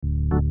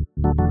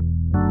Hello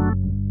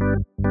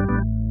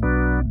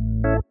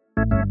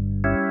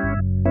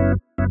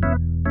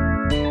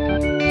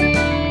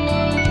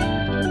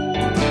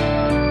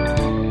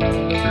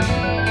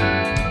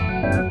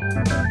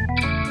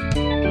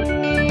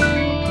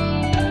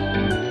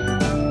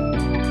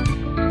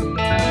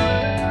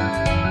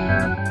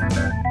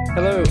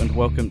and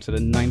welcome to the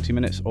 90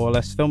 Minutes or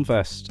Less Film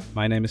Fest.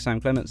 My name is Sam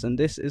Clements and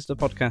this is the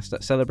podcast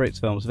that celebrates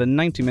films with a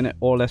 90-minute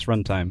or less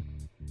runtime.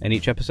 In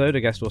each episode,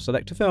 a guest will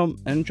select a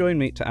film and join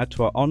me to add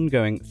to our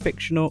ongoing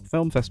fictional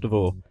film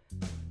festival.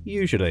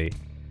 Usually.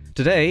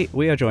 Today,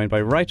 we are joined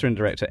by writer and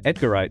director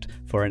Edgar Wright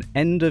for an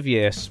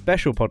end-of-year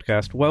special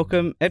podcast.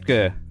 Welcome,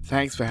 Edgar.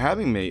 Thanks for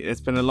having me.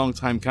 It's been a long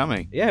time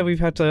coming. Yeah, we've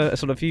had a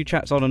sort of few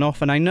chats on and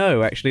off, and I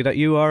know, actually, that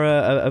you are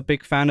a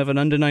big fan of an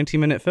under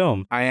 90-minute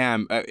film. I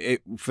am.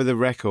 For the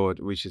record,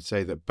 we should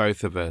say that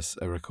both of us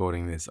are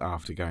recording this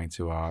after going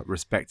to our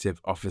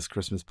respective office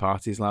Christmas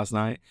parties last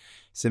night.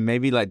 So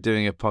maybe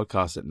doing a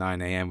podcast at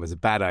 9 a.m. was a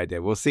bad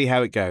idea. We'll see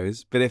how it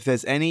goes. But if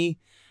there's any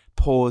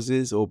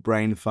pauses or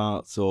brain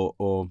farts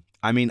or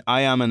I mean, I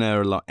am an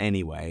a lot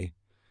anyway.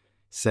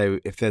 So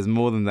if there's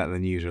more than that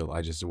than usual,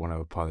 I just want to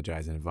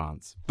apologize in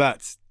advance.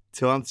 But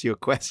to answer your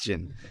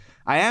question,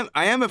 I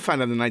am a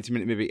fan of the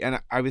 90-minute movie, and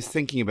I was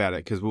thinking about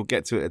it because we'll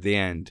get to it at the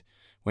end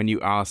when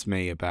you asked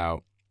me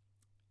about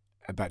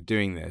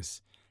doing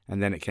this,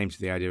 and then it came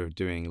to the idea of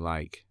doing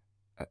a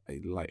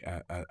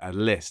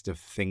list of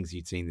things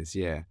you'd seen this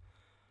year.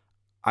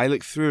 I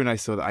looked through and I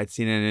saw that I'd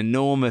seen an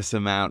enormous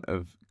amount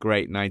of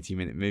great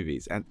 90-minute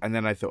movies, and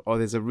then I thought,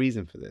 there's a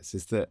reason for this.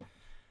 Is that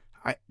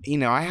I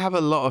have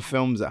a lot of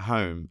films at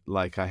home.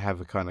 Like I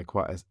have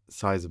quite a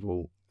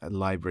sizable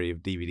library of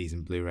DVDs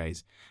and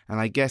Blu-rays, and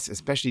I guess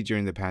especially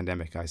during the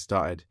pandemic, I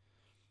started,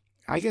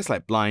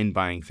 blind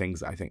buying things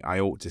that I think I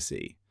ought to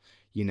see.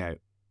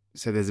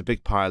 So there's a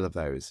big pile of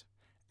those,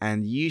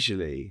 and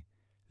usually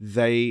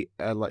they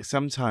are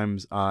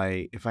sometimes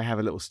if I have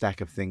a little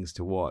stack of things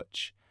to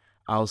watch,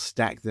 I'll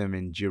stack them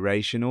in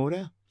duration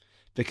order,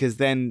 because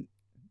then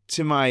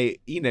to my,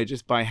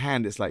 just by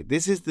hand, it's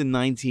this is the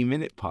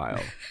 90-minute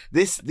pile.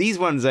 These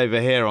ones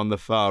over here on the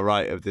far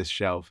right of this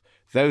shelf,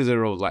 those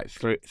are all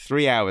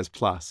 3 hours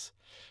plus.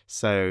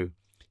 So,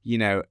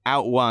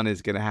 out one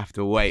is going to have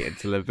to wait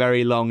until a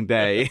very long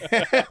day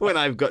when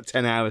I've got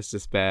 10 hours to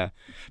spare.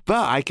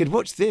 But I could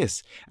watch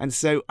this. And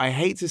so I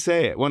hate to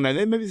say it. Well, no,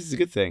 maybe this is a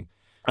good thing.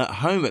 At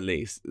home, at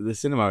least, the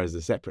cinema is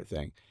a separate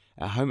thing.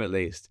 At home, at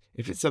least,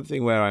 if it's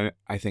something where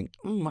I think,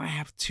 I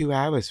have 2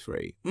 hours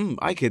free,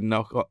 I could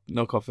knock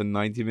off a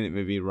 90-minute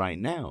movie right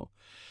now.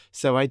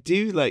 So I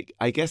do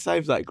I guess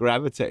I've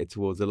gravitated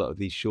towards a lot of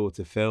these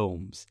shorter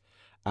films,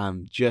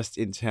 just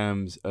in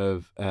terms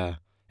of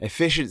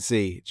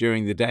efficiency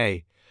during the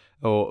day,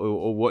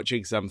 or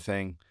watching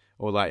something,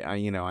 or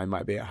I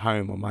might be at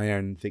home on my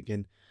own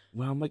thinking,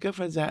 well, my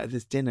girlfriend's out at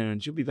this dinner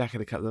and she'll be back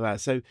in a couple of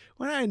hours. So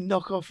why don't I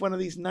knock off one of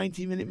these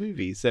 90-minute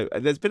movies? So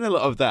there's been a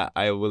lot of that,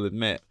 I will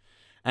admit.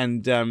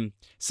 And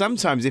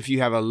sometimes if you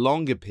have a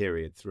longer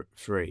period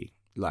free,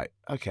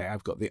 okay,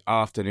 I've got the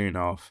afternoon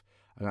off,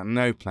 I've got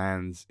no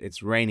plans,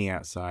 it's raining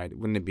outside,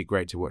 wouldn't it be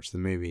great to watch the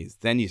movies?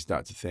 Then you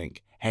start to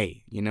think,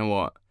 hey, you know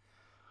what?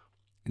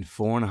 In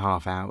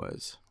 4.5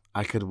 hours,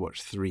 I could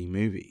watch 3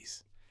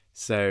 movies.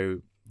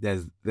 So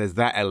there's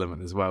that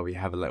element as well. We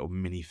have a little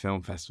mini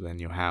film festival in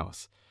your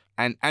house.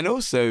 And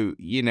also,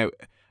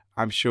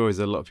 I'm sure as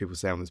a lot of people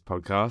say on this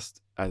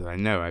podcast, as I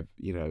know,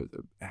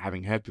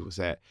 having heard people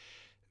say it,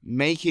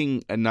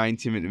 making a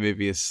 90-minute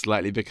movie has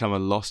slightly become a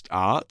lost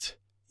art.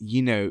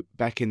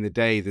 Back in the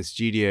day, the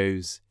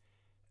studios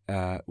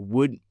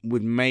would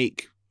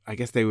make, I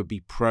guess they would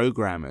be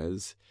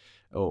programmers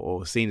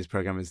or seen as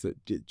programmers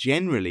that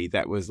generally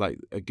that was a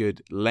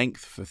good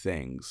length for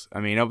things.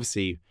 I mean,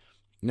 obviously,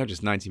 not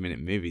just 90-minute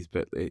movies,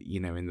 but,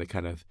 in the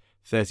kind of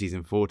 30s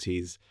and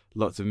 40s,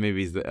 lots of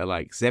movies that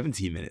are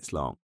 70 minutes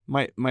long.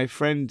 My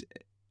friend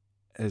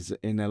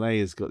in LA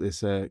has got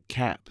this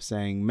cap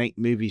saying, make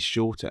movies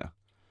shorter.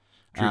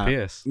 Drew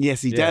Pearce.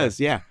 Yes, he does,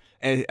 yeah.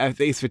 I think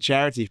it's for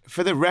charity.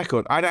 For the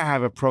record, I don't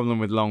have a problem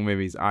with long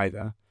movies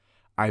either.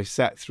 I've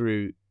sat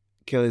through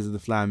Killers of the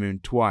Flower Moon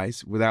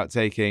twice without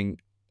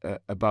taking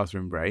a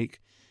bathroom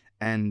break,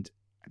 and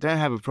I don't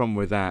have a problem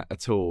with that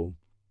at all.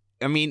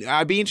 I mean,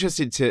 I'd be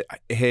interested to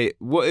hear,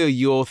 what are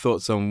your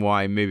thoughts on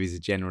why movies are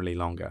generally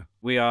longer?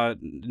 We are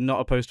not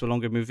opposed to a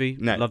longer movie.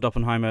 No. Loved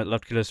Oppenheimer,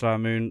 loved Killers of the Flower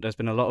Moon. There's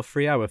been a lot of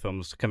 3-hour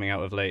films coming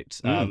out of late.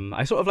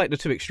 I sort of like the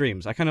two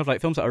extremes. I kind of like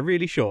films that are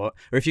really short,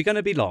 or if you're going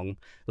to be long,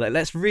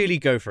 let's really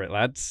go for it,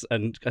 lads.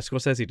 And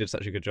Scorsese did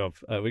such a good job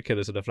with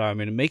Killers of the Flower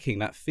Moon and making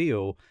that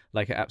feel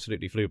like it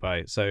absolutely flew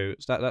by. So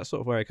that's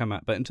sort of where I come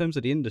at. But in terms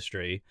of the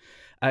industry,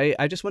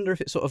 I just wonder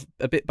if it's sort of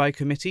a bit by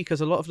committee,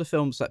 because a lot of the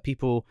films that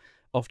people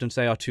often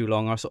say are too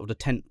long are sort of the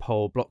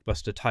tentpole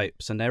blockbuster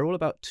types, and they're all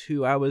about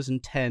 2 hours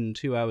and 10,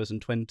 2 hours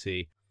and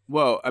 20.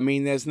 Well, I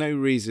mean, there's no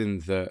reason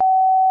that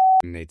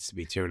needs to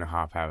be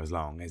 2.5 hours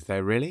long, is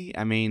there really?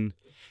 I mean,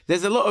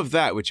 there's a lot of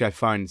that which I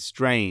find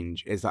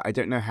strange, is that I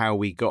don't know how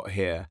we got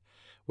here,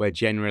 where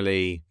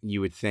generally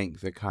you would think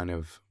that kind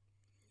of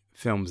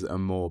films that are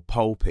more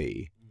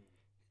pulpy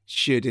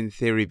should in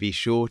theory be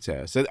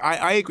shorter. So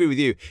I agree with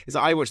you. As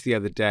I watched the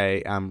other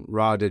day,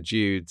 Rada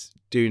Jude's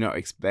Do Not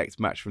Expect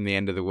Much from the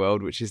End of the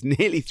World, which is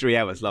nearly 3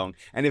 hours long.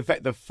 And in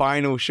fact, the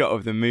final shot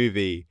of the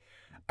movie,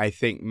 I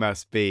think,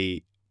 must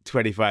be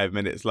 25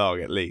 minutes long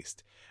at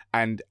least.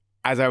 And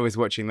as I was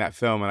watching that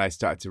film and I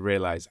started to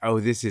realize, oh,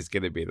 this is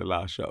going to be the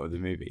last shot of the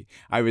movie,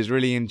 I was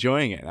really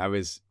enjoying it. I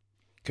was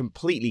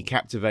completely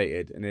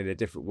captivated and in a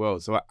different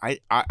world. So I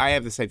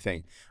have the same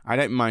thing. I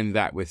don't mind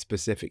that with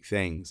specific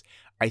things.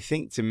 I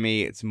think to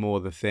me, it's more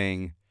the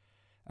thing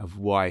of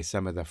why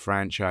some of the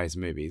franchise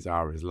movies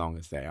are as long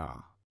as they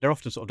are. They're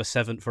often sort of the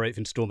 7th or 8th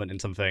installment in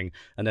something,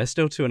 and they're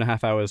still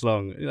 2.5 hours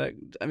long. Like,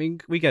 I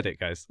mean, we get it,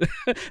 guys.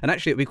 And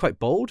actually, it'd be quite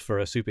bold for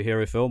a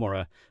superhero film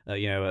or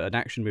an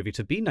action movie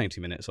to be 90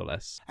 minutes or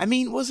less. I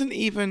mean, wasn't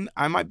even,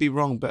 I might be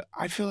wrong, but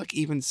I feel like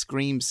even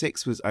Scream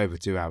 6 was over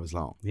 2 hours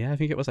long. Yeah, I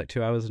think it was like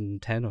 2 hours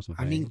and 10 or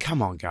something. I mean,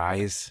 come on,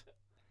 guys.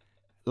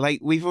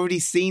 Like, we've already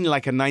seen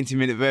like a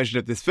 90-minute version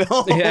of this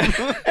film.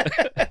 Yeah.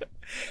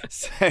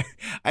 So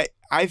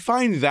I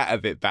find that a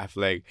bit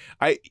baffling.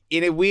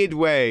 In a weird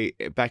way,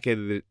 back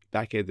in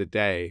the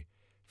day,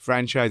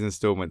 franchise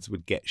installments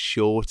would get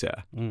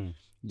shorter. Do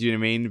you know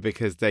what I mean?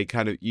 Because they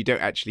you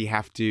don't actually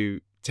have to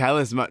tell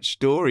as much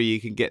story. You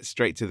can get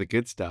straight to the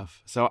good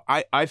stuff. So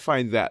I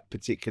find that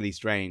particularly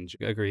strange.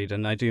 Agreed.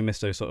 And I do miss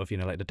those sort of,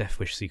 like the Death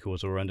Wish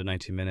sequels were under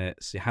 90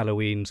 minutes.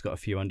 Halloween's got a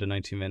few under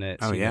 90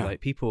 minutes. Oh, yeah. Like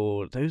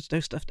people, those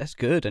stuff, that's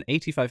good. An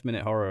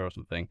 85-minute horror or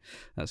something.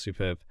 That's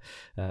superb.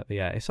 But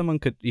yeah, if someone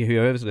could,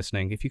 whoever's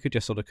listening, if you could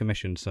just sort of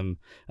commission some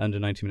under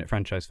 90-minute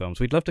franchise films,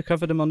 we'd love to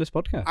cover them on this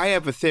podcast. I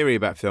have a theory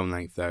about film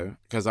length, though,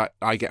 because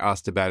I get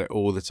asked about it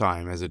all the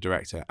time as a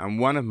director. And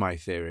one of my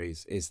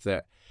theories is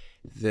that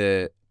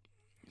the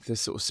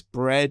sort of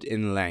spread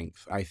in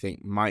length, I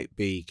think, might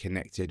be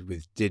connected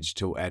with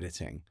digital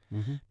editing.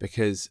 Mm-hmm.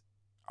 Because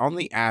on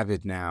the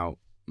Avid now,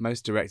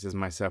 most directors,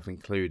 myself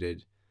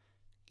included,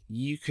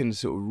 you can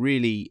sort of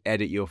really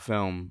edit your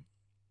film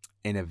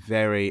in a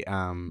very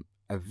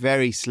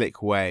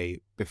slick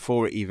way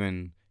before it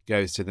even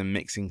goes to the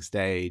mixing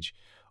stage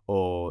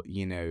or,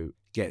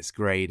 gets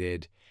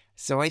graded.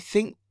 So I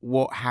think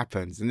what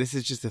happens, and this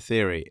is just a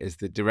theory, is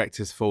the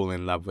directors fall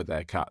in love with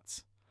their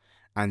cuts.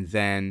 And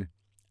then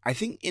I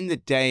think in the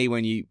day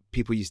when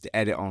people used to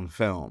edit on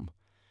film,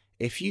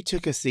 if you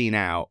took a scene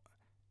out,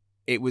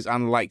 it was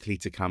unlikely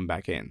to come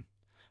back in.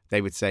 They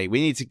would say,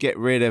 we need to get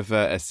rid of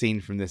a scene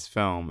from this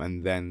film.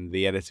 And then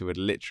the editor would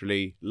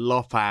literally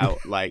lop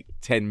out like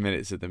 10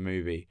 minutes of the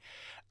movie.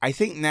 I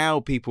think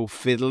now people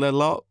fiddle a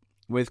lot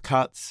with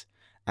cuts.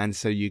 And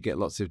so you get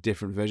lots of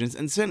different versions.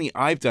 And certainly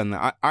I've done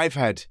that. I've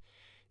had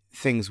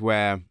things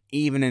where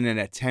even in an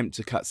attempt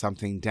to cut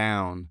something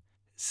down,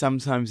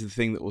 sometimes the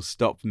thing that will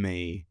stop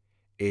me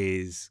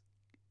is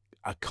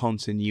a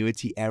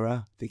continuity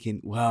error, thinking,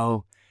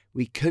 well,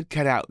 we could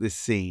cut out this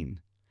scene,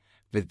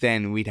 but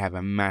then we'd have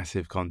a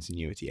massive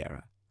continuity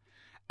error.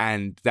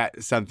 And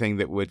that's something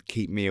that would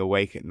keep me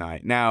awake at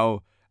night.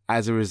 Now,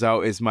 as a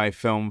result, is my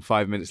film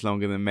 5 minutes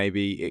longer than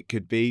maybe it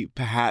could be?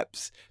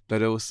 Perhaps.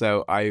 But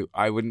also,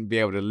 I wouldn't be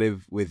able to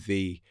live with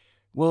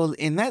well,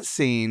 in that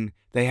scene,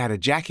 they had a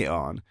jacket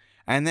on.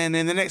 And then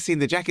in the next scene,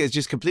 the jacket is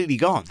just completely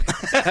gone.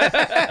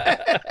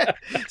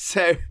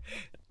 So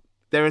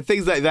there are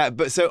things like that.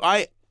 But so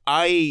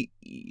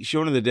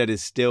Shaun of the Dead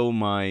is still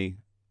my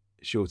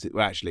shortest.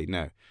 Well, actually,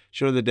 no.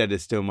 Shaun of the Dead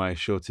is still my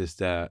shortest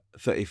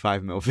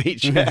 35mm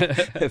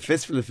feature.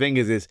 Fistful of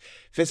Fingers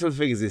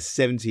is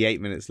 78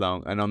 minutes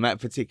long. And on that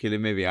particular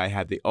movie, I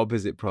had the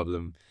opposite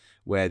problem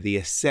where the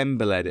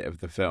assemble edit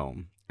of the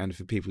film, and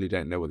for people who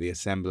don't know what the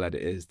assemble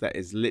edit is, that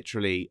is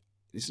literally,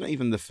 it's not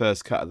even the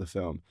first cut of the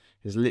film.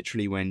 It's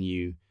literally when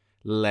you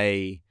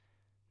lay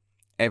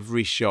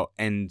every shot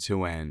end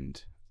to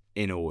end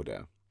in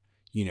order.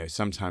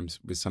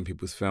 Sometimes with some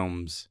people's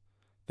films,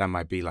 that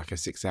might be like a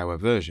 6-hour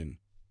version.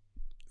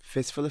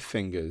 Fistful of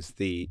Fingers,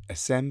 the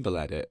assemble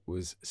edit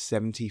was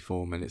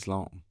 74 minutes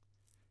long.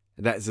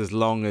 That's as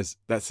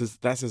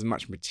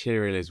much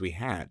material as we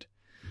had.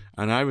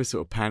 And I was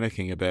sort of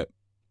panicking a bit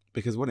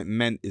because what it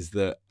meant is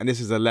that, and this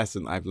is a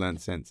lesson I've learned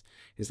since,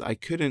 is I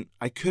couldn't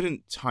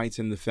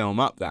tighten the film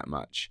up that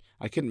much.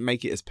 I couldn't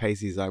make it as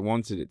pacey as I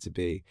wanted it to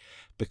be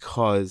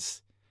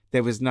because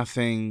there was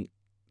nothing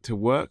to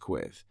work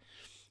with.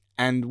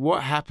 And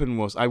what happened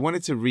was I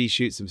wanted to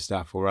reshoot some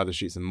stuff or rather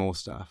shoot some more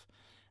stuff.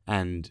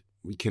 And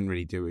we couldn't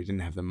really do it. We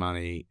didn't have the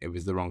money. It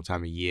was the wrong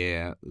time of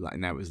year. Like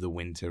now it was the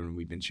winter and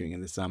we've been shooting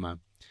in the summer.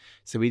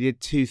 So we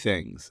did two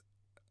things.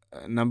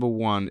 Number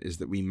one is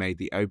that we made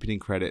the opening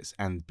credits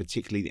and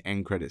particularly the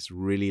end credits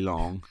really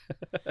long.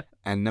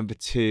 And number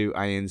two,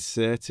 I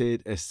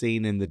inserted a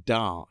scene in the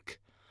dark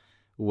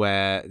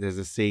where there's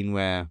a scene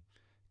where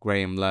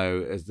Graham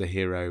Lowe, as the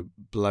hero,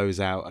 blows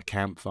out a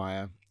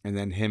campfire. And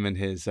then him and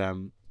his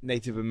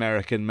Native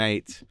American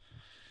mate,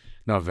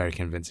 not a very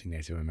convincing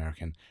Native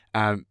American,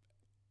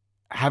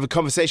 have a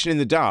conversation in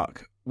the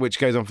dark, which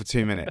goes on for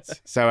 2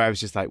 minutes. So I was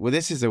just like, well,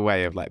 this is a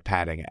way of like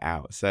padding it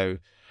out. So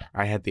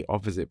I had the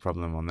opposite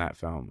problem on that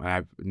film, and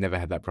I've never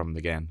had that problem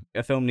again.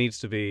 A film needs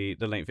to be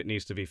the length it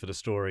needs to be for the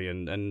story,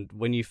 and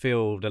when you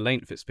feel the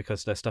length, it's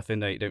because there's stuff in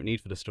there you don't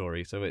need for the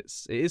story. So it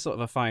is sort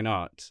of a fine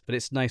art, but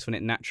it's nice when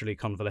it naturally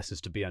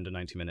convalesces to be under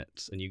 90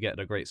 minutes, and you get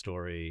a great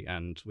story,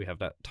 and we have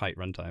that tight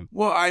runtime.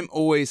 Well, I'm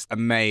always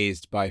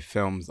amazed by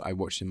films that I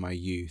watched in my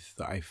youth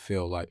that I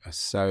feel like are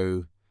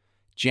so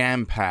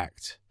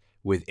jam-packed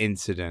with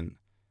incident.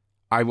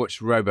 I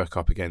watched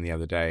RoboCop again the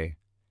other day,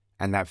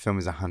 and that film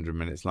is 100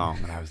 minutes long,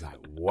 and I was like,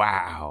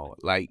 wow,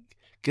 like,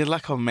 good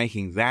luck on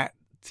making that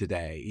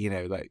today. You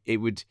know, like,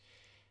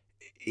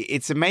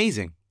 it's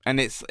amazing. And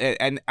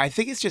I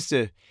think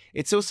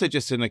it's also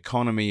just an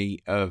economy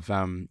of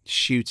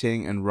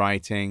shooting and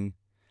writing,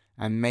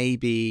 and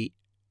maybe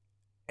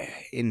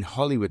in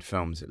Hollywood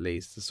films, at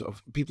least, the sort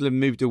of people have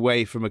moved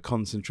away from a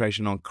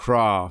concentration on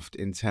craft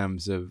in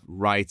terms of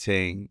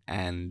writing.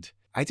 And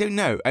I don't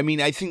know. I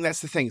mean, I think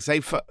that's the thing.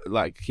 Say,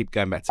 keep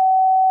going back to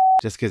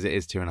just because it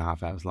is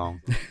 2.5 hours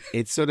long.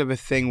 It's sort of a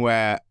thing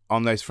where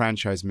on those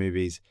franchise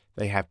movies,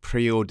 they have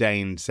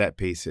preordained set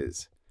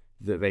pieces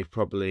that they've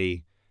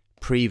probably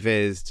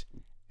prevised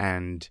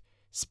and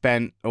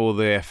spent all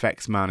the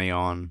effects money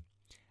on.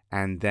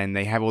 And then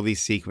they have all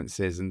these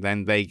sequences, and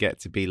then they get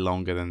to be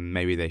longer than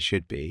maybe they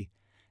should be.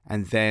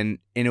 And then,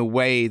 in a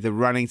way, the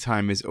running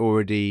time is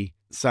already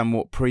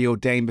somewhat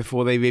preordained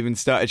before they've even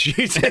started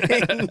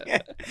shooting.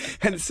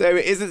 And so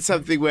it isn't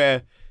something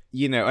where,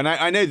 you know, and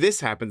I know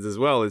this happens as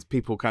well, as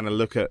people kind of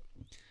look at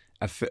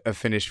a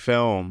finished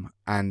film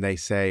and they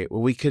say,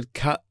 well, we could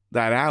cut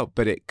that out,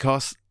 but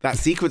that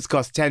sequence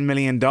costs $10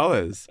 million.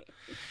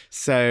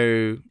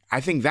 So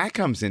I think that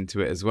comes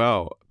into it as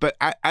well. But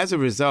as a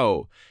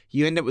result,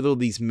 you end up with all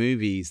these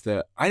movies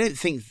that I don't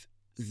think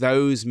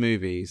those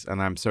movies,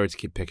 and I'm sorry to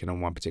keep picking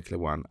on one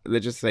particular one,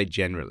 let's just say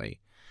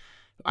generally,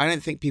 I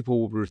don't think people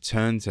will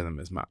return to them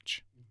as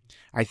much.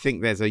 I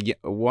think there's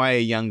why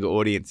a younger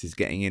audience is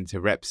getting into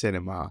rep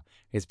cinema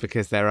is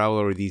because there are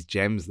already these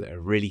gems that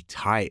are really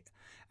tight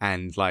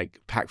and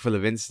like packed full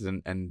of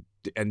incident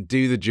and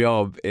do the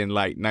job in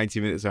like 90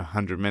 minutes or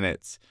 100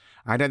 minutes.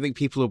 I don't think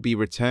people will be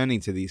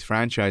returning to these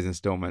franchise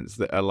installments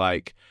that are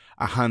like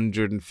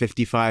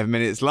 155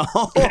 minutes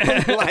long.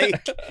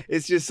 Like,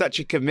 it's just such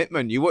a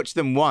commitment. You watch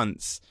them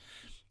once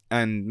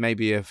and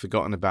maybe you've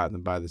forgotten about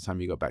them by the time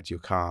you got back to your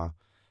car.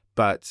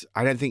 But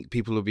I don't think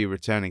people will be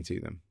returning to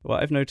them. Well,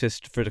 I've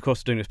noticed for the course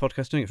of doing this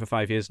podcast, doing it for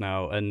 5 years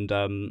now, and,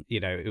 you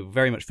know,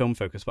 very much film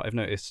focused, but I've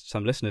noticed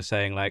some listeners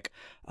saying like,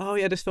 oh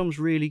yeah, this film's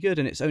really good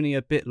and it's only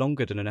a bit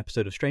longer than an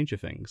episode of Stranger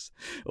Things.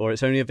 Or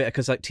it's only a bit,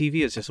 because like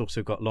TV has just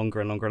also got longer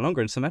and longer and longer,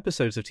 and some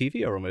episodes of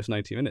TV are almost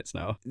 90 minutes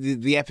now.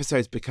 The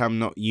episodes become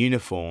not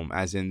uniform,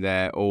 as in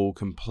they're all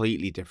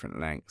completely different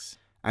lengths.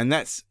 And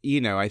that's,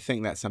 you know, I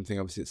think that's something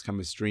obviously that's come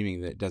with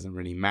streaming that doesn't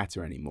really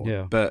matter anymore.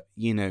 Yeah. But,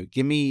 you know,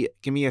 give me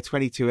a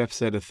 22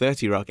 episode of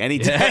 30 Rock any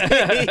day.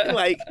 Yeah.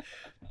 Like,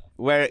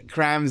 where it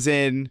crams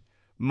in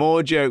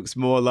more jokes,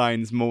 more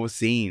lines, more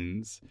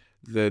scenes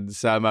than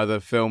some other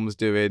films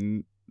do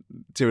in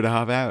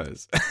 2.5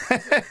 hours.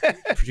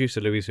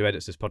 Producer Louise, who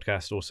edits this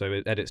podcast, also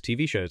edits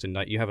TV shows, and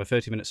like you have a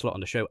 30-minute slot on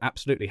the show,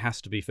 absolutely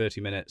has to be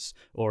 30 minutes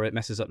or it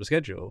messes up the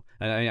schedule.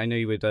 And I know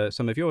you with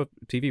some of your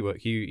TV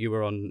work, you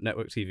were on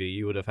network TV,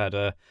 you would have had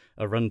a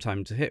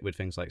runtime to hit with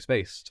things like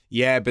Spaced.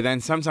 Yeah, but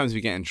then sometimes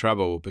we get in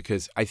trouble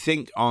because I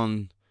think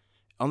on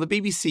the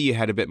BBC you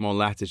had a bit more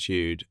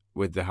latitude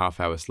with the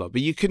half-hour slot,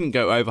 but you couldn't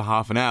go over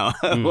half an hour.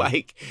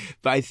 But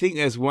I think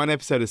there's one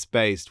episode of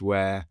Spaced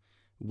where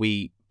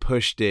we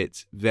pushed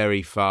it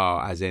very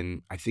far, as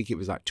in I think it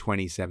was like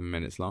 27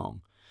 minutes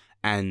long,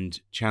 and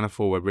Channel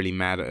 4 were really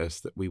mad at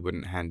us that we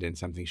wouldn't hand in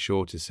something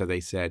shorter, so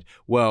they said,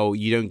 well,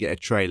 you don't get a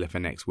trailer for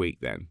next week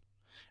then.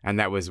 And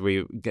that was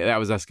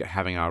us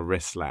having our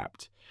wrist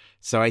slapped.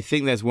 So I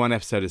think there's one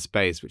episode of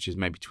Space which is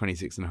maybe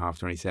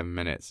 27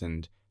 minutes,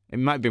 and it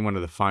might have been one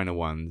of the final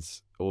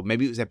ones, or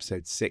maybe it was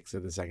episode 6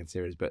 of the second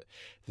series, but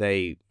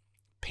they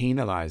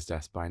penalized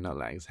us by not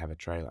letting us have a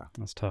trailer.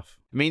 That's tough.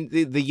 I mean,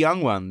 the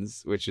Young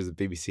Ones, which is a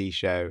BBC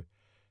show,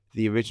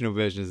 the original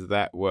versions of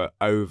that were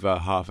over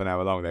half an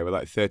hour long. They were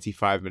like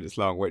 35 minutes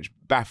long, which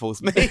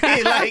baffles me.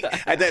 Like,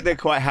 I don't know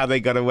quite how they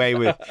got away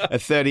with a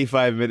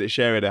 35-minute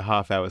show in a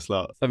half-hour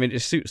slot. I mean,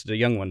 it suits the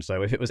Young Ones,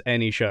 though. If it was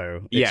any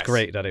show, it's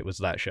great that it was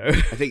that show.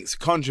 I think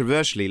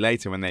controversially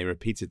later when they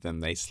repeated them,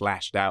 they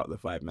slashed out the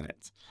 5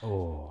 minutes.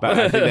 Oh. But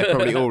I think they're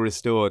probably all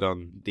restored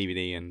on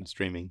DVD and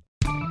streaming.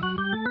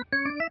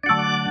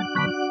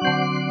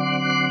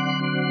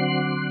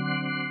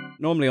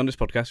 Normally on this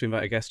podcast, we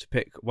invite a guest to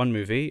pick one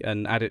movie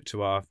and add it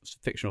to our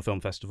fictional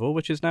film festival,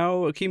 which is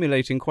now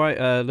accumulating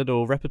quite a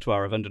little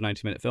repertoire of under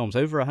 90-minute films,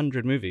 over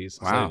 100 movies.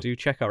 Wow. So do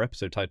check our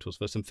episode titles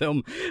for some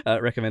film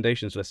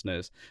recommendations,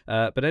 listeners.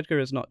 But Edgar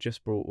has not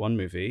just brought one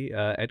movie.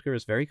 Edgar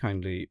has very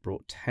kindly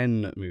brought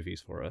 10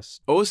 movies for us.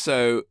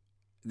 Also,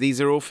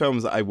 these are all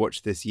films that I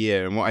watched this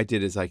year, and what I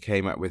did is I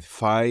came up with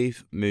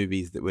 5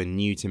 movies that were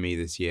new to me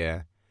this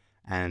year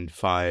and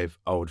 5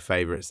 old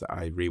favourites that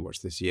I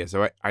rewatched this year.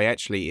 So I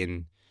actually,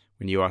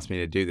 when you asked me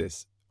to do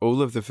this,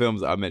 all of the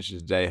films that I mentioned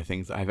today are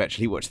things that I've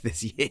actually watched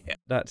this year.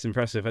 That's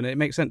impressive, and it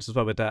makes sense as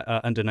well with that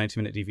under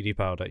 90-minute DVD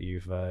pile that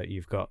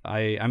you've got.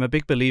 I'm a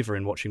big believer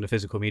in watching the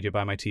physical media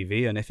by my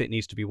TV, and if it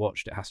needs to be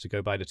watched, it has to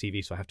go by the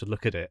TV, so I have to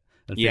look at it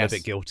and feel a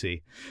bit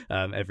guilty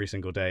every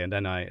single day, and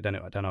then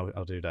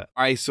I'll do that.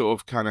 I sort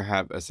of kind of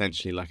have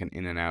essentially like an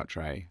in and out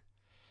tray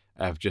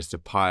of just a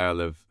pile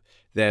of,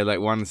 they're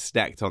like ones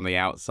stacked on the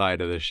outside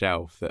of the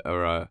shelf that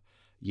are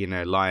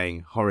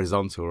lying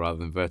horizontal rather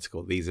than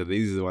vertical. These are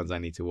the ones I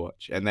need to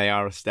watch, and they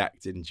are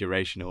stacked in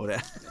duration order.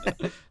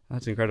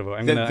 That's incredible.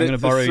 I'm gonna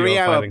borrow your 3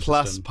 hour filing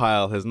plus system.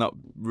 pile has not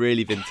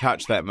really been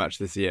touched that much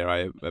this year,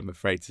 I'm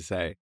afraid to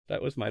say.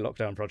 That was my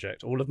lockdown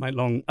project. All of my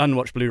long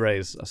unwatched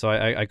Blu-rays. So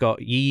I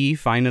got Yi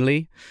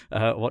finally.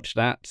 Watched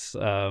that.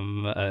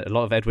 A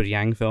lot of Edward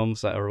Yang films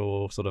that are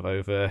all sort of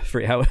over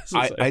 3 hours.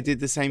 I did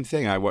the same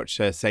thing. I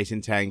watched Satan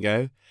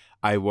Tango.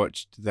 I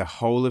watched the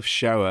whole of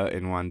Shoah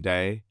in one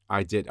day.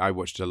 I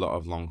watched a lot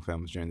of long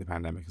films during the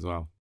pandemic as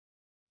well.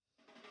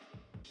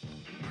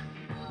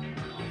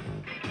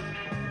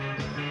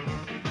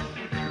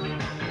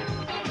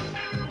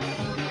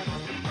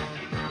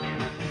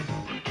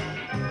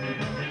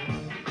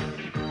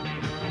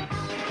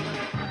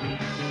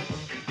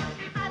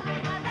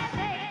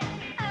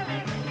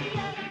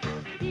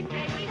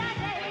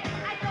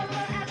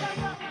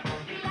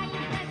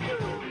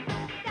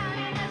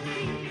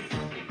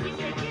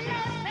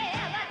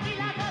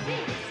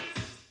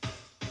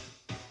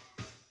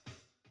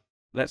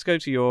 Let's go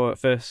to your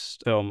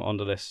first film on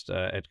the list,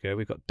 Edgar.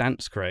 We've got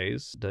Dance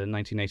Craze, the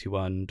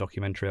 1981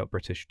 documentary about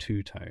British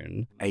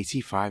two-tone.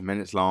 85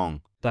 minutes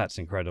long. That's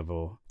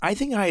incredible. I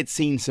think I had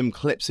seen some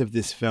clips of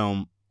this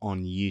film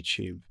on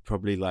YouTube,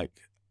 probably like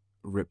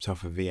ripped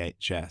off a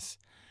VHS.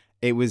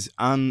 It was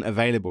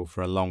unavailable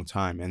for a long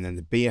time, and then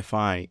the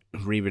BFI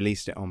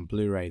re-released it on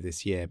Blu-ray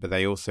this year, but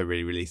they also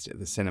re-released it at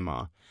the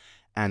cinema.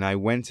 And I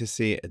went to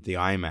see it at the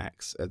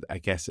IMAX, I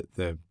guess at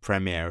the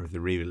premiere of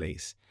the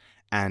re-release.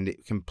 And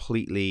it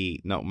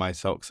completely knocked my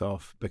socks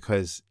off,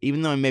 because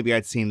even though maybe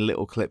I'd seen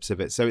little clips of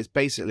it, so it's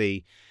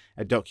basically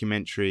a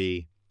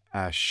documentary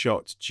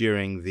shot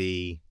during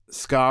the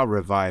ska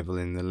revival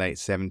in the late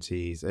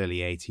 70s, early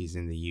 80s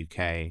in the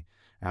UK.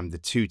 The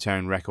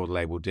Two-Tone record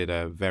label did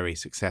a very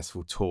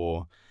successful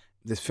tour.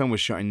 This film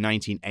was shot in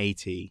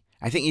 1980.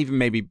 I think even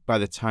maybe by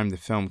the time the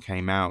film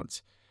came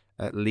out,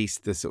 at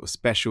least the sort of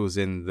specials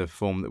in the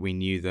form that we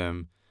knew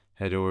them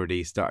had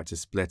already started to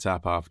split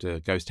up after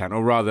Ghost Town,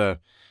 or rather...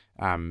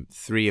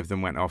 3 of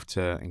them went off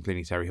to,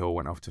 including Terry Hall,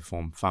 went off to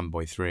form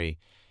Funboy 3.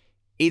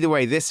 Either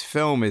way, this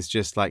film is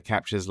just like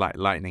captures like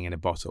lightning in a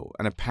bottle.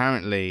 And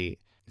apparently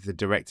the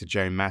director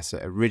Joe Massa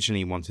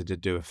originally wanted to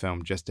do a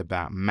film just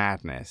about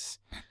Madness,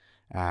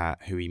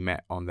 who he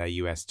met on their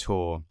US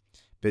tour.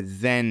 But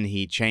then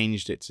he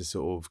changed it to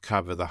sort of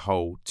cover the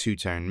whole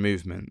two-tone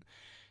movement.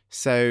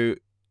 So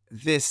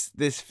this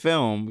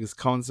film, this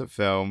concert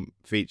film,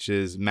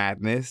 features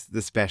Madness,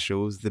 the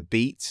Specials, The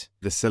Beat,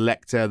 The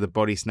Selector, The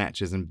Body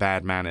Snatchers, and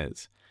Bad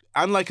Manners.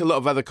 Unlike a lot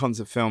of other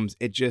concert films,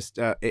 it just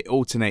it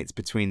alternates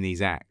between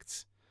these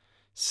acts.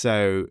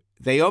 So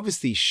they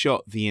obviously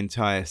shot the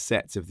entire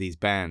sets of these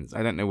bands.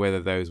 I don't know whether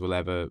those will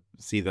ever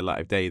see the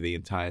light of day, the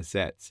entire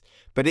sets.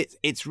 But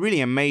it's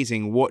really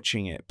amazing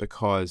watching it,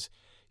 because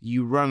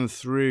you run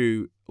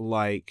through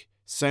like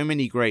so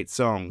many great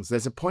songs.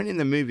 There's a point in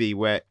the movie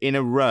where in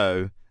a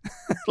row,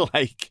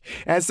 like,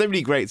 it has so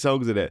many great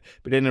songs in it,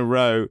 but in a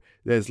row,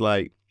 there's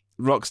like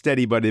Rock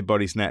Steady by the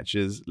Body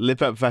Snatchers,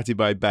 Lip Up Fatty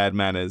by Bad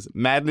Manners,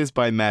 Madness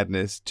by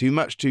Madness, Too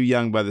Much Too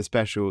Young by the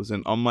Specials,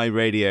 and On My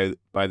Radio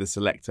by the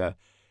Selector,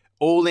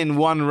 all in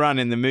one run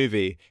in the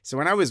movie. So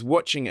when I was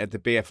watching it at the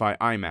BFI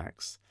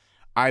IMAX,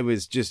 I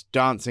was just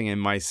dancing in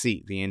my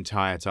seat the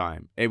entire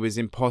time. It was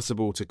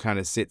impossible to kind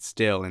of sit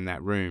still in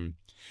that room.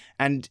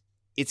 And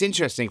it's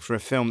interesting for a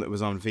film that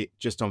was on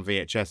just on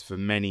VHS for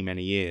many,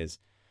 many years.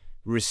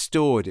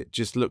 Restored, it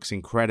just looks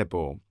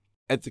incredible.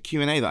 At the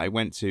Q&A that I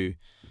went to,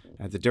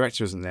 the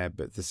director wasn't there,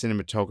 but the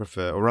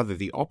cinematographer, or rather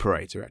the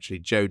operator actually,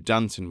 Joe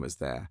Dunton, was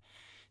there.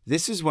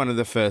 This is one of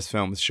the first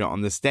films shot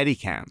on the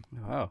Steadicam.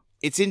 Wow.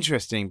 It's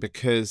interesting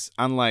because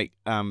unlike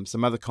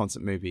some other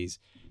concert movies,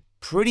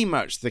 pretty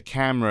much the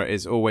camera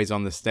is always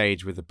on the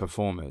stage with the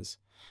performers.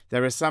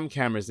 There are some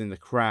cameras in the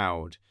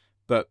crowd,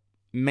 but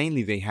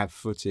mainly they have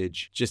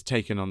footage just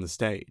taken on the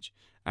stage.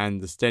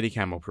 And the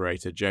Steadicam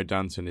operator, Joe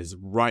Dunton, is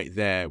right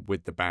there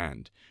with the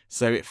band.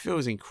 So it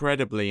feels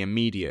incredibly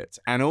immediate.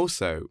 And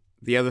also,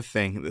 the other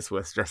thing that's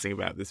worth stressing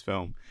about this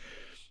film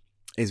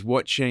is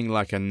watching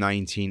like a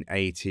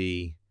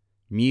 1980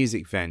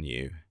 music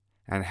venue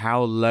and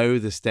how low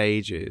the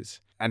stage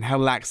is and how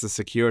lax the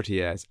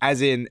security is.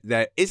 As in,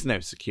 there is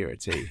no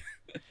security.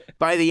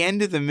 By the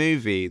end of the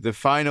movie, the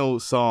final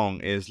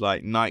song is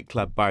like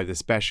Nightclub by the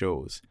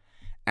Specials.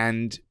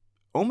 And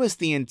almost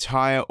the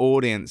entire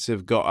audience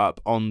have got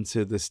up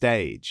onto the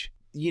stage.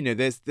 You know,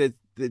 there's the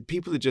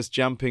people are just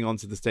jumping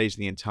onto the stage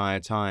the entire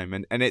time.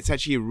 And it's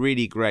actually a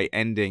really great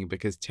ending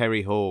because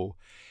Terry Hall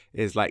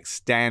is like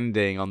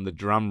standing on the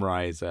drum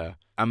riser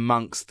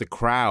amongst the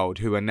crowd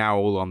who are now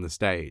all on the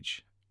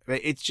stage.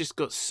 It's just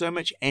got so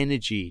much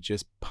energy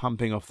just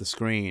pumping off the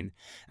screen.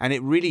 And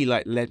it really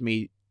like led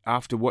me,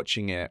 after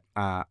watching it,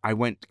 I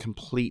went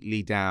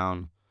completely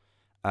down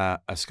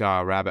a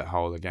Scar rabbit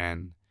hole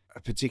again,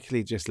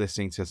 particularly just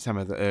listening to some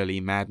of the early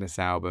Madness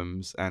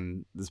albums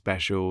and the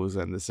specials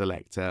and the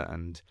Selector.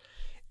 And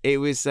it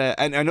was,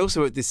 and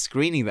also at this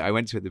screening that I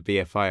went to at the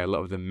BFI, a lot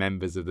of the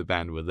members of the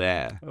band were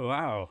there. Oh,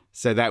 wow.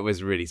 So that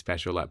was really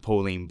special. Like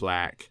Pauline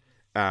Black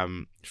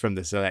from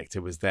the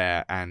Selector was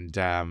there, and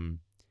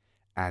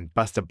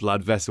Buster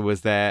Bloodvessel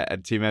was there,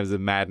 and 2 members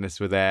of Madness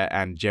were there,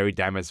 and Jerry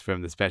Dammers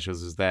from the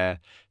specials was there.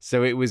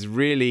 So it was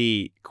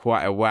really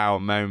quite a wow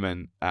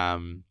moment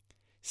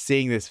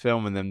seeing this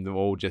film and them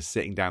all just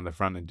sitting down the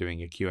front and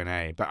doing a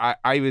Q&A. But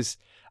I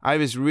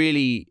was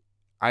really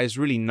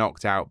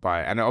knocked out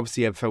by it, and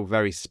obviously I felt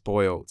very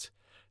spoilt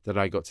that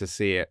I got to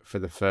see it for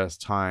the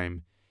first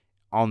time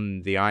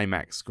on the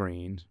IMAX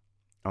screen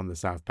on the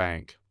South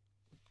Bank.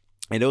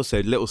 And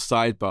also, little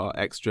sidebar,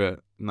 extra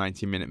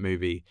 90-minute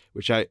movie,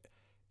 which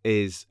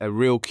is a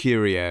real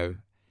curio,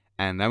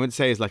 and I wouldn't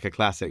say it's like a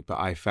classic, but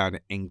I found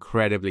it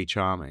incredibly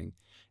charming,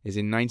 is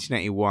in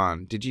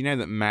 1981. Did you know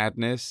that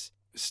Madness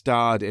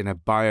starred in a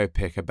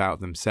biopic about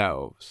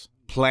themselves,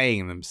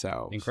 playing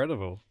themselves?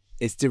 Incredible.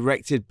 It's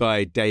directed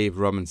by Dave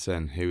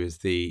Robinson, who is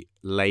the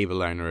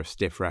label owner of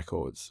Stiff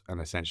Records and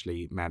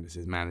essentially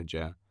Madness's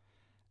manager.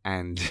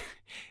 And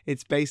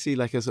it's basically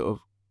like a sort of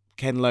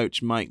Ken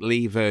Loach, Mike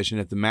Lee version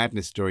of the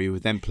Madness story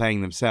with them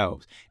playing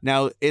themselves.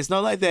 Now, it's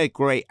not like they're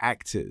great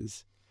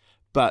actors,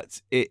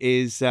 but it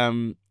is,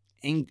 I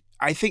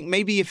think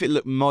maybe if it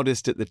looked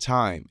modest at the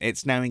time,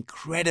 it's now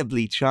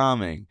incredibly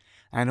charming.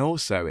 And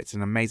also, it's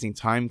an amazing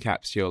time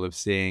capsule of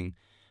seeing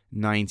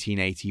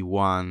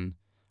 1981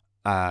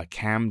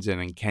 Camden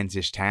and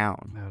Kentish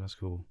Town. Oh, that's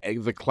cool.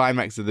 The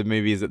climax of the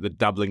movie is at the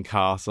Dublin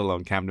Castle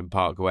on Camden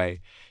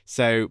Parkway.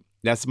 So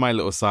that's my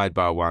little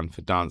sidebar one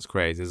for Dance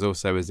Craze. There's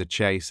also, as a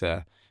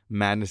chaser,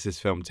 Madness's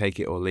film Take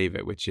It or Leave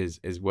It, which is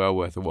well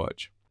worth a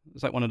watch.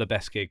 It's like one of the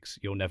best gigs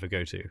you'll never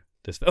go to,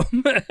 this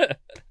film.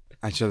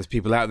 I'm sure there's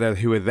people out there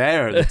who were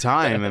there at the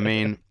time. I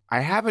mean, I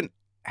haven't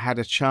had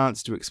a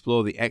chance to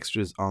explore the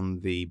extras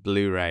on the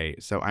Blu-ray,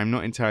 so I'm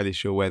not entirely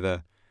sure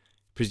whether,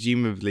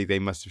 presumably they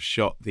must have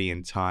shot the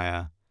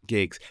entire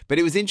gigs. But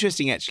it was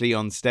interesting, actually,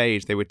 on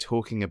stage, they were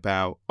talking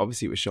about,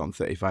 obviously it was shot on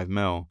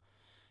 35mm,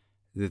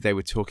 that they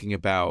were talking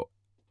about,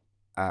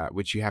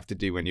 which you have to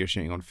do when you're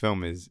shooting on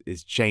film,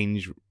 is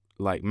change,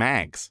 like,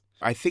 mags.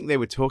 I think they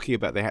were talking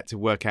about they had to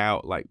work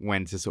out, like,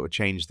 when to sort of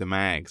change the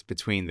mags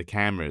between the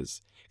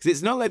cameras. Because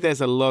it's not like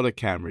there's a lot of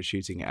cameras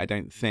shooting it, I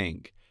don't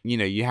think. You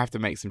know, you have to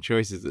make some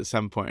choices at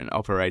some point. An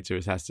operator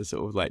has to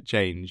sort of, like,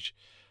 change,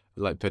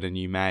 like, put a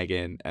new mag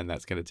in, and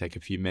that's going to take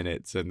a few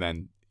minutes. And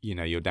then, you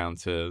know, you're down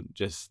to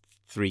just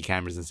 3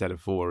 cameras instead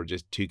of 4, or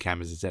just 2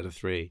 cameras instead of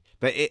 3.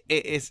 But it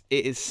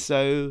is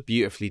so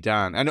beautifully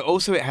done. And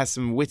also it has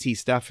some witty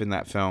stuff in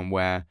that film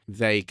where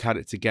they cut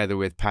it together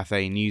with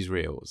Pathé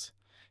newsreels.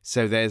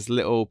 So there's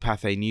little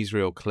Pathé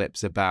newsreel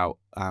clips about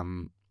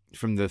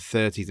from the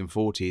 30s and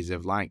 40s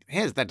of, like,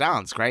 here's the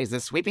dance craze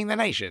that's sweeping the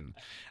nation.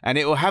 And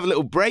it will have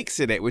little breaks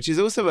in it, which is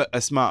also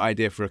a smart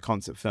idea for a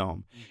concert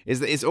film. Is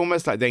that it's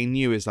almost like they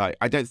knew, is like,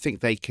 I don't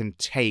think they can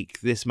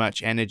take this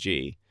much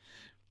energy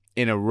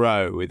in a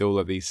row with all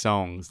of these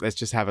songs. Let's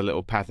just have a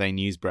little Pathé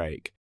news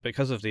break.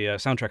 Because of the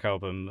soundtrack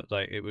album,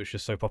 like, it was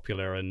just so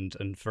popular, and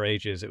for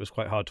ages it was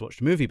quite hard to watch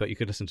the movie, but you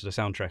could listen to the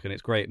soundtrack, and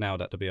it's great now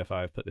that the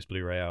BFI have put this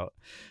Blu-ray out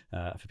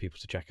for people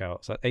to check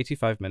out. So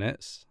 85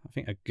 minutes, I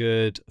think a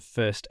good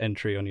first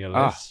entry on your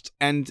list.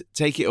 And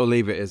Take It or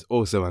Leave It is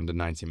also under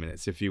 90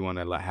 minutes if you want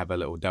to, like, have a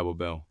little double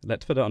bill.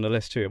 Let's put it on the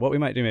list too. What we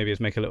might do maybe is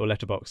make a little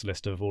letterbox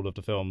list of all of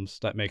the films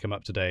that make them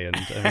up today, and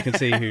we can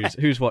see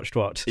who's watched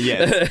what.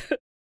 Yes.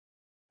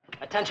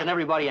 Attention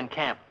everybody in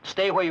camp.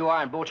 Stay where you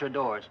are and bolt your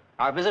doors.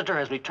 Our visitor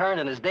has returned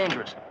and is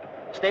dangerous.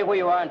 Stay where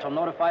you are until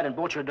notified and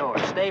bolt your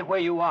doors. Stay where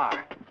you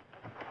are.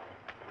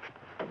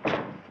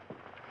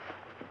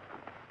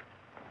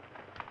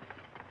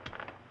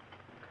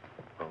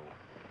 Oh.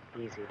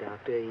 Easy,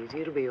 Doctor,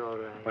 easy. It'll be all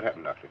right. What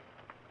happened, Doctor?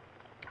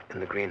 In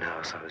the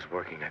greenhouse, I was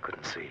working. I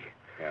couldn't see.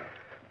 Yeah.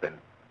 Then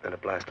a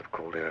blast of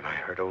cold air, and I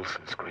heard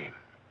Olson scream.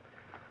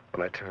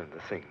 When I turned, the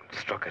thing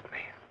struck at me.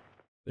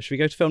 Should we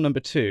go to film number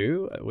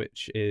 2,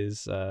 which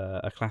is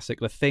a classic,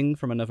 The Thing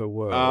from Another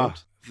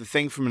World? The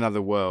Thing from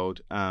Another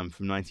World,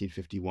 from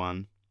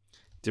 1951,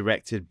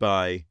 directed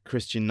by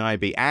Christian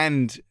Nyby,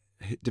 and,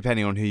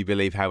 depending on who you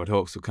believe, Howard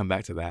Hawks. Will come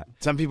back to that.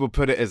 Some people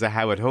put it as a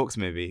Howard Hawks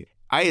movie.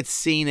 I had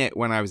seen it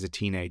when I was a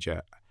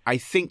teenager. I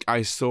think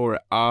I saw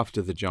it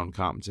after the John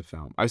Carpenter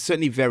film. I was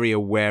certainly very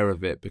aware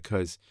of it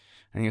because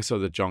I think I saw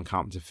the John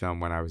Carpenter film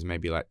when I was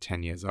maybe like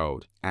 10 years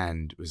old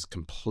and was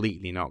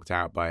completely knocked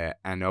out by it.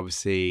 And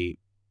obviously,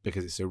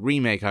 because it's a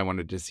remake, I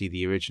wanted to see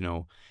the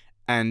original.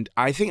 And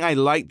I think I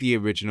liked the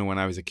original when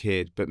I was a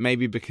kid, but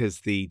maybe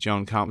because the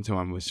John Carpenter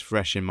one was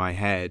fresh in my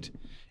head,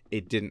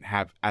 it didn't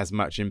have as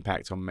much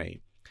impact on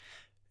me.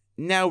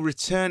 Now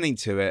returning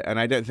to it, and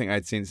I don't think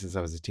I'd seen it since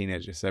I was a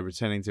teenager, so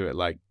returning to it,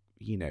 like,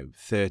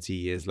 30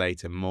 years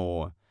later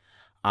more,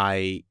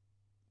 I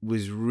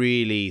was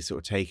really sort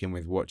of taken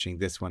with watching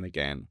this one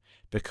again,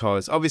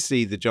 because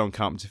obviously the John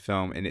Carpenter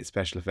film in its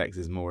special effects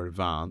is more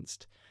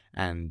advanced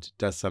and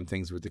does some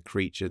things with the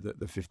creature that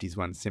the 50s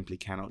one simply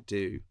cannot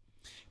do.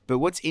 But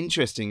what's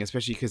interesting,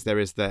 especially because there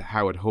is the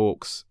Howard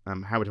Hawks,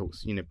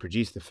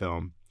 produced the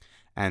film,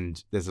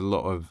 and there's a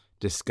lot of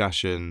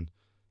discussion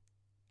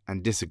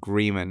and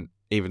disagreement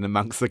even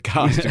amongst the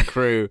cast and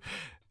crew.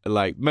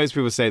 Like, most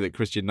people say that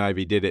Christian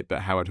Nyby did it,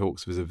 but Howard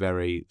Hawks was a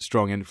very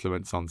strong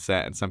influence on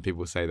set, and some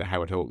people say that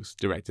Howard Hawks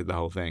directed the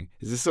whole thing.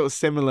 Is this sort of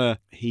similar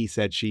he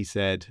said, she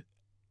said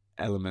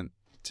element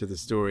to the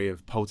story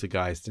of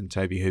Poltergeist and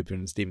Tobe Hooper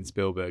and Steven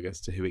Spielberg as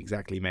to who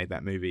exactly made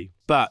that movie?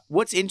 But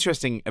what's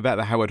interesting about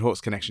the Howard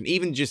Hawks connection,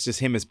 even just as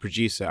him as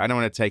producer, I don't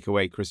want to take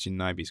away Christian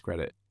Nyby's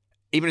credit,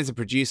 even as a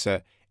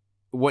producer,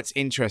 what's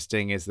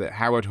interesting is that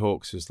Howard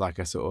Hawks was like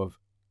a sort of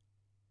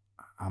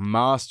a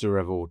master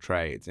of all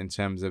trades in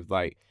terms of,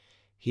 like,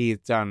 he has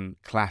done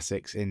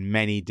classics in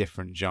many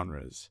different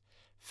genres: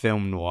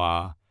 film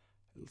noir,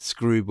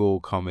 screwball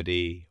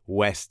comedy,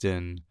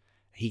 western.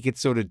 He could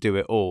sort of do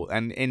it all.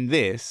 And in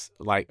this,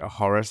 like a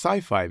horror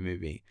sci-fi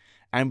movie.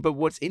 But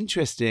what's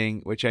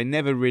interesting, which I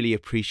never really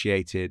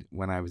appreciated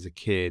when I was a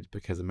kid,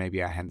 because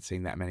maybe I hadn't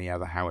seen that many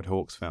other Howard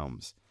Hawks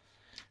films,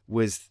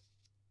 was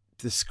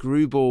the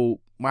screwball,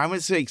 well, I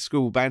wouldn't say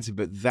screwball banter,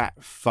 but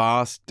that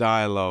fast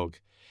dialogue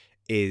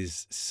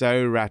is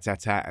so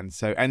rat-tat-tat,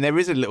 and there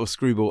is a little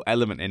screwball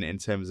element in it in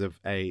terms of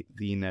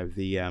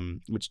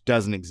which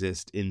doesn't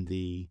exist in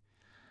the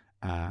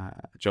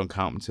John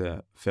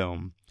Carpenter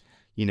film,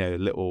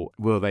 little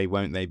will they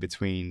won't they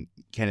between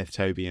Kenneth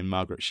Tobey and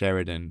Margaret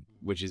Sheridan,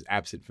 which is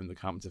absent from the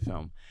Carpenter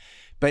film.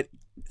 But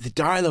the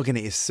dialogue in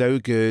it is so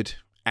good,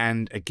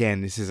 and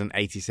again, this is an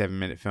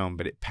 87-minute film,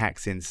 but it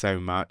packs in so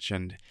much,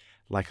 and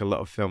like a lot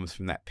of films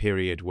from that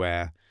period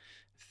where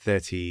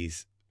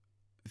 30s,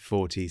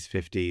 40s,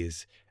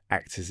 50s,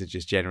 actors are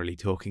just generally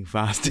talking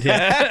faster.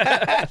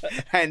 Yeah.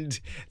 And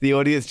the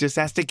audience just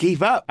has to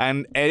keep up.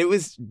 And it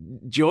was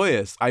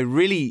joyous.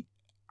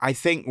 I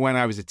think when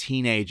I was a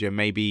teenager,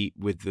 maybe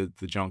with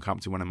the John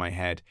Carpenter one in my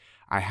head,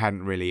 I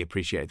hadn't really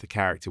appreciated the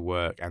character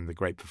work and the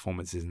great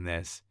performances in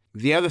this.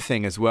 The other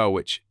thing as well,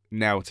 which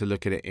now to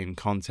look at it in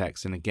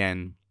context, and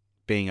again,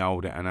 being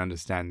older and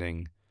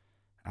understanding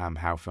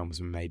how films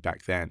were made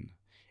back then,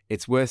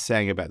 it's worth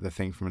saying about The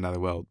Thing from Another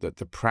World that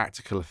the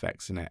practical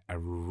effects in it are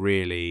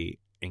really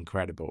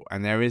incredible.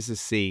 And there is a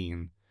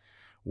scene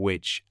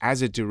which,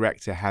 as a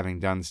director,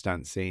 having done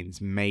stunt scenes,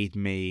 made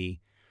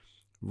me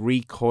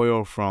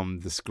recoil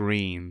from the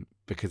screen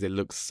because it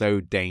looks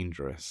so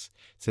dangerous.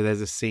 So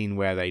there's a scene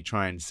where they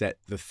try and set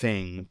the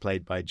Thing,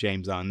 played by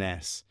James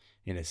Arness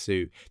in a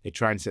suit, they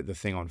try and set the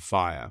Thing on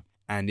fire.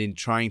 And in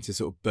trying to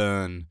sort of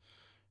burn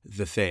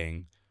the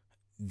Thing,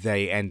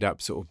 they end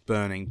up sort of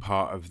burning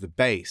part of the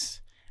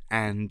base.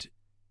 And,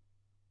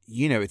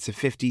 it's a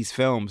 50s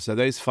film, so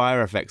those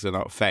fire effects are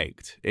not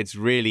faked. It's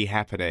really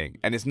happening.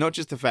 And it's not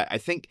just the fact, I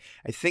think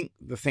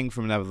The Thing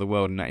from Another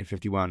World in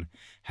 1951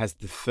 has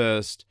the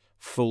first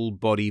full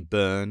body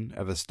burn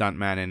of a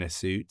stuntman in a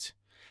suit.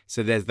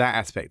 So there's that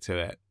aspect to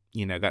it.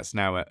 That's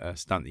now a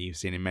stunt that you've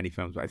seen in many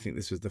films, but I think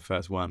this was the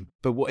first one.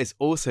 But what is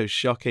also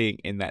shocking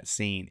in that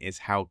scene is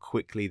how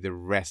quickly the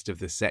rest of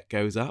the set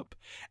goes up,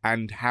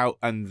 and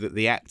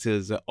the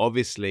actors are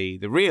obviously,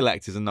 the real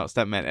actors are not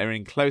stuntmen, are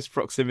in close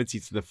proximity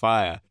to the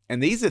fire.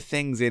 And these are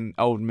things in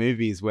old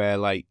movies where,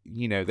 like,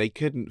 they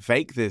couldn't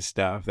fake this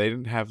stuff. They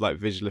didn't have like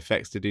visual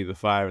effects to do the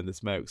fire and the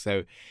smoke.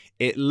 So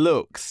it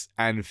looks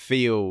and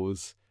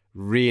feels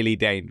really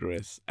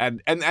dangerous,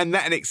 and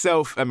that in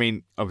itself, I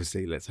mean,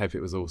 obviously let's hope it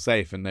was all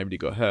safe and nobody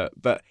got hurt,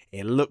 but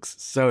it looks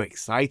so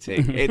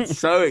exciting. It's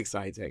so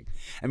exciting.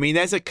 I mean,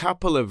 there's a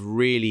couple of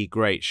really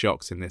great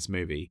shocks in this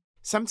movie.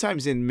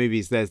 Sometimes in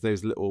movies there's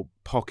those little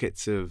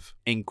pockets of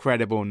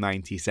incredible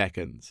 90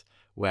 seconds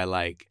where,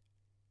 like,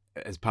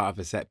 as part of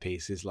a set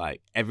piece, is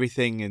like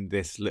everything in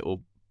this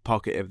little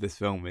pocket of this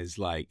film is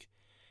like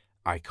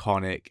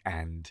iconic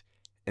and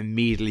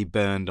immediately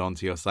burned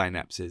onto your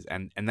synapses,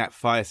 and that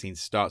fire scene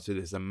starts with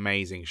this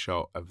amazing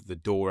shot of the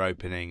door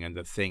opening and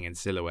the Thing in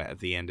silhouette at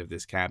the end of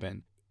this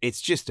cabin.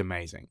 It's just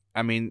amazing.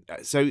 I mean,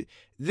 so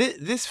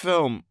this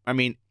film, I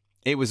mean,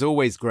 it was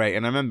always great,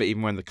 and I remember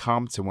even when the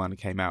Carpenter one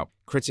came out,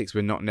 critics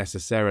were not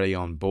necessarily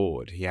on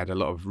board. He had a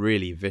lot of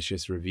really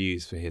vicious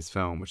reviews for his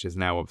film, which is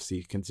now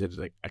obviously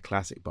considered a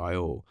classic by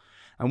all.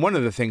 And one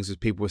of the things was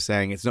people were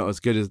saying it's not as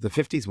good as the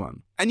 50s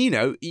one. And,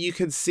 you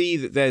can see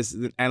that there's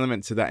an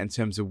element to that in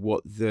terms of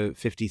what the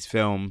 50s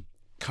film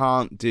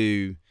can't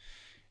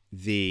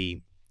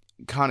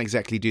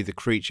exactly do the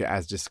creature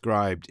as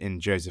described in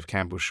Joseph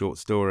Campbell's short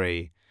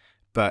story,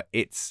 but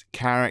its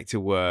character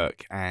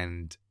work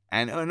and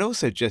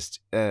also just,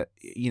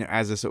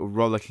 as a sort of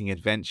rollicking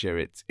adventure,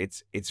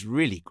 it's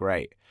really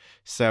great.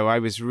 So I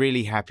was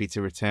really happy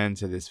to return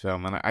to this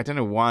film, and I don't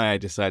know why I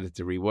decided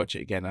to rewatch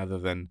it again, other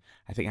than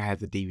I think I had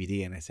the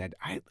DVD and I said,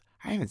 I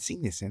haven't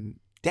seen this in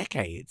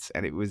decades,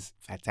 and it was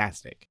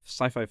fantastic.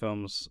 Sci-fi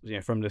films,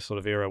 from this sort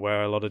of era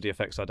where a lot of the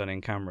effects are done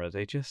in camera,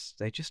 they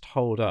just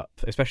hold up,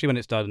 especially when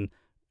it's done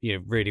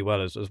really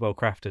well, as well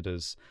crafted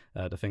as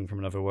The Thing from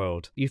Another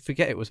World. You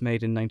forget it was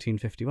made in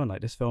 1951.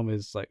 Like, this film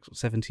is like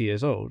 70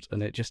 years old,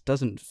 and it just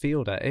doesn't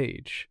feel that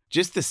age.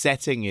 Just the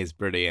setting is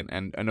brilliant,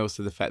 and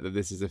also the fact that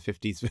this is a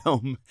 50s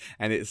film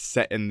and it's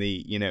set in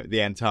the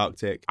the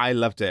Antarctic. I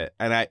loved it,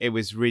 and it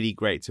was really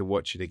great to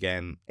watch it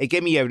again. It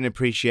gave me an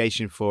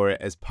appreciation for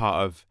it as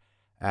part of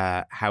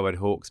Howard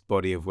Hawks'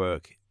 body of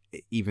work,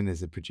 even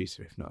as a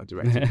producer, if not a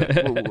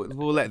director. But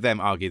we'll let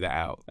them argue that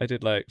out. I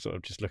did like sort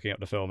of just looking up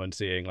the film and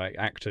seeing like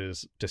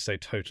actors just say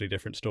totally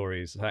different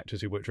stories,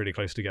 actors who worked really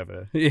close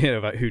together,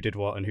 about who did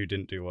what and who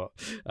didn't do what.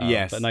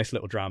 Yes. But a nice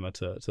little drama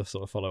to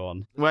sort of follow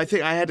on. Well, I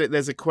think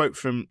there's a quote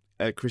from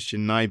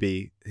Christian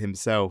Nyby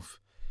himself,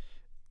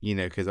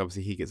 because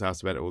obviously he gets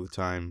asked about it all the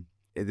time.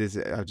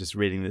 I'm just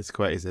reading this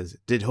quote. He says,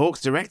 "Did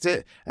Hawks direct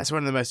it? That's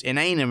one of the most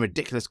inane and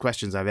ridiculous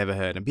questions I've ever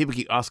heard. And people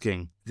keep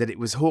asking that it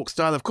was Hawks'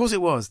 style. Of course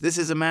it was. This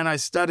is a man I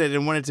studied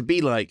and wanted to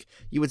be like.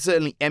 You would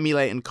certainly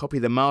emulate and copy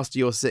the master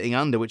you're sitting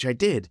under, which I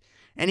did.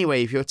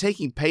 Anyway, if you're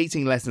taking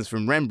painting lessons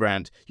from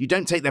Rembrandt, you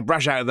don't take the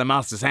brush out of the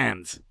master's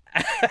hands."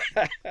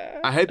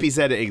 I hope he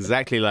said it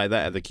exactly like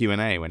that at the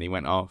Q&A when he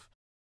went off.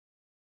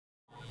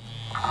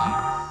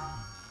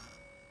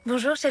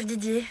 Bonjour, chef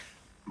Didier.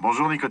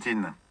 Bonjour,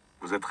 Nicotine.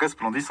 Vous êtes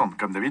resplendissante,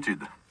 comme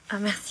d'habitude. Ah,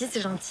 merci, c'est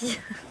gentil.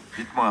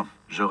 Dites-moi,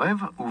 je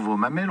rêve ou vos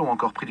mamelles ont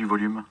encore pris du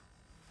volume?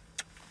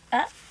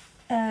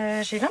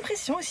 J'ai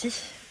l'impression aussi.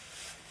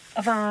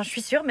 Enfin, je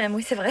suis sûre, même,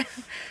 oui, c'est vrai.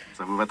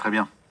 Ça vous va très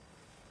bien.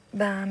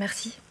 Ben,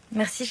 merci.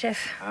 Merci,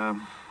 chef.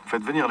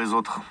 Faites venir les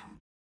autres.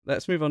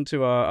 Let's move on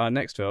to our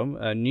next film,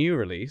 a new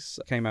release.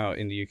 Came out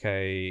in the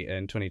UK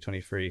in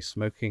 2023,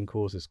 Smoking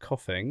Causes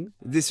Coughing.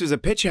 This was a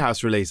Picture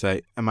House release,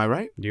 am I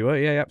right? You were,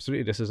 yeah,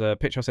 absolutely. This is a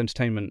Picture House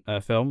Entertainment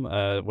film,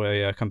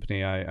 where a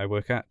company I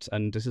work at,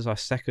 and this is our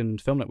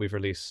second film that we've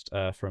released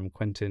from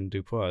Quentin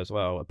Dupieux as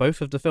well. Both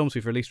of the films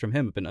we've released from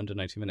him have been under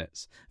 90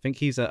 minutes. I think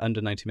he's an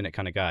under 90-minute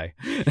kind of guy.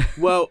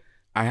 Well,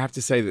 I have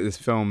to say that this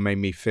film made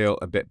me feel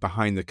a bit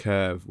behind the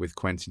curve with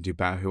Quentin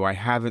Dupieux, who I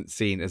haven't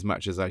seen as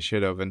much as I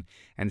should have. And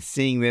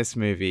seeing this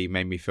movie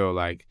made me feel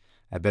like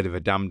a bit of a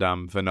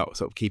dum-dum for not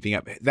sort of keeping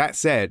up. That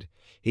said,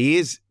 he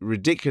is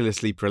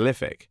ridiculously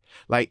prolific.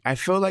 Like, I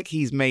feel like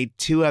he's made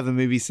 2 other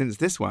movies since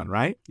this one,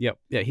 right? Yep.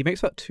 Yeah, he makes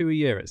about 2 a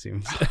year, it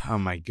seems. Oh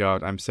my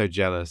God, I'm so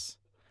jealous.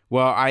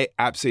 Well, I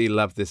absolutely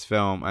love this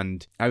film,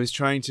 and I was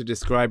trying to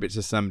describe it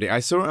to somebody. I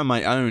saw it on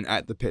my own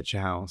at the Picture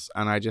House,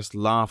 and I just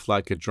laughed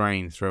like a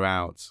drain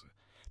throughout,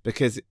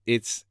 because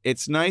it's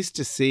nice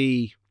to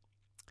see.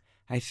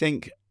 I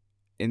think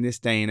in this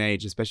day and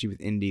age, especially with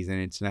indies and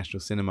international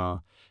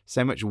cinema,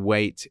 so much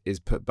weight is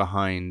put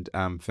behind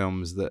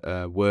films that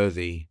are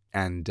worthy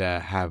and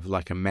have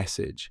like a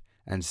message,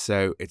 and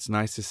so it's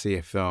nice to see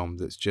a film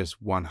that's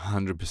just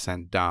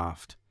 100%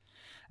 daft.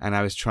 And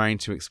I was trying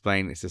to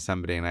explain this to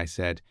somebody, and I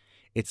said,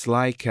 it's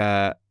like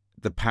the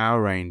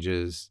Power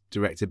Rangers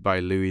directed by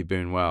Louis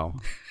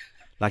Buñuel.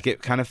 Like,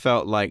 it kind of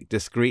felt like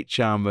Discreet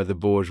Charm of the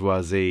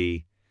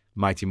Bourgeoisie,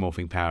 Mighty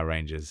Morphing Power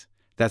Rangers.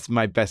 That's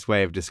my best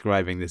way of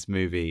describing this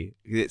movie.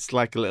 It's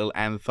like a little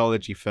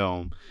anthology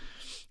film.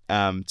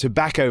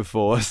 Tobacco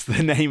Force,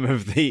 the name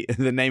of the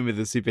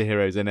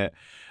superheroes in it,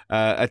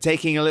 are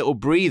taking a little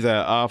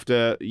breather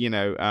after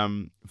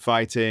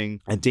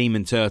fighting a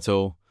demon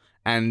turtle,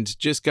 and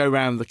just go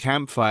around the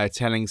campfire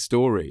telling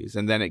stories,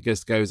 and then it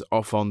just goes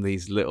off on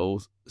these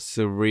little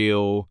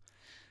surreal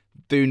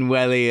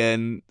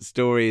Buñuelian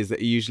stories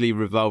that usually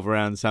revolve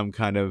around some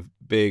kind of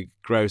big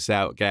gross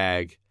out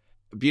gag.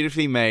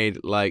 Beautifully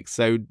made, like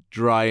so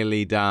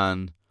dryly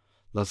done,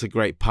 lots of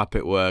great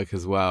puppet work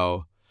as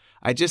well.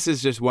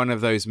 It's just one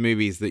of those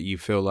movies that you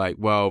feel like,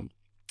 well,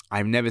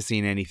 I've never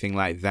seen anything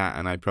like that,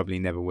 and I probably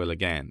never will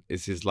again.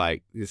 It's just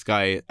like, this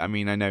guy, I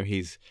mean, I know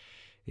he's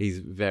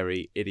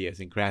very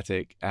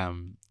idiosyncratic,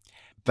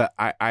 but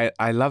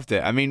I loved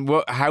it. I mean,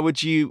 how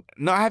would you,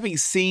 not having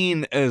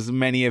seen as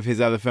many of his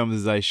other films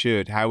as I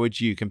should, how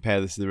would you compare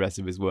this to the rest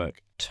of his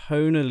work?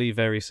 Tonally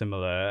very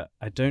similar.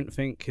 I don't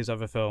think his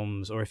other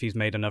films, or if he's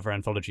made another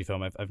anthology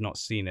film, I've not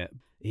seen it.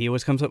 He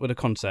always comes up with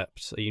a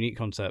unique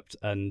concept,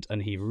 and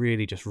he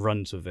really just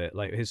runs with it.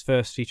 Like, his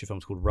first feature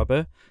film's called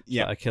Rubber,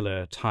 a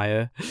killer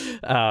tire.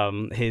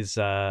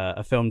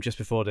 A film just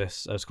before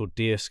this was called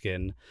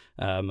Deerskin,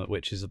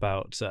 which is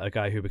about a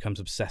guy who becomes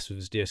obsessed with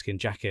his deerskin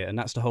jacket, and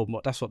that's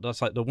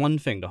like the one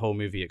thing the whole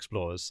movie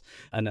explores.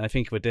 And I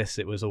think with this,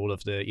 it was all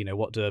of the,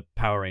 what do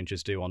Power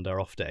Rangers do on their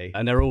off day,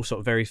 and they're all sort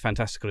of very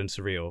fantastical and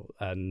surreal,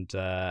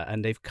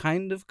 and they've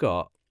kind of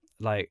got,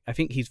 like, I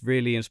think he's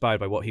really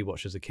inspired by what he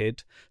watched as a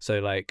kid. So,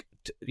 like,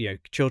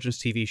 children's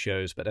TV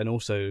shows, but then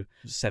also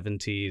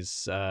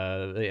 70s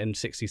and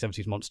 60s,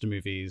 70s monster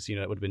movies,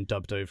 that would have been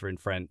dubbed over in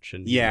French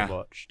and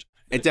watched.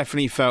 It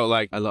definitely felt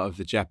like a lot of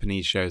the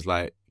Japanese shows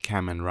like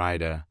Kamen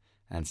Rider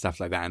and stuff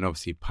like that, and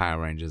obviously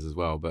Power Rangers as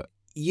well. But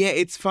yeah,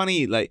 it's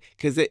funny, like,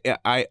 because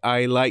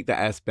I like that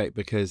aspect,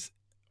 because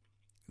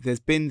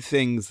there's been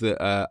things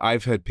that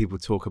I've heard people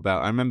talk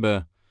about. I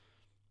remember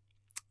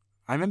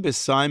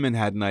Simon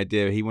had an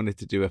idea. He wanted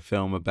to do a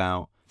film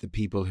about the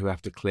people who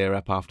have to clear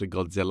up after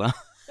Godzilla.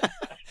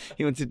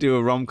 He wanted to do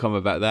a rom-com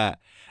about that.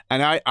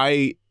 And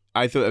I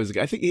thought that was.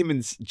 I think him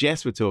and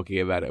Jess were talking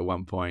about it at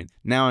one point.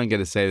 Now I'm going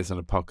to say this on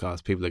a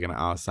podcast. People are going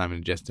to ask Simon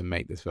and Jess to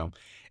make this film.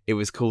 It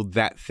was called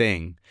That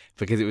Thing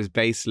because it was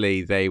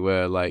basically they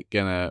were like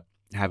going to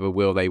have a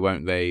will they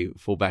won't they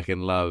fall back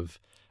in love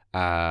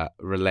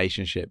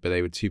relationship, but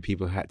they were two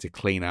people who had to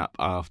clean up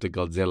after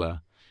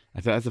Godzilla. I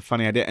thought that's a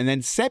funny idea. And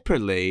then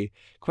separately,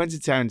 Quentin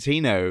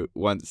Tarantino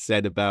once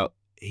said about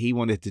he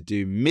wanted to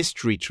do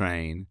Mystery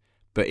Train,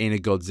 but in a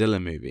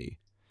Godzilla movie.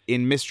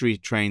 In Mystery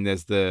Train,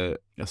 there's a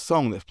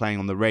song that's playing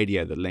on the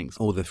radio that links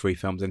all the three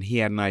films, and he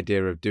had an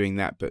idea of doing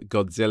that, but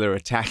Godzilla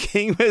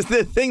attacking was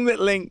the thing that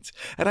linked.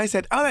 And I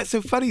said, oh, that's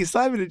so funny.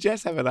 Simon and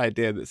Jess have an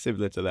idea that's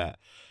similar to that.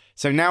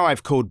 So now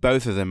I've called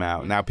both of them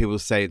out. Now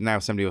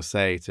somebody will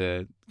say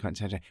to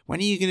Quentin Tarantino, when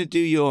are you going to do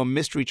your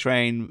Mystery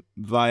Train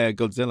via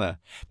Godzilla?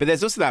 But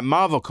there's also that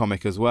Marvel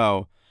comic as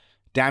well,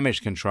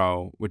 Damage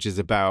Control, which is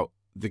about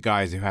the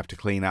guys who have to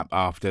clean up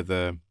after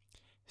the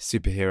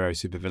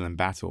supervillain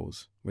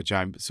battles, which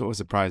I'm sort of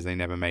surprised they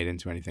never made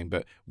into anything,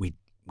 but we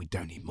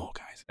don't need more,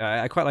 guys.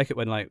 I quite like it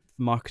when like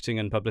marketing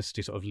and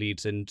publicity sort of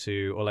leads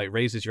into or like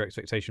raises your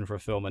expectation for a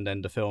film, and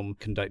then the film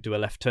can do a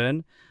left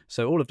turn.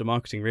 So all of the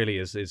marketing really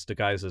is the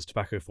guys as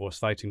Tobacco Force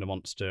fighting the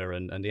monster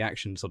and the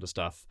action sort of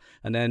stuff.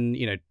 And then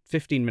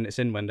 15 minutes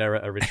in, when they're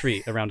at a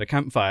retreat around a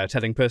campfire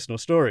telling personal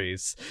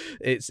stories,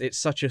 it's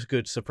such a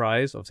good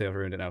surprise. Obviously, I've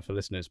ruined it now for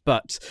listeners,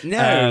 but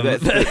no,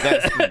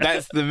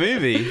 that's the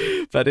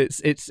movie. But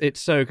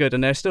it's so good,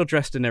 and they're still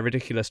dressed in their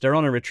ridiculous. They're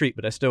on a retreat,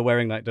 but they're still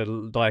wearing like the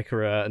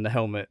lycra and the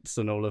helmets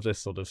and all of this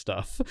sort of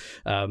stuff.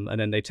 And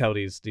then they tell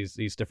these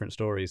different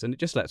stories, and it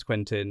just lets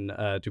Quentin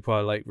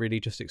Dupois like really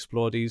just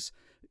explore these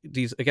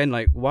again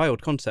like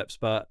wild concepts,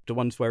 but the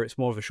ones where it's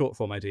more of a short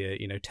form idea,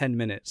 10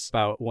 minutes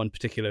about one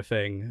particular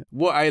thing.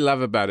 What I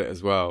love about it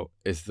as well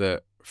is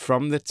that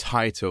from the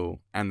title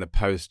and the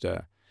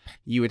poster,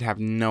 you would have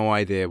no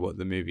idea what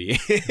the movie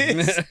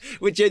is,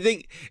 which I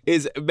think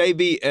is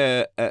maybe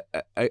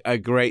a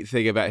great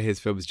thing about his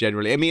films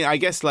generally. I mean, I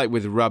guess like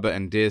with Rubber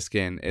and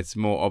Deerskin, it's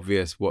more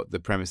obvious what the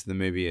premise of the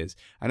movie is.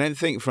 I don't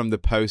think from the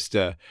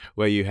poster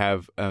where you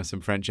have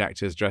some French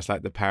actors dressed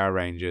like the Power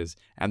Rangers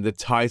and the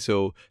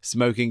title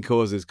 "Smoking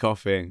Causes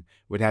Coughing"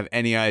 would have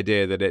any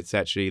idea that it's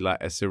actually like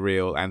a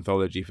surreal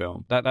anthology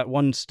film. That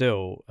one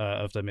still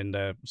of them in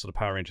their sort of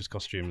Power Rangers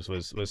costumes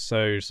was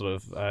so sort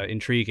of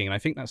intriguing, and I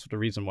think that's the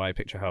reason why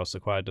Picture House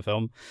acquired the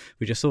film.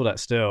 We just saw that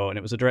still, and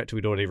it was a director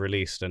we'd already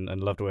released and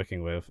loved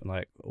working with. And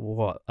like,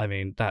 what? I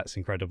mean, that's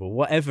incredible.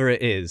 Whatever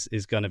it is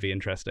going to be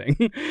interesting.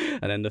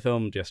 And then the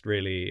film just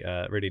really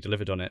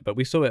delivered on it. But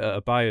we saw it at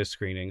a buyer's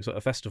screening, so at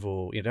a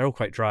festival. They're all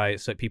quite dry.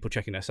 It's like people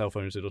checking their cell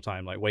phones all the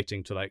time, like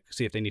waiting to like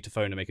see if they need to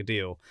phone and make a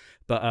deal.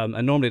 But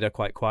and normally they're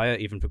quite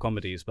quiet, even for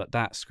comedies. But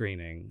that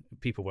screening,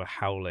 people were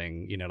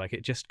howling. Like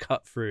it just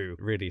cut through,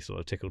 really sort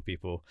of tickled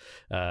people.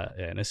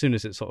 And as soon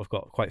as it sort of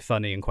got quite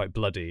funny and quite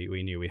bloody,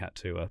 we knew we had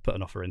to put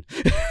an offer in.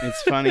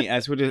 It's funny,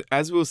 as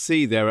we'll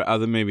see, there are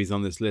other movies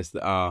on this list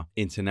that are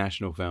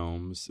international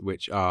films,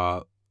 which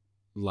are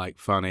like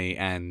funny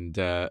and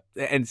I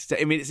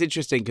mean, it's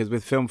interesting because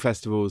with film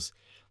festivals,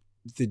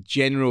 the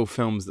general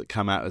films that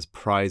come out as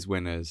prize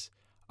winners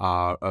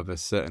are of a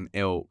certain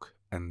ilk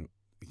and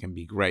it can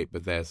be great,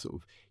 but they're sort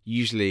of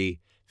usually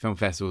film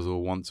festivals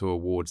will want to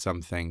award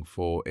something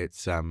for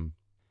its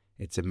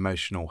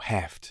emotional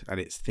heft and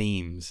its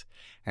themes.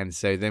 And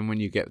so then when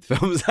you get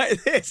films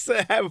like this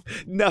that have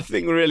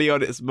nothing really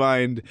on its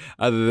mind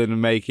other than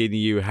making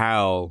you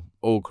howl,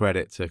 all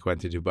credit to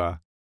Quentin Dupois.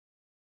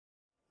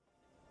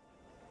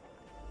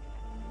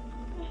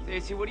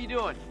 Stacey, what are you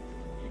doing?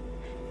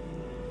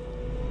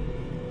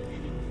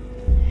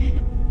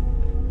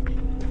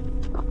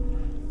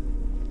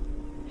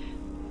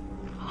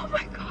 Oh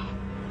my God.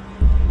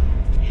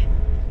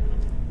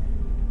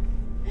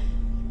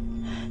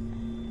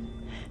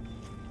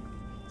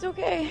 It's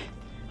okay.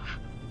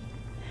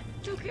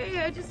 It's okay.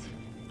 I just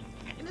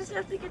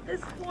have to get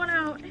this one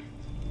out.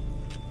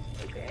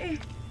 Okay.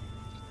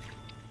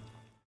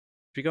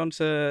 We go on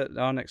to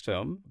our next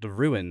film, The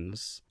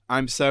Ruins.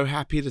 I'm so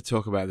happy to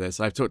talk about this.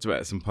 I've talked about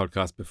this in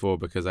podcasts before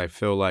because I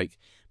feel like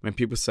when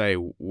people say,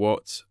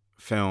 what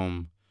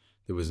film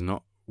that was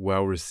not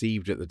well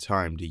received at the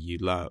time do you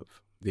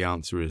love? The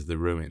answer is The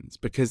Ruins.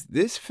 Because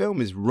this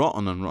film is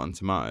rotten on Rotten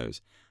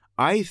Tomatoes.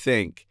 I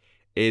think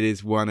it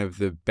is one of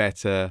the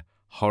better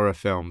horror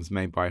films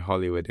made by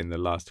Hollywood in the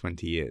last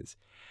 20 years.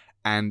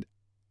 And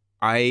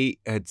I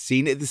had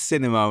seen it at the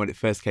cinema when it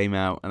first came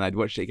out, and I'd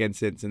watched it again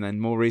since, and then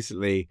more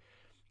recently,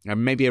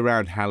 and maybe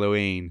around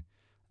Halloween.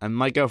 And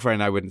my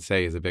girlfriend, I wouldn't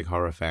say is a big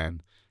horror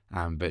fan,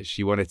 but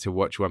she wanted to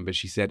watch one, but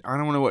she said, I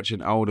don't want to watch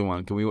an older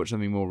one. Can we watch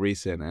something more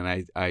recent?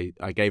 And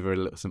I gave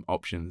her some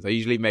options. I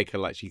usually make her,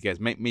 like, she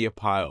goes, make me a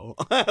pile.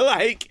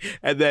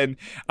 And then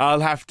I'll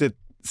have to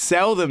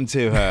sell them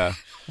to her.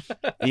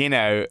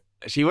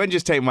 She won't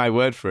just take my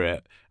word for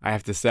it. I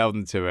have to sell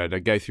them to her and I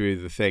go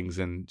through the things,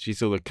 and she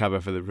saw the cover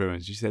for The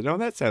Ruins. She said, oh,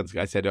 that sounds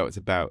good. I said, it's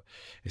about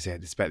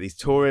these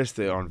tourists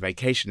that are on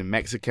vacation in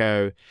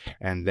Mexico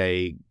and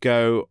they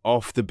go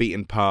off the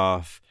beaten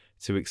path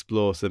to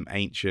explore some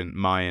ancient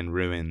Mayan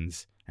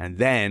ruins. And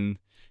then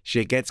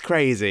shit gets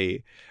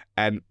crazy.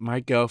 And my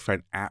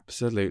girlfriend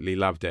absolutely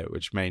loved it,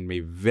 which made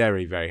me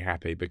very, very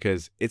happy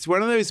because it's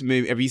one of those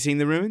movies. Have you seen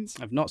The Ruins?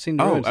 I've not seen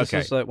The Ruins. Okay.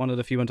 This is like one of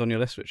the few ones on your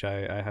list which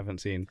I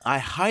haven't seen. I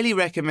highly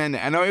recommend it.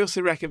 And I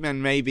also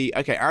recommend maybe,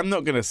 okay, I'm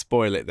not going to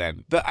spoil it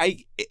then, but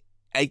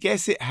I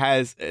guess it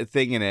has a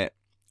thing in it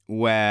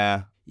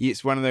where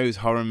it's one of those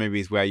horror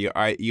movies where you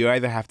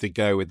either have to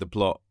go with the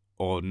plot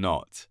or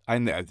not. I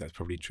know that's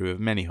probably true of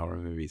many horror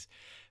movies.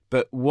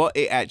 But what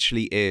it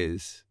actually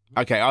is,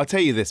 okay, I'll tell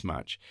you this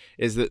much,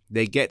 is that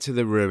they get to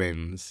the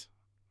ruins.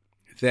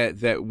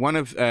 That one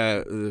of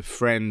the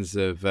friends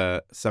of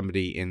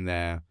somebody in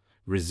their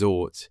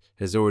resort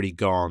has already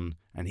gone,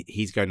 and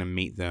he's going to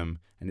meet them.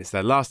 And it's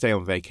their last day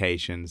on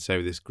vacation.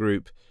 So this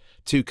group,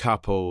 2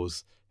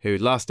 couples who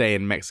last day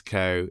in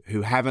Mexico,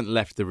 who haven't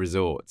left the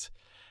resort.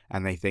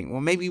 And they think,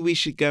 well, maybe we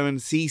should go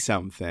and see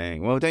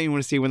something. Well, don't you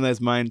want to see one of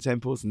those Mayan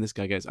temples? And this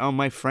guy goes, oh,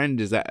 my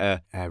friend is at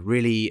a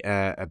really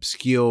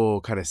obscure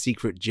kind of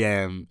secret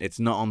gem. It's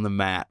not on the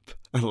map.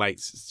 Like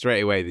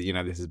straight away,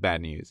 this is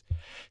bad news.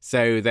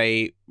 So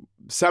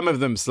some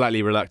of them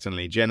slightly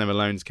reluctantly. Jenna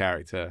Malone's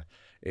character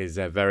is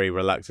very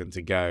reluctant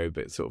to go,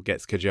 but sort of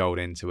gets cajoled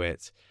into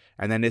it.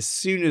 And then as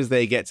soon as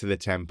they get to the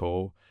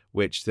temple,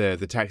 which the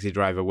taxi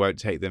driver won't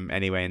take them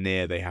anywhere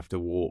near, they have to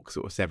walk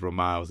sort of several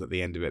miles at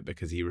the end of it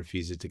because he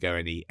refuses to go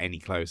any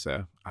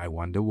closer. I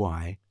wonder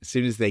why. As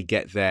soon as they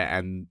get there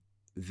and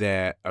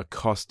they're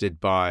accosted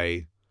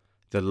by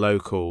the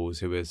locals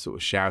who are sort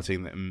of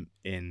shouting them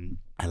in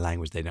a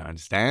language they don't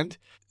understand,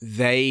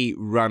 they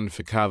run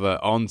for cover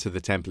onto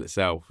the temple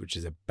itself, which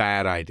is a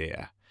bad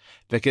idea.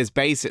 Because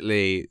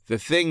basically, the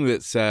thing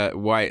that's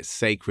why it's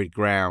sacred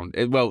ground,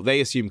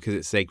 they assume because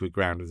it's sacred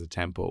ground as a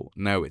temple.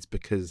 No, it's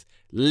because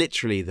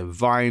literally the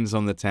vines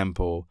on the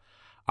temple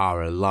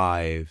are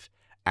alive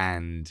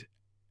and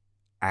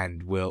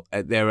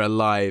they're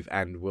alive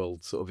and will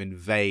sort of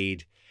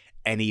invade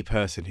any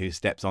person who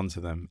steps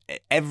onto them,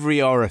 every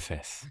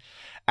orifice.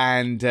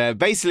 And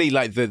basically,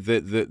 like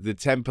the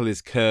temple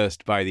is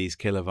cursed by these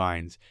killer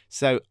vines.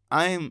 So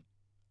I'm.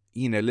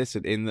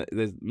 Listen,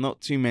 there's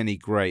not too many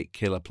great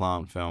killer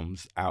plant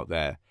films out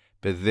there,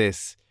 but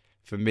this,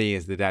 for me,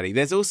 is the daddy.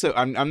 There's also,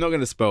 I'm not going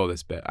to spoil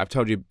this bit. I've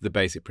told you the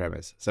basic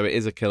premise. So it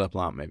is a killer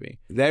plant movie.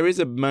 There is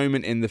a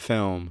moment in the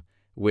film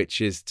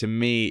which is, to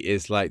me,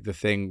 is like the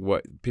thing,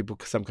 what people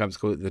sometimes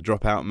call it the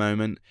dropout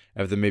moment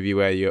of the movie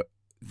where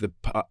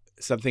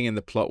something in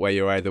the plot where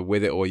you're either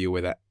with it or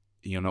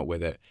you're not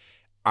with it.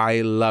 I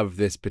love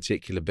this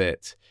particular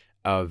bit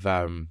of,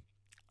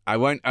 I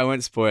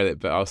won't spoil it,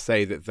 but I'll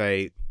say that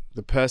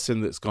the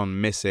person that's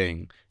gone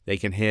missing, they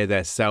can hear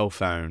their cell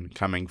phone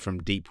coming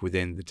from deep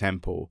within the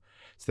temple.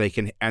 So they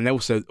can, and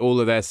also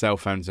all of their cell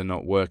phones are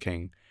not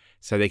working.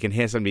 So they can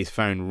hear somebody's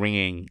phone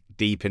ringing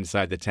deep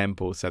inside the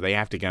temple. So they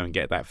have to go and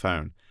get that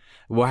phone.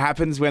 What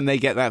happens when they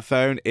get that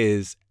phone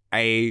is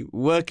a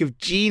work of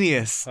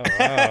genius. Oh,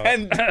 wow.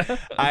 And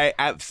I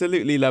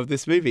absolutely love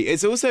this movie.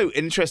 It's also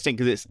interesting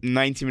because it's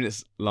 90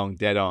 minutes long,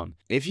 dead on.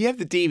 If you have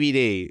the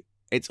DVD,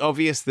 it's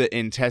obvious that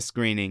in test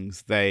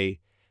screenings, they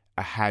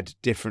had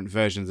different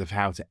versions of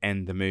how to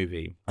end the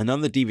movie. And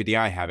on the DVD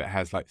I have, it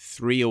has like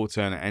 3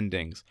 alternate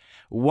endings,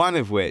 one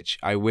of which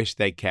I wish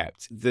they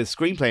kept. The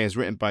screenplay is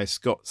written by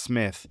Scott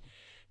Smith,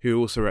 who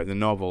also wrote the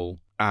novel,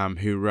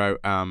 who wrote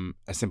A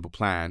Simple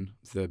Plan,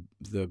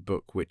 the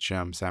book which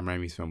Sam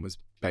Raimi's film was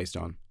based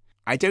on.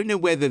 I don't know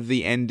whether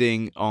the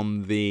ending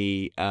on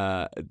the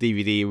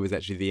DVD was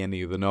actually the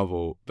ending of the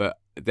novel, but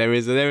there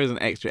is an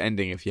extra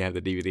ending if you have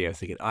the DVD. I was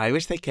thinking, I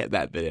wish they kept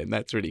that bit in.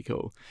 That's really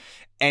cool.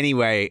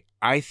 Anyway,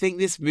 I think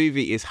this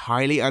movie is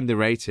highly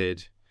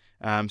underrated.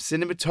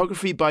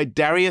 Cinematography by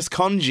Darius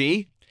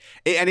Khondji.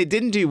 And it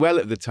didn't do well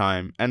at the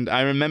time. And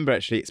I remember,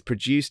 actually, it's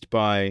produced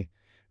by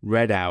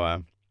Red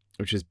Hour,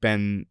 which is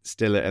Ben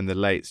Stiller and the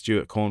late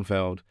Stuart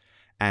Cornfield.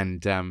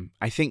 And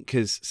I think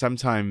because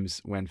sometimes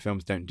when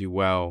films don't do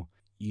well,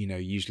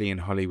 usually in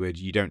Hollywood,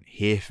 you don't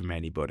hear from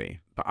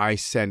anybody. But I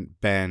sent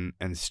Ben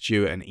and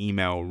Stuart an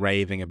email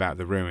raving about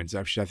The Ruins,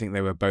 which I think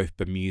they were both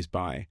bemused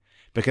by.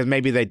 Because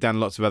maybe they'd done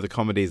lots of other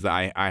comedies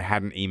that I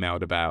hadn't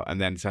emailed about. And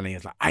then suddenly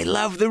it's like, I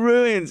love The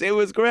Ruins. It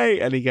was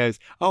great. And he goes,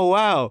 oh,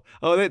 wow.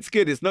 Oh, that's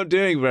good. It's not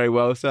doing very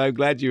well. So I'm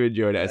glad you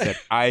enjoyed it. I said,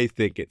 I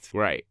think it's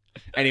great.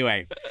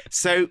 Anyway,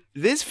 so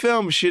this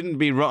film shouldn't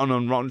be rotten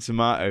on Rotten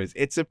Tomatoes.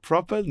 It's a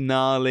proper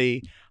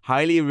gnarly,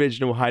 highly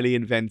original, highly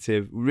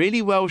inventive,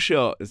 really well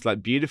shot. It's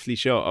like beautifully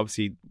shot.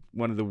 Obviously,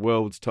 one of the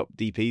world's top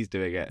DPs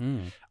doing it.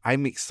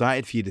 I'm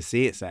excited for you to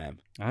see it, Sam.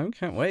 I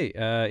can't wait.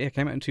 It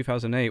came out in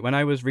 2008. When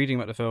I was reading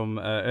about the film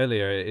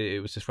earlier,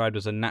 it was described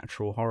as a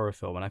natural horror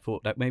film, and I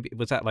thought that maybe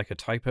was that like a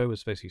typo? It was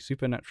supposed to be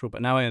supernatural,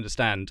 but now I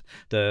understand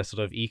the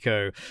sort of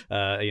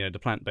the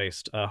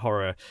plant-based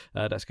horror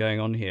that's going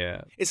on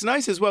here. It's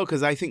nice as well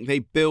because I think they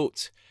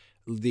built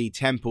the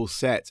temple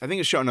set. I think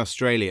it was shot in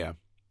Australia.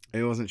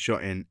 It wasn't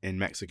shot in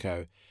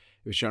Mexico.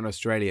 It was shot in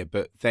Australia,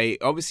 but they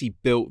obviously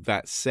built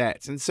that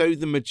set. And so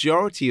the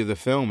majority of the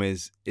film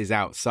is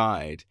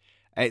outside.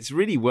 It's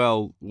really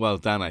well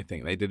done, I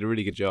think. They did a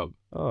really good job.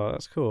 Oh,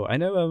 that's cool. I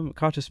know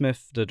Carter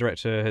Smith, the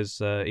director,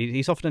 has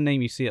he's often a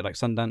name you see at like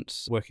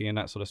Sundance, working in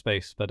that sort of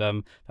space. But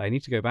I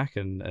need to go back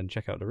and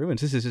check out The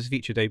Ruins. This is his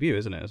feature debut,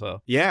 isn't it, as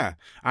well? Yeah.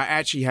 I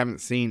actually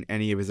haven't seen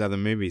any of his other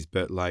movies,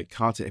 but like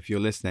Carter, if you're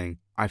listening,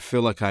 I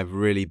feel like I've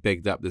really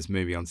bigged up this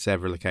movie on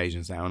several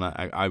occasions now, and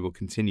I will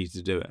continue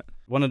to do it.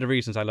 One of the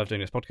reasons I love doing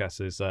this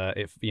podcast is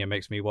it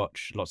makes me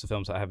watch lots of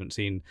films that I haven't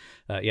seen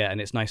yet,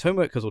 and it's nice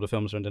homework because all the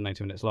films are under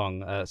 90 minutes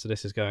long. So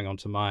this is going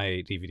onto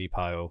my DVD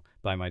pile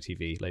by my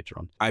TV later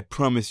on. I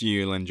promise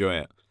you'll enjoy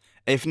it.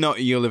 If not,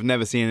 you'll have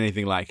never seen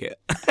anything like it.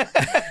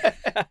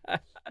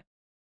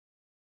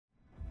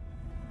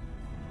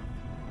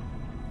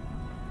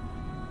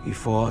 He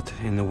fought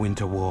in the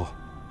Winter War.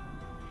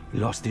 He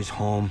lost his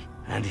home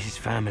and his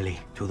family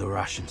to the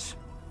Russians.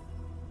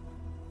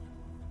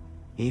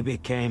 He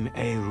became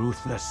a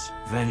ruthless,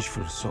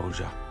 vengeful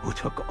soldier who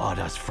took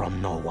orders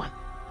from no one.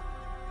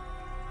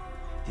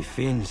 The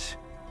Finns,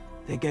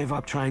 they gave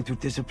up trying to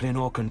discipline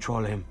or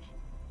control him.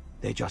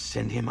 They just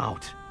sent him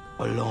out,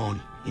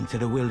 alone, into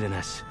the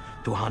wilderness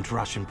to hunt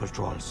Russian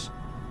patrols.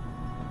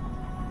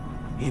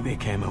 He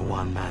became a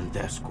one-man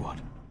death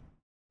squad.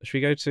 Should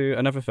we go to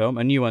another film,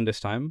 a new one this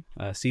time,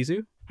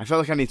 Sisu? I felt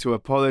like I need to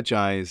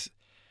apologize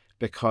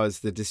because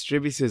the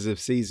distributors of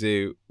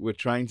Sisu were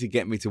trying to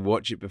get me to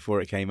watch it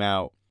before it came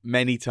out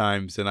many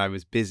times, and I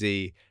was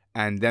busy.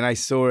 And then I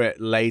saw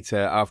it later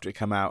after it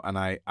came out, and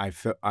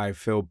I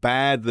feel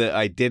bad that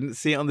I didn't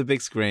see it on the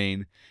big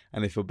screen,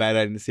 and I feel bad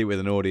I didn't see it with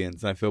an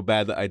audience. And I feel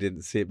bad that I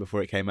didn't see it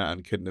before it came out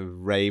and couldn't have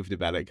raved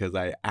about it because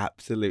I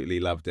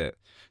absolutely loved it.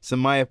 So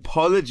my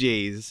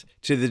apologies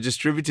to the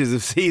distributors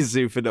of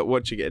Sisu for not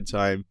watching it in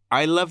time.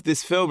 I love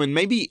this film, and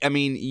maybe, I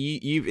mean,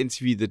 you've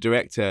interviewed the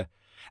director.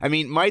 I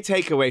mean, my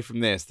takeaway from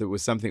this, that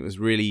was something that was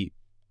really,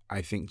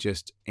 I think,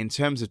 just in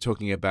terms of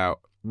talking about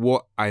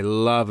what I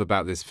love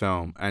about this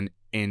film, and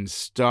in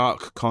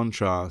stark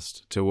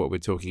contrast to what we're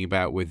talking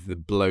about with the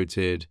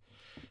bloated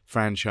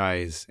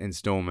franchise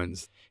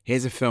installments,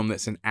 here's a film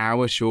that's an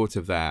hour short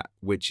of that,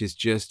 which is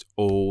just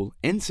all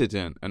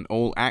incident and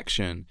all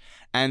action.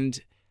 And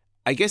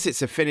I guess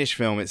it's a Finnish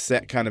film. It's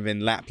set kind of in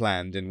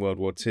Lapland in World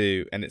War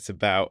II, and it's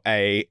about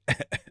a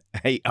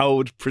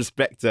old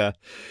prospector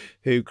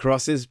who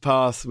crosses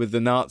paths with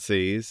the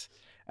Nazis,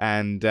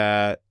 and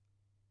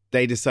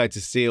they decide to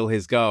steal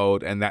his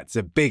gold, and that's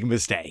a big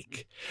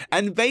mistake.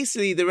 And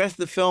basically, the rest of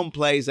the film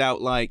plays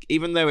out like,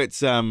 even though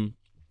it's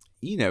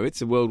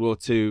it's a World War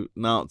II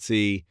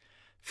Nazi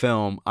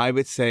film, I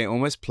would say it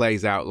almost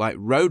plays out like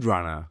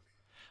Roadrunner.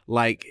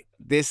 Like,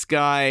 this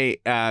guy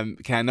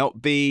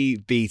cannot be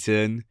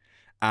beaten.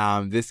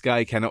 This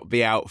guy cannot be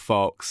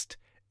outfoxed.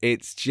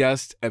 It's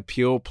just a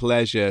pure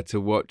pleasure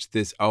to watch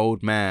this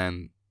old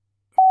man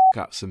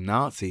up some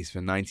Nazis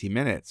for 90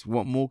 minutes.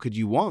 What more could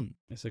you want?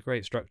 It's a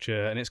great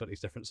structure, and it's got these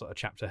different sort of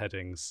chapter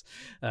headings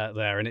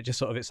there, and it just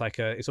sort of,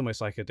 it's almost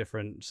like a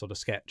different sort of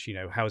sketch.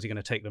 How is he going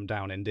to take them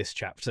down in this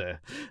chapter?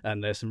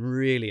 And there's some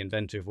really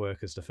inventive work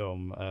as the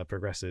film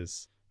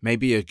progresses.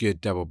 Maybe a good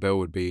double bill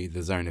would be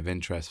The Zone of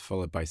Interest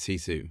followed by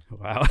Sisu.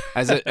 Wow.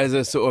 as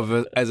a sort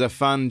of as a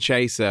fun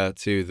chaser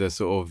to the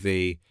sort of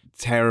the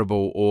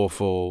terrible,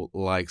 awful,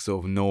 like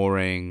sort of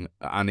gnawing,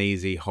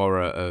 uneasy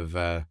horror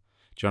of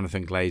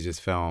Jonathan Glazer's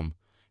film,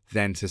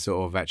 then to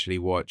sort of actually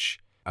watch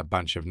a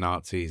bunch of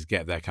Nazis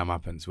get their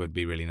comeuppance would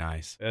be really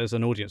nice. As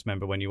an audience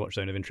member, when you watch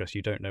Zone of Interest,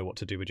 you don't know what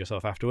to do with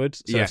yourself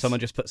afterwards. So yes. If someone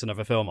just puts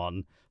another film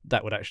on,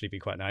 that would actually be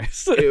quite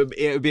nice.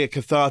 it would be a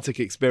cathartic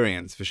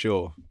experience for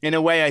sure. In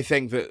a way, I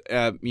think that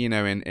in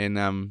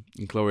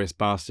Inglourious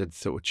Basterds,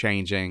 sort of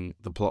changing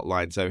the plot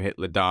line so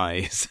Hitler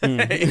dies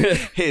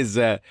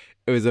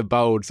it was a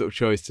bold sort of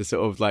choice to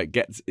sort of like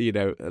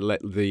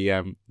let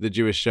the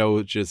Jewish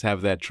soldiers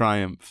have their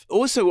triumph.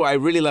 Also, what I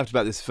really loved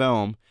about this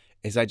film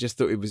is I just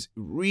thought it was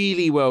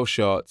really well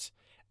shot,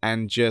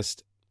 and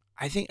just,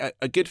 I think,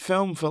 a good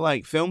film for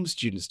like film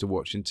students to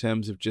watch in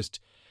terms of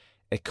just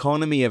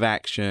economy of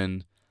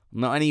action,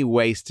 not any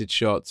wasted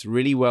shots,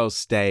 really well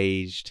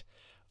staged,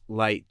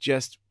 like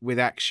just with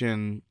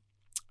action,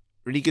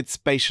 really good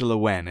spatial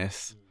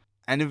awareness,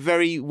 and a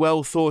very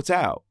well thought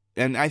out.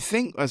 And I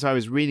think as I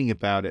was reading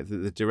about it, that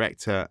the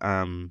director,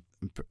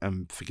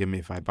 forgive me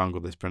if I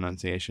bungle this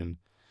pronunciation,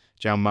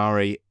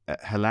 Jalmari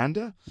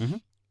Helander,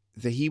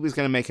 that he was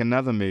going to make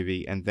another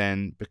movie, and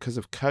then because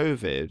of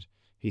COVID,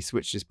 he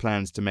switched his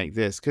plans to make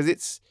this,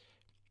 because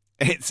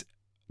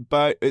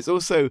but it's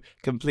also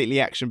completely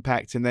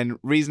action-packed and then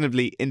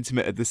reasonably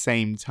intimate at the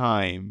same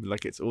time.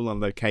 Like, it's all on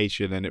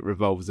location and it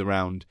revolves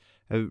around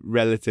a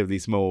relatively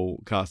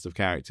small cast of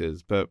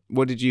characters. But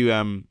what did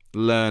you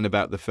learn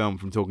about the film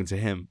from talking to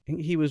him? I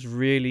think he was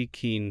really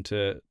keen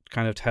to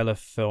kind of tell a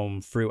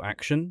film through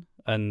action.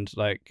 And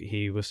like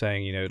he was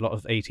saying, a lot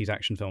of 80s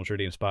action films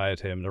really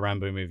inspired him, the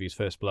Rambo movies,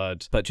 First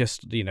Blood, but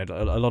just, a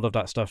lot of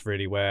that stuff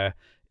really where,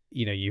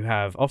 you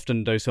have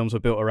often those films were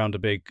built around a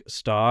big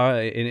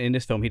star. In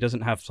this film, he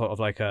doesn't have sort of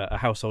like a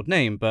household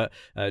name, but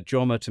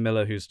Jorma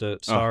Tamila, who's the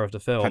star of the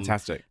film,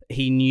 fantastic.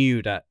 He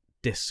knew that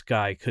this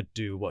guy could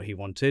do what he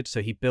wanted.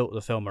 So he built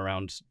the film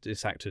around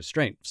this actor's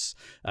strengths,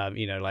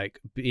 like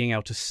being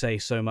able to say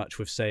so much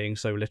with saying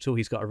so little.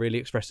 He's got a really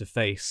expressive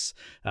face.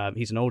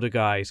 He's an older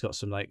guy. He's got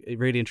some like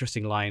really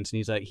interesting lines,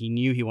 and he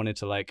knew he wanted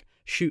to like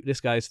shoot this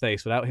guy's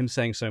face without him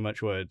saying so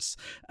much words,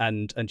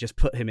 and just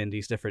put him in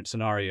these different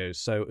scenarios.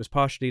 So it was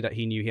partially that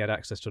he knew he had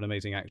access to an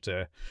amazing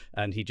actor,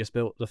 and he just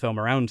built the film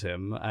around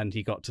him, and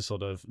he got to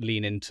sort of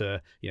lean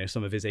into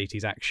some of his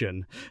 80s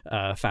action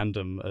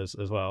fandom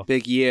as well.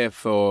 Big year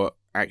for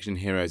action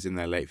heroes in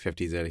their late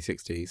 50s, early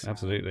 60s.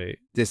 Absolutely.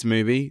 This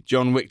movie,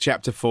 John Wick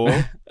Chapter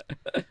 4,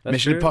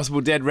 Mission true.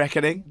 Impossible Dead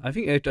Reckoning. I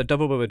think a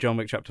double bill with John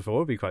Wick Chapter 4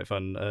 would be quite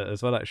fun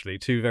as well, actually.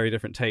 Two very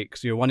different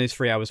takes. One is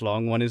 3 hours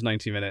long, one is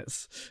 90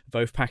 minutes.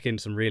 Both pack in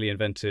some really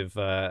inventive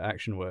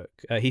action work.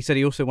 He said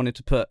he also wanted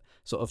to put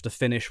sort of the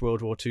Finnish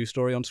World War II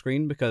story on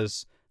screen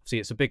because... See,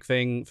 it's a big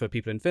thing for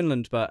people in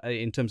Finland, but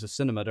in terms of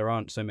cinema, there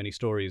aren't so many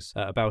stories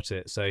about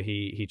it. So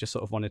he just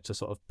sort of wanted to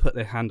sort of put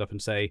their hand up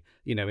and say,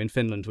 in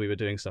Finland, we were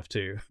doing stuff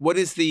too. What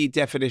is the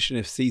definition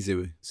of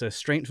Sisu? So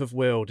strength of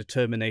will,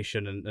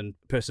 determination, and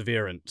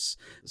perseverance.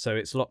 So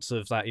it's lots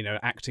of that,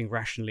 acting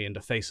rationally in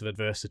the face of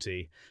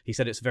adversity. He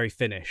said it's very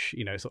Finnish,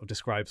 sort of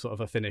describes sort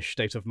of a Finnish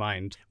state of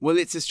mind. Well,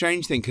 it's a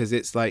strange thing because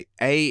it's like,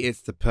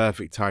 it's the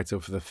perfect title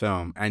for the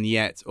film, and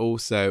yet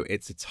also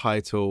it's a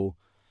title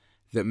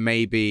that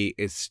maybe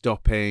is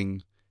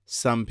stopping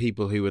some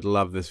people who would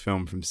love this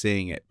film from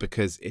seeing it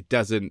because it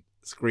doesn't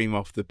scream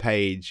off the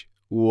page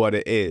what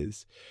it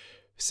is.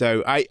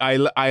 So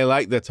I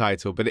like the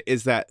title, but it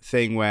is that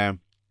thing where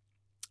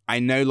I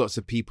know lots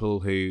of people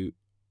who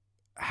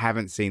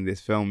haven't seen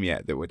this film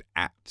yet that would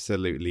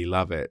absolutely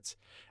love it.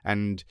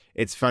 And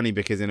it's funny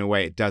because in a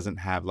way it doesn't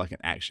have like an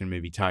action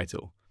movie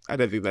title. I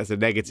don't think that's a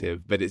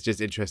negative, but it's just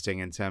interesting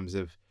in terms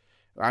of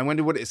I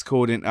wonder what it's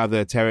called in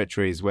other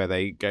territories where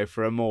they go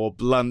for a more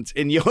blunt,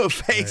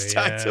 in-your-face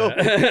title.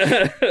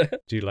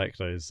 Do you like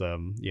those,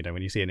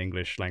 when you see an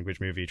English language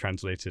movie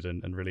translated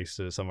and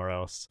released somewhere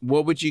else?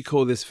 What would you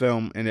call this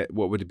film in it?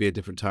 What would be a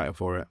different title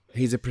for it?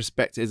 Is a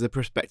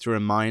prospector a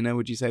minor,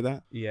 would you say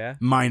that? Yeah.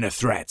 Minor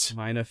Threat.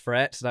 Minor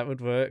Threat, that would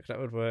work.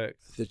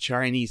 The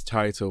Chinese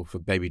title for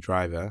Baby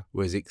Driver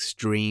was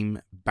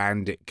Extreme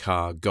Bandit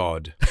Car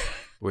God.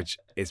 Which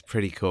is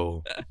pretty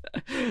cool.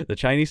 The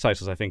Chinese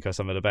titles, I think, are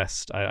some of the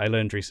best. I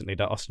learned recently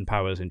that Austin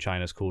Powers in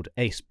China is called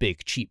Ace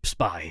Big Cheap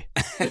Spy.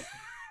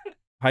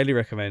 Highly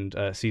recommend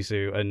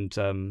Sisu, and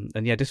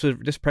yeah, this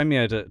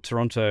premiered at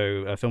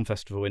Toronto Film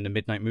Festival in the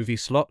midnight movie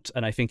slot.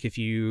 And I think if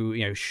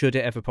you should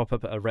it ever pop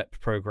up at a rep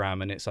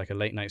program and it's like a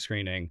late night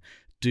screening,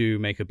 do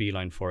make a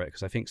beeline for it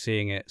because I think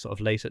seeing it sort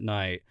of late at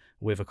night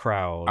with a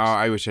crowd. Oh,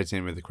 I wish I'd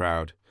seen it with a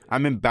crowd.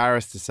 I'm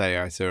embarrassed to say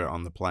I saw it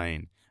on the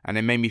plane, and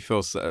it made me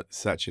feel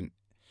such an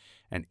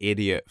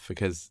idiot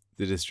because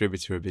the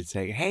distributor had been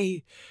saying,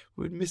 hey,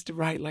 would Mr.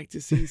 Wright like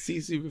to see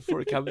Sisu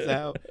before it comes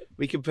out?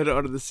 We can put it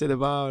on at the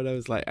cinema. And I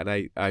was like, and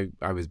I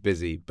was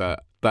busy,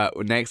 but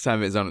next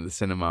time it's on at the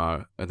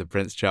cinema at the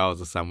Prince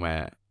Charles or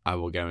somewhere, I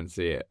will go and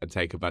see it and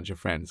take a bunch of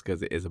friends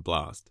because it is a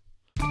blast.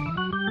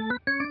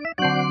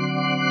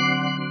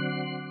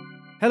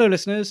 Hello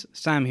listeners,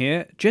 Sam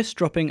here, just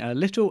dropping a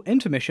little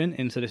intermission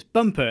into this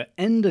bumper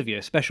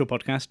end-of-year special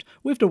podcast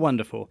with the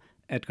wonderful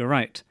Edgar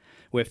Wright.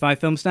 We're 5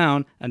 films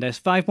down, and there's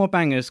 5 more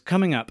bangers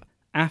coming up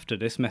after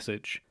this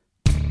message.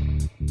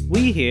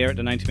 We here at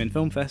the 90 Min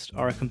Film Fest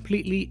are a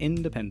completely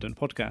independent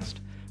podcast.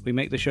 We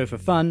make the show for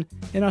fun,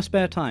 in our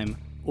spare time,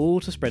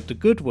 all to spread the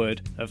good word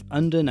of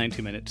under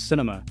 90 minutes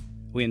cinema.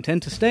 We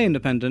intend to stay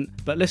independent,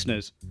 but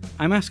listeners,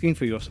 I'm asking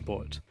for your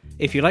support.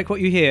 If you like what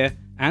you hear,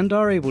 and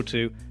are able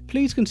to,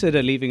 please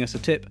consider leaving us a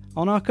tip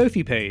on our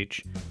Ko-fi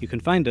page. You can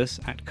find us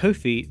at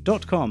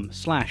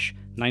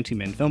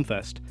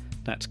kofi.com/90minfilmfest.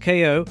 That's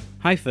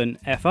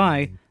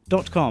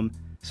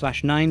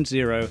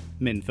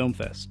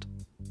ko-fi.com/90minfilmfest.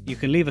 You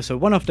can leave us a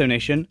one-off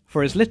donation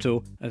for as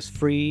little as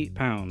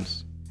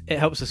 £3. It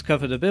helps us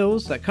cover the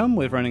bills that come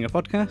with running a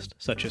podcast,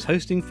 such as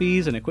hosting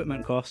fees and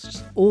equipment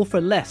costs, all for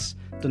less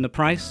than the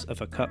price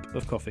of a cup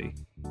of coffee.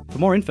 For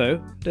more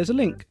info, there's a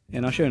link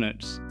in our show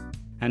notes.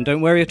 And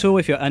don't worry at all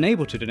if you're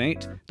unable to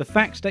donate, the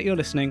fact that you're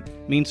listening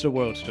means the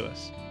world to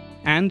us.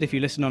 And if you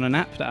listen on an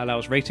app that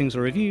allows ratings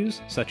or reviews,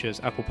 such as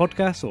Apple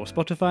Podcasts or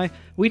Spotify,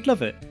 we'd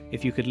love it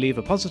if you could leave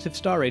a positive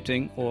star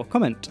rating or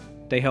comment.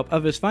 They help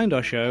others find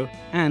our show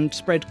and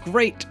spread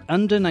great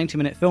under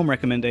 90-minute film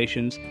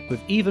recommendations with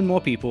even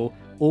more people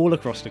all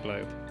across the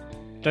globe.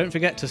 Don't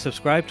forget to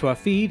subscribe to our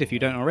feed if you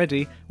don't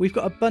already. We've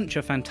got a bunch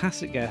of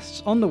fantastic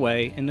guests on the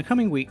way in the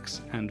coming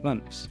weeks and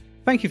months.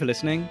 Thank you for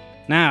listening.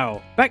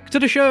 Now, back to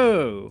the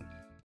show!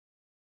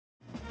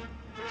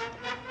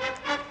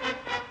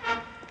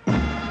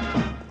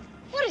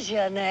 What is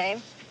your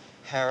name?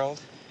 Harold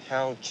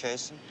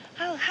Chasen.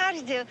 Oh, how do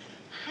you do?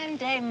 I'm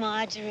Dame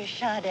Marjorie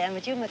Chardin,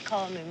 but you may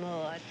call me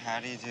Maud. How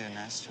do you do?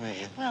 Nice to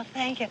meet you. Well,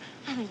 thank you.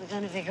 I think we're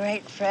going to be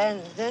great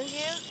friends, don't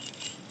you?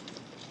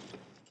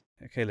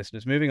 Okay,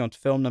 listeners, moving on to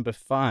film number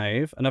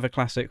 5, another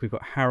classic. We've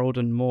got Harold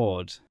and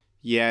Maude.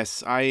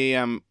 Yes,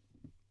 I've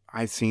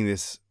seen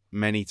this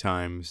many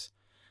times.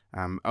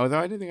 Although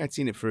I don't think I'd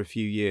seen it for a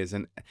few years,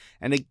 and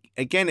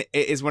again, it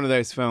is one of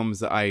those films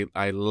that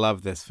I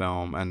love this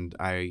film, and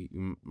I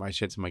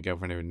shared to my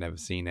girlfriend who had never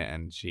seen it,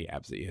 and she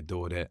absolutely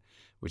adored it,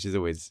 which is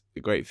always a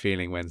great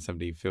feeling when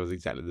somebody feels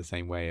exactly the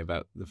same way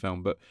about the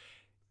film. But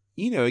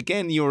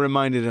again, you're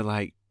reminded of,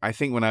 like, I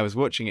think when I was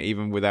watching it,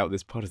 even without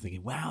this pod, I was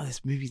thinking, wow,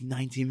 this movie's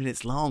 90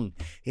 minutes long.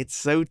 It's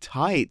so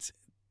tight.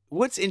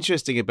 What's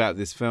interesting about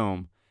this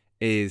film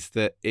is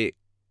that it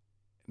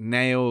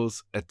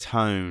nails a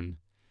tone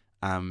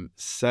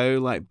so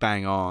like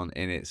bang on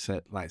in its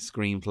like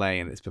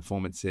screenplay and its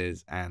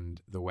performances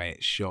and the way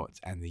it's shot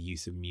and the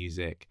use of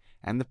music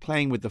and the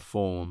playing with the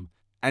form.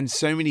 And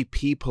so many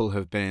people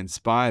have been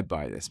inspired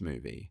by this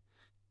movie.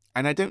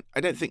 And I don't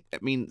think, I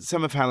mean,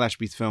 some of Hal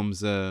Ashby's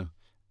films are,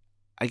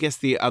 I guess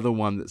the other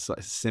one that's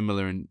like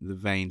similar in the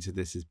vein to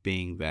this is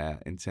Being There,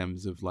 in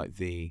terms of like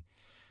the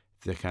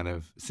kind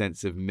of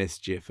sense of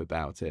mischief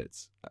about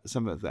it.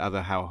 Some of the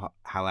other Hal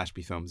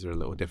Ashby films are a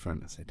little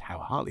different. I said Hal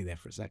Hartley there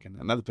for a second.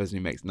 Another person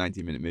who makes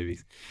 90-minute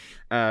movies.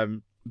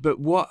 But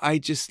what I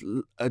just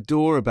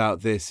adore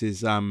about this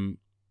is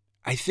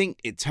I think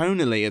it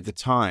tonally at the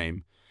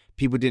time,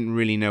 people didn't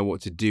really know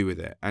what to do with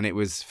it. And it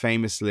was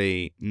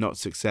famously not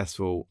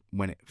successful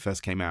when it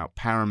first came out.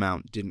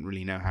 Paramount didn't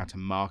really know how to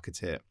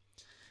market it.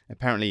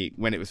 Apparently,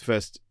 when it was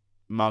first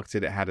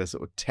marketed, it had a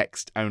sort of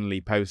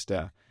text-only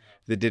poster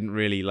that didn't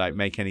really like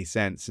make any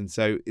sense. And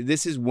so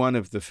this is one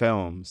of the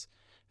films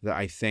that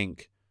I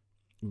think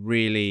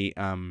really,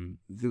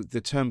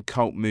 the term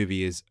cult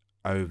movie is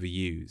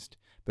overused,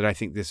 but I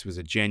think this was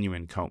a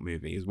genuine cult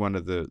movie. It was one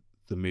of the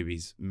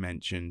movies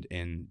mentioned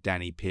in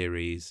Danny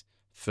Peary's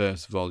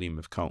first volume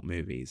of cult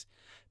movies,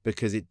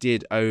 because it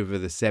did over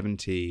the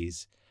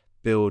 70s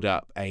build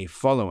up a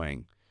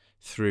following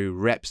through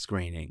rep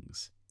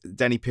screenings.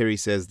 Danny Peary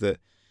says that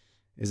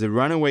as a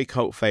runaway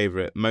cult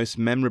favorite, most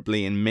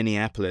memorably in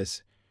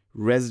Minneapolis,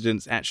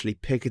 residents actually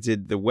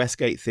picketed the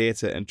Westgate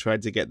Theater and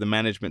tried to get the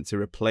management to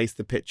replace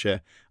the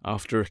picture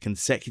after a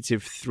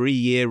consecutive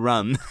 3-year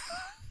run.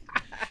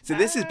 So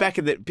this is back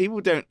in the... People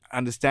don't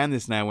understand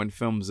this now when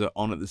films are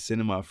on at the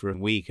cinema for a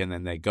week and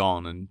then they're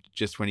gone. And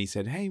just when he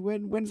said, hey,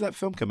 when's that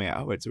film coming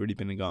out? Oh, it's already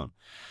been and gone.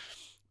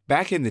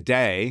 Back in the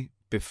day,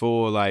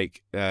 before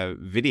like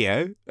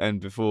video and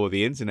before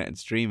the internet and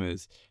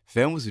streamers,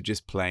 films would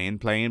just play and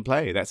play and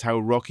play. That's how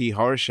Rocky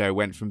Horror Show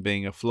went from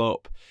being a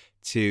flop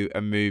to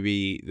a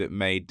movie that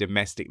made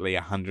domestically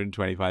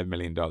 $125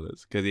 million,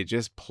 because it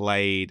just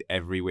played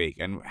every week.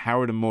 And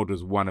Howard and Maude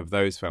was one of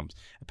those films.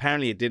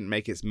 Apparently it didn't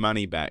make its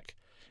money back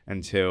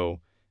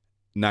until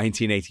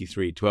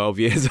 1983, 12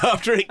 years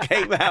after it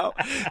came out.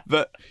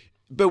 But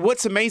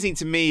what's amazing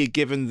to me,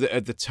 given that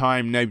at the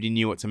time nobody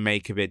knew what to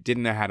make of it,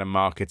 didn't know how to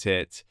market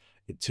it,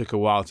 it took a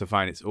while to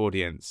find its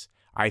audience,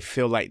 I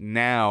feel like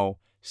now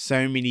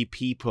so many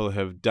people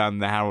have done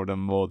the Harold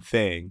and Maude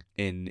thing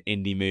in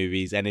indie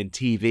movies and in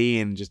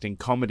TV and just in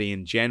comedy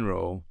in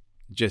general.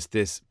 Just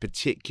this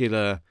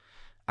particular,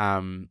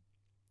 how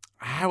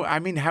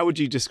would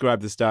you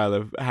describe the style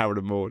of Harold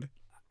and Maude?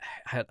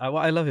 What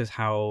I love is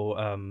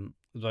how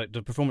like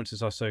the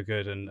performances are so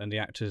good, and the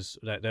actors,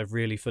 they're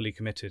really fully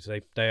committed.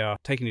 They are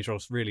taking these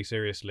roles really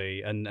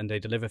seriously, and they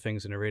deliver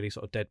things in a really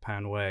sort of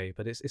deadpan way.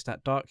 But it's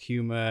that dark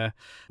humor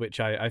which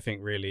I think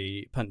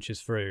really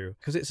punches through,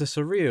 because it's a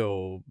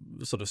surreal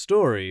sort of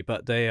story.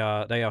 But they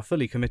are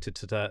fully committed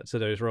to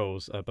those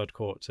roles. Bud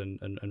Cort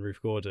and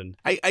Ruth Gordon.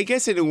 I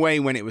guess in a way,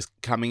 when it was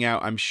coming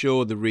out, I'm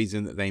sure the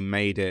reason that they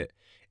made it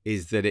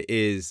is that it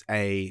is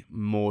a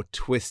more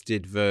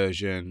twisted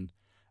version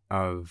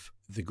of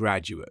The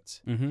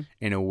Graduate,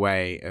 in a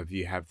way of,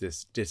 you have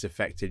this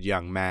disaffected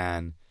young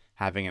man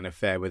having an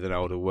affair with an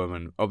older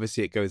woman.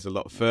 Obviously, it goes a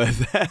lot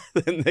further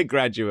than The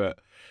Graduate.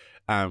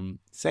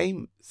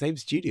 Same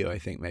studio, I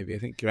think. Maybe I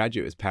think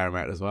Graduate is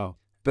Paramount as well.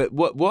 But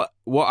what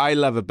I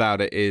love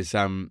about it is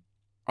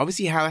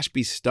obviously Hal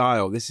Ashby's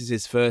style. This is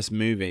his first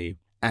movie,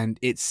 and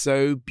it's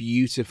so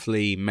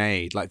beautifully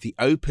made. Like the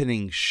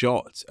opening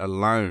shot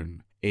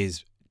alone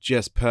is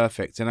just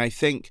perfect. And I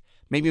think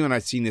maybe when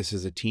I'd seen this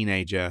as a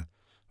teenager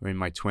or in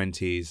my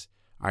 20s,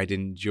 I'd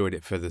enjoyed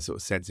it for the sort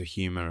of sense of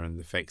humor and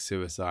the fake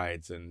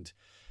suicides and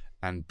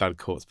Bud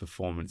Cort's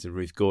performance and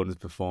Ruth Gordon's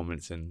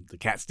performance and the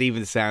Cat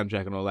Stevens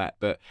soundtrack and all that.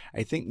 But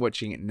I think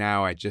watching it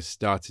now, I just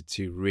started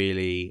to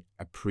really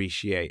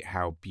appreciate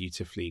how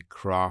beautifully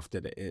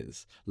crafted it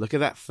is. Look at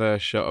that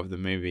first shot of the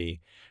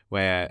movie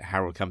where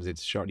Harold comes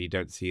into shot and you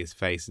don't see his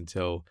face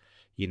until,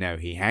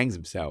 he hangs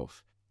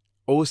himself.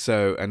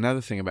 Also,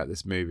 another thing about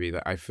this movie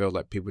that I feel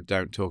like people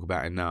don't talk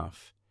about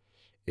enough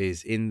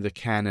is, in the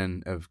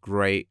canon of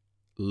great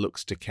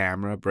looks to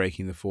camera,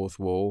 breaking the fourth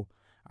wall,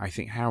 I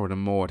think Harold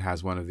and Maude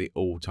has one of the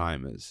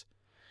all-timers.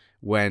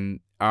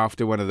 When,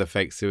 after one of the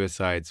fake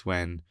suicides,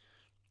 when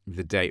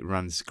the date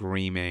runs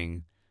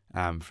screaming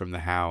from the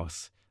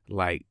house,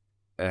 like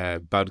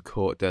Bud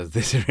Cort does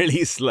this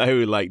really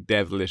slow, like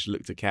devilish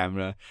look to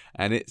camera,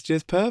 and it's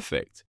just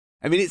perfect.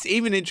 I mean, it's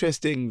even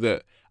interesting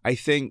that I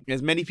think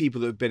there's many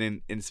people that have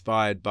been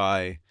inspired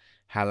by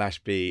Hal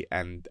Ashby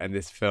and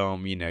this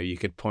film. You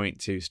could point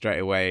to straight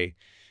away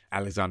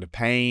Alexander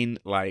Payne,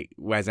 like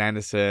Wes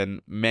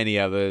Anderson, many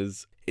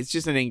others. It's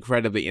just an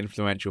incredibly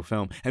influential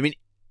film. I mean,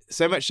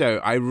 so much so,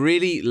 I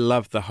really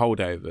loved The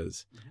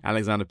Holdovers,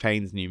 Alexander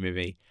Payne's new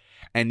movie.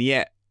 And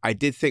yet, I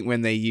did think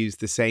when they used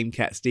the same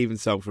Cat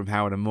Stevens song from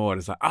Howard and Maude,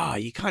 it's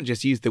like, you can't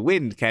just use The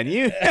Wind, can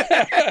you?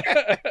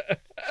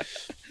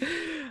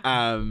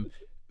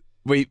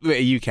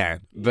 You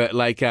can, but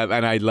like,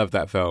 and I love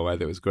that film. I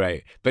thought it was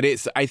great. But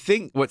I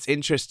think what's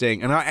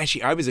interesting, and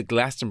I was at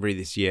Glastonbury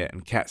this year,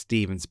 and Cat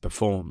Stevens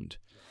performed,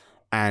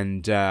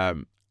 and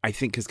I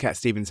think because Cat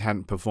Stevens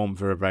hadn't performed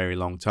for a very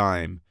long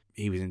time,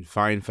 he was in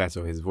fine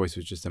fettle. His voice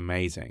was just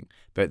amazing.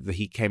 But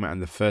he came out,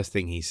 and the first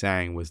thing he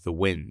sang was "The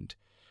Wind,"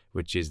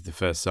 which is the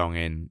first song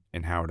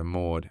in Howard and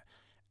Maude,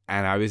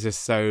 and I was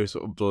just so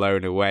sort of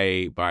blown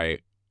away by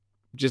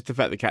just the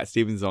fact that Cat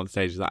Stevens is on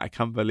stage. Like, I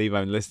can't believe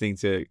I'm listening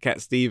to Cat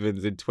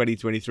Stevens in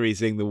 2023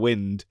 sing "The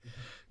Wind,"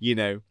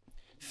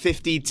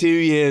 52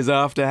 years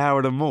after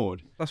Howard and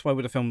Maude. That's why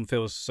the film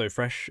feels so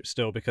fresh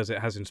still, because it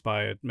has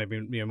inspired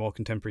maybe more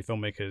contemporary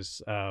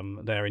filmmakers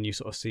there, and you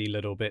sort of see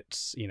little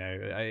bits.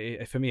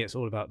 For me, it's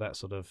all about that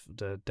sort of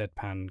the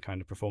deadpan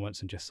kind of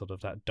performance and just sort of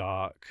that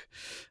dark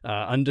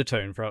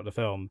undertone throughout the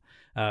film.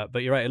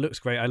 But you're right, it looks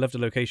great. I love the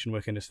location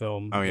work in this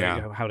film. Oh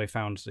yeah, how they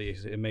found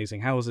these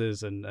amazing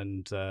houses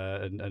and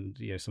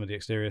some of the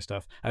exterior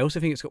stuff. I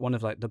also think it's got one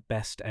of like the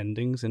best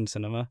endings in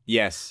cinema.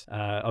 Yes,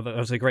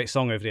 obviously a great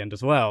song over the end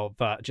as well,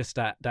 but just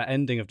that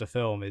ending of the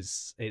film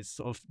is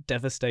sort of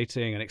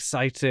devastating and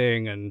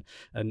exciting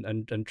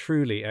and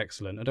truly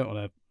excellent. I don't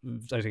want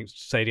to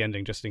say the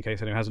ending just in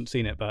case anyone hasn't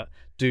seen it, but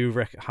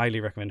do highly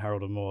recommend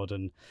Harold and Maude,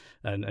 and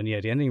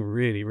yeah, the ending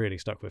really, really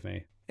stuck with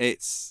me.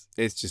 It's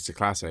just a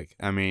classic.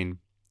 I mean,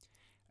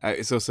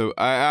 it's also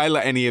I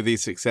like any of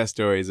these success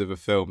stories of a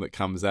film that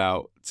comes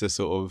out to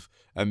sort of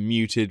a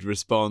muted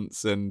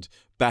response and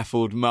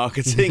baffled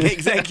marketing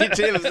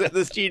executives at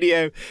the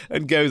studio,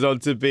 and goes on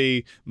to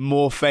be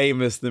more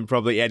famous than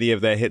probably any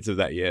of their hits of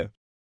that year.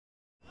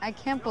 I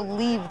can't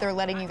believe they're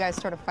letting you guys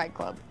start a fight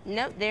club.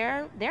 No,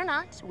 they're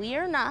not. We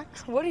are not.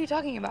 What are you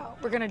talking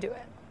about? We're gonna do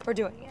it. We're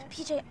doing it.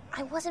 PJ,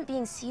 I wasn't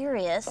being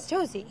serious.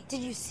 Josie, did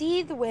you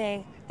see the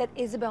way that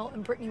Isabel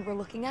and Brittany were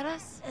looking at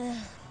us?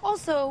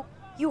 Also,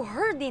 you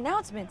heard the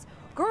announcements.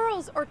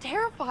 Girls are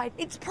terrified.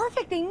 It's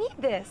perfect. They need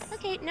this.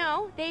 Okay,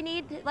 no, they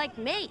need, like,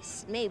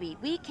 mace, maybe.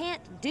 We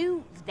can't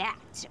do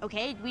that,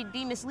 okay? We'd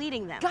be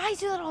misleading them. Guys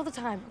do that all the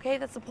time, okay?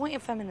 That's the point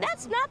of feminism.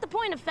 That's not the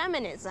point of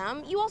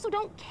feminism. You also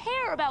don't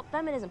care about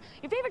feminism.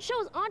 Your favorite show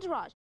is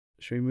Entourage.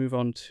 Should we move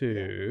on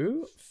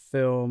to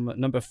film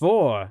number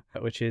 4,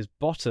 which is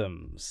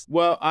Bottoms?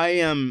 Well,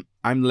 I'm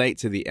late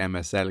to the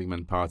Emma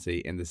Seligman party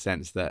in the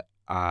sense that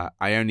I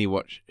only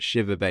watched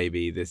Shiver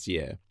Baby this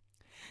year.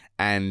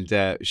 And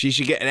she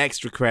should get an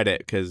extra credit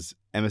because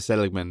Emma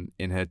Seligman,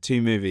 in her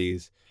 2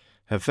 movies,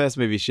 her first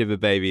movie, Shiver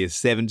Baby, is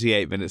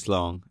 78 minutes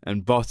long,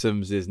 and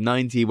Bottoms is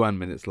 91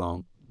 minutes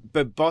long.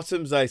 But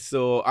Bottoms I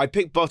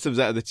picked Bottoms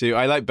out of the 2.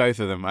 I like both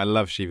of them. I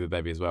love Shiver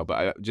Baby as well,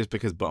 but just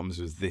because Bottoms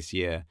was this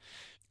year.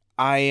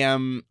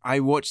 I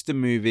watched the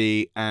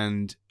movie,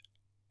 and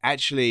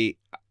actually,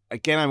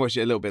 again, I watched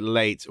it a little bit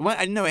late. Well,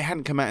 I know it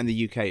hadn't come out in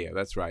the UK yet,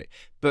 that's right.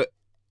 But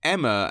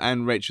Emma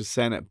and Rachel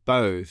Sennett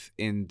both,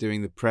 in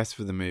doing the press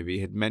for the movie,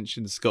 had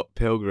mentioned Scott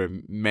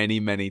Pilgrim many,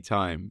 many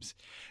times,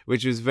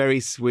 which was very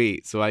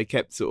sweet. So I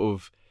kept sort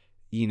of,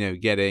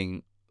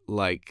 getting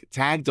like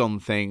tagged on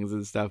things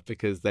and stuff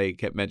because they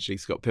kept mentioning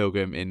Scott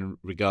Pilgrim in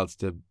regards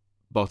to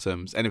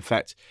Bottoms. And in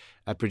fact,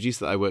 a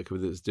producer that I work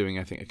with that was doing,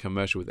 I think, a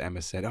commercial with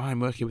Emma said, I'm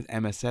working with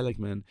Emma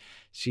Seligman.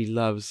 She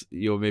loves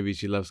your movie.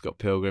 She loves Scott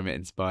Pilgrim. It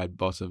inspired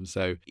Bottoms.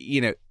 So,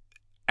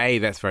 A,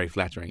 that's very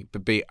flattering,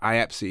 but B, I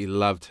absolutely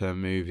loved her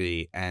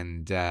movie.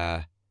 And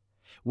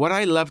what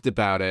I loved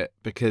about it,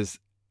 because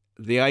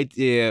the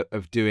idea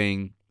of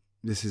doing,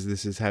 this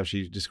is how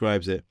she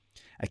describes it,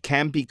 a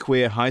campy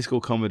queer high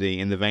school comedy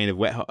in the vein of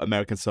Wet Hot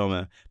American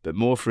Summer, but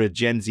more for a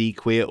Gen Z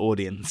queer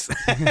audience.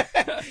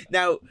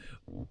 Now,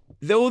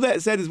 all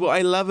that said is what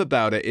I love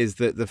about it is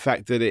that the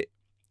fact that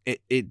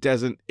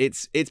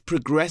it's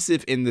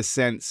progressive in the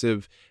sense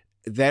of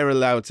they're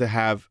allowed to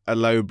have a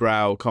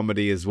lowbrow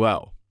comedy as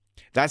well.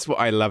 That's what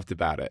I loved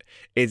about it.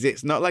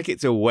 It's not like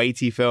it's a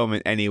weighty film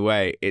in any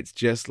way. It's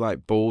just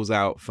like balls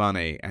out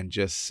funny and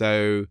just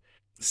so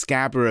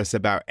scabrous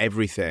about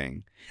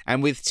everything.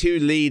 And with 2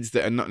 leads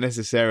that are not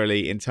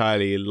necessarily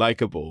entirely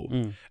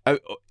likable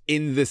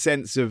in the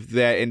sense of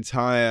their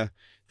entire...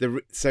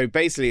 So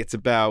basically it's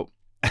about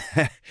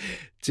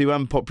 2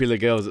 unpopular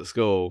girls at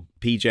school,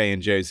 PJ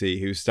and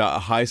Josie, who start a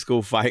high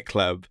school fight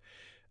club.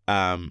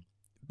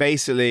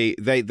 Basically,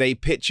 they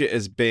pitch it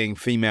as being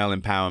female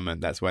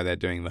empowerment. That's why they're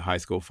doing the high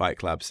school fight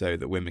club, so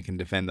that women can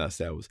defend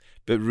ourselves.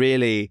 But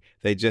really,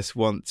 they just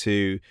want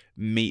to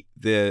meet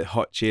the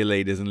hot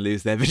cheerleaders and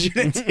lose their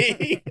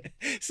virginity.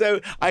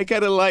 So I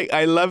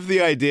love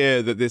the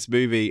idea that this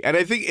movie, and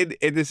I think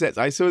in the sense,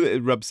 I saw that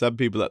it rubbed some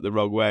people up the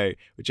wrong way,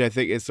 which I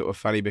think is sort of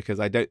funny because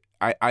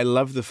I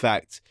love the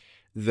fact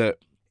that,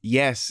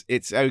 yes,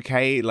 it's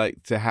okay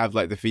like to have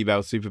like the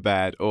female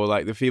Superbad or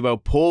like the female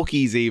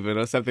Porky's even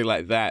or something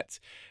like that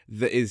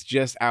that is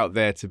just out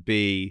there to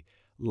be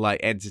like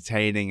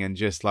entertaining and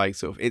just like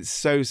sort of, it's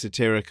so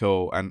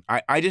satirical, and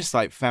I just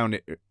like found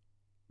it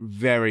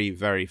very,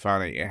 very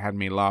funny. It had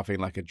me laughing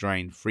like a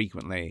drain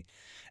frequently.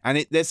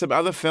 And there's some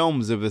other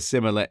films of a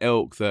similar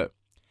ilk that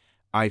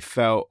I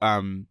felt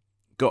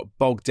got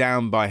bogged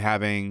down by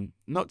having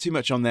not too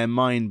much on their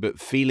mind, but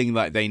feeling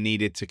like they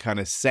needed to kind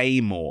of say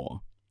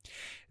more.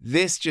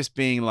 This just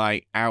being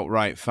like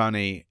outright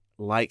funny,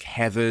 like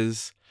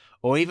Heathers,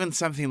 or even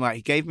something like,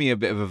 it gave me a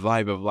bit of a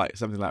vibe of like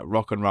something like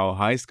Rock and Roll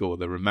High School,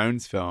 the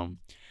Ramones film.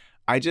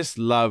 I just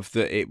loved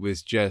that it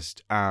was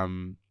just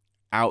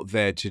out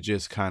there to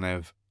just kind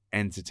of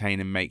entertain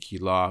and make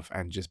you laugh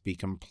and just be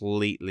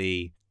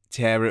completely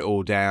tear it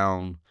all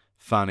down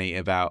funny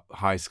about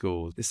high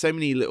school. There's so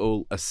many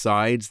little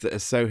asides that are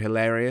so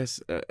hilarious,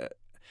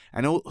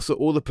 and also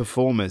all the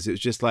performers. It was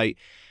just like,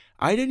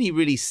 I'd only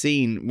really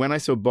seen, when I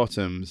saw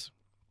Bottoms,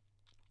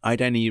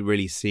 I'd only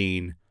really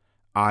seen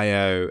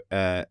Io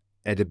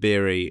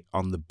Edebiri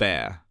on The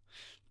Bear,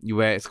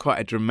 where it's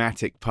quite a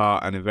dramatic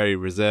part and a very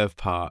reserved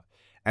part.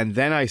 And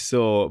then I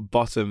saw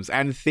Bottoms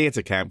and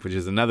Theatre Camp, which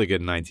is another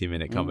good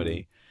 90-minute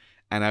comedy.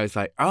 And I was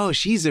like, oh,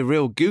 she's a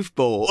real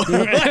goofball.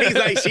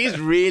 Like, she's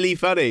really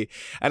funny.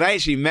 And I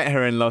actually met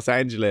her in Los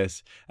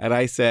Angeles. And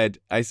I said,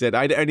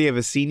 I'd only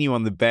ever seen you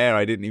on The Bear.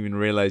 I didn't even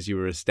realize you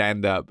were a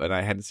stand-up. And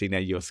I hadn't seen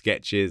any of your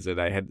sketches. And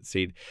I hadn't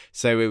seen...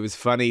 So it was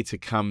funny to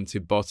come to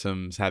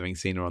Bottoms, having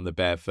seen her on The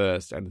Bear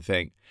first, and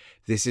think,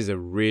 this is a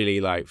really,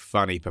 like,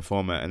 funny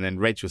performer. And then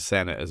Rachel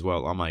Sennett as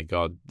well. Oh, my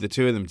God. The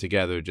two of them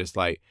together are just,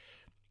 like...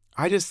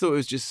 I just thought it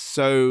was just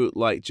so,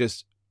 like,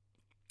 just...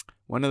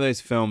 one of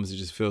those films that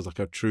just feels like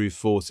a true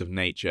force of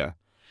nature.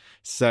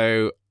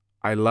 So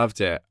I loved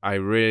it. I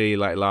really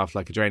laughed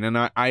like a drain. And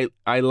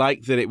I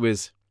liked that it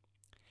was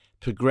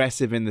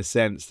progressive in the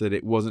sense that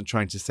it wasn't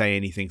trying to say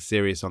anything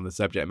serious on the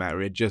subject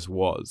matter. It just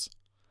was.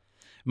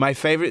 My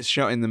favorite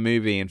shot in the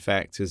movie, in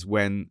fact, is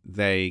when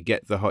they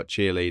get the hot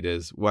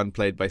cheerleaders, one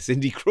played by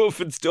Cindy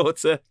Crawford's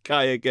daughter,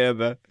 Kaya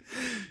Gerber.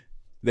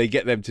 They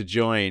get them to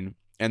join.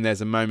 And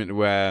there's a moment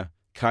where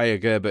Kaya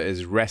Gerber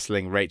is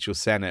wrestling Rachel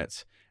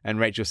Sennett, and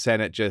Rachel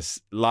Sennett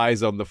just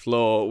lies on the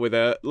floor with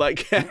a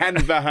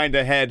hand behind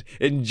her head,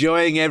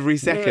 enjoying every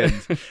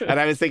second. And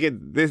I was thinking,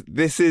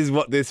 this is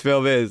what this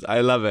film is.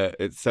 I love it.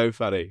 It's so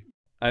funny.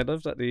 I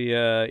love that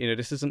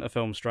this isn't a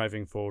film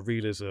striving for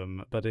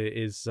realism, but it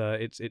is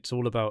it's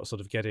all about sort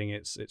of getting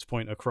its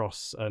point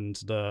across,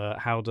 and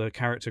how the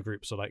character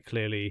groups are like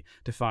clearly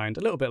defined,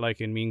 a little bit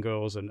like in Mean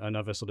Girls and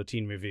other sort of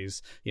teen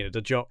movies. You know, the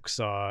jocks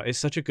it's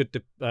such a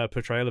good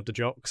portrayal of the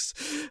jocks,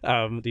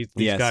 these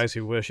yes. guys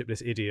who worship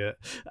this idiot,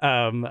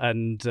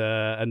 and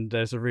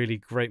there's a really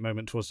great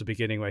moment towards the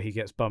beginning where he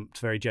gets bumped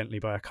very gently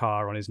by a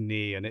car on his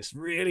knee, and it's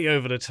really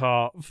over the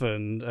top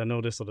and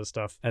all this sort of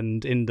stuff.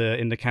 And in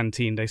the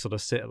canteen they sort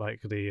of sit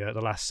like the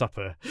Last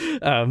Supper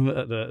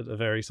at the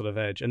very sort of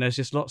edge, and there's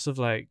just lots of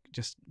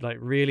just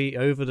really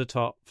over the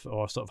top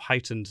or sort of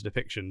heightened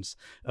depictions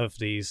of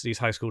these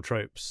high school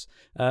tropes,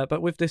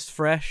 but with this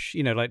fresh,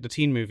 like the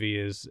teen movie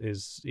is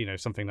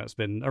something that's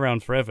been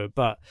around forever,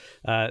 but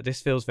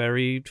this feels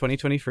very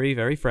 2023,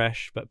 very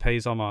fresh, but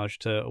pays homage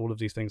to all of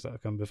these things that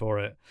have come before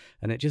it,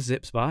 and it just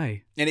zips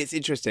by. And it's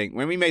interesting,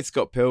 when we made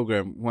Scott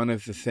Pilgrim, one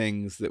of the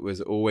things that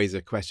was always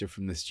a question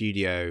from the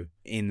studio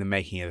in the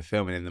making of the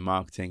film and in the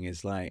marketing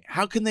is like,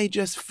 how can they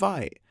just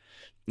fight?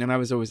 And I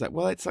was always like,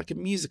 well, it's like a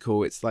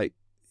musical. It's like,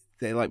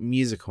 they're like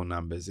musical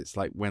numbers. It's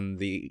like when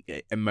the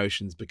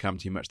emotions become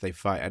too much, they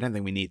fight. I don't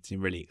think we need to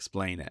really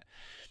explain it.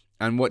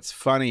 And what's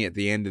funny at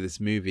the end of this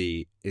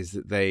movie is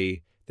that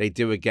they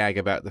do a gag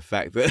about the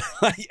fact that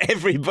like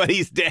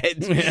everybody's dead.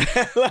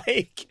 Yeah.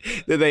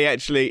 Like that they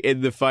actually, in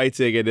the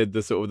fighting and in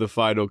the sort of the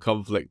final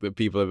conflict, that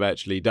people have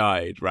actually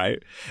died,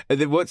 right? And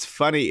then what's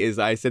funny is,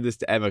 I said this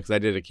to Emma because I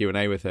did a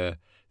Q&A with her,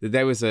 that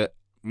there was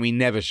we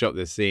never shot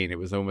this scene. It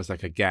was almost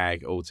like a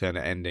gag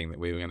alternate ending that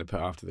we were going to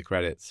put after the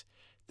credits,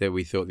 that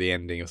we thought the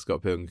ending of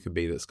Scott Pilgrim could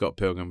be that Scott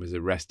Pilgrim was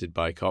arrested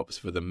by cops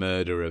for the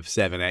murder of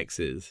 7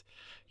 exes,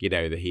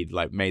 that he'd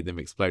like made them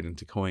explode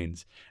into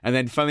coins. And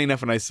then funnily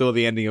enough, when I saw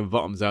the ending of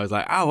Bottoms, I was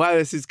like, oh wow,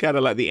 this is kind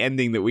of like the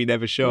ending that we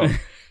never shot.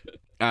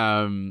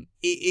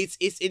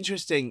 It's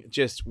interesting,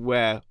 just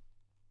where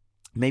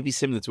maybe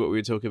similar to what we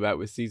were talking about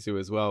with Sisu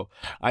as well.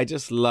 I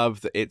just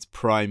love that its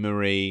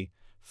primary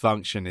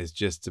function is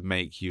just to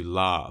make you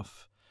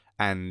laugh,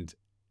 and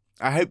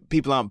I hope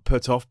people aren't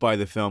put off by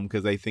the film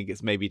because they think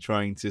it's maybe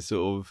trying to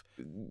sort of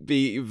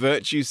be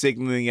virtue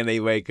signaling in a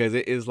way, because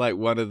it is like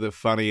one of the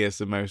funniest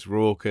and most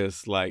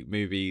raucous like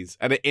movies,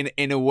 and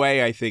in a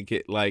way I think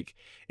it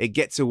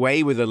gets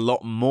away with a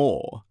lot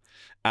more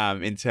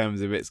in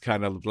terms of its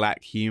kind of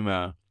black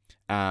humor,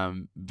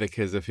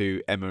 because of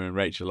who Emma and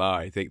Rachel are.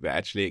 I think that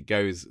actually it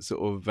goes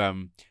sort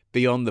of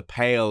beyond the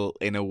pale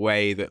in a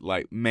way that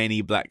like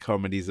many black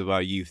comedies of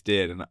our youth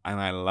did, and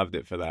I loved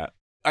it for that.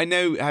 I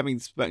know, having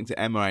spoken to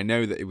Emma, I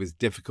know that it was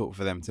difficult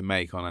for them to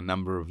make on a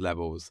number of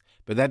levels,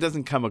 but that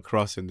doesn't come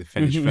across in the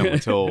finished film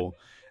at all.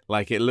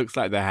 Like, it looks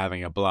like they're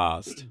having a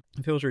blast.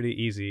 It feels really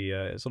easy,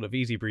 sort of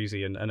easy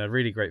breezy, and a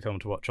really great film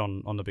to watch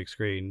on the big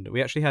screen.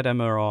 We actually had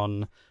Emma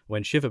on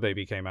when Shiver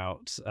Baby came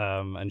out,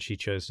 and she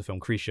chose the film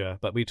Creature.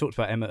 But we talked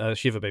about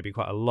Shiver Baby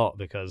quite a lot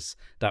because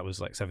that was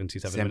like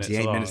 78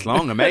 minutes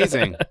long.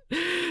 Amazing.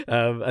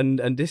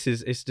 And this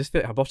is, it's just,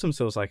 her bottom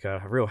feels like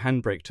a real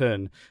handbrake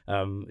turn,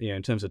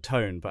 in terms of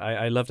tone. But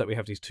I love that we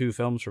have these two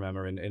films from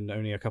Emma in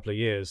only a couple of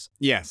years.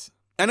 Yes.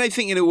 And I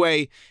think in a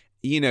way,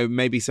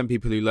 maybe some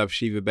people who love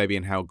Shiva Baby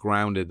and how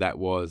grounded that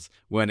was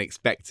weren't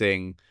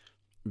expecting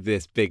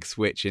this big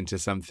switch into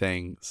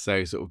something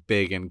so sort of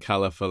big and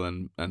colourful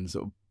and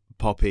sort of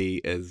poppy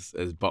as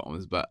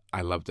Bottoms, but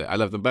I loved it. I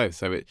love them both.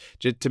 So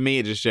to me,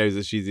 it just shows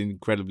that she's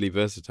incredibly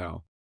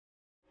versatile.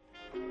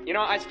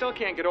 I still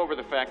can't get over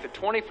the fact that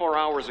 24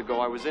 hours ago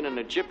I was in an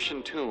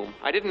Egyptian tomb.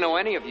 I didn't know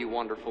any of you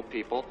wonderful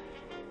people.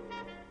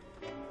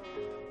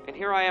 And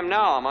here I am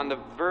now. I'm on the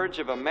verge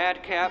of a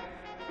madcap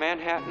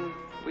Manhattan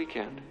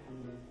weekend.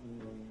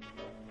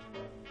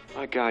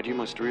 My God, you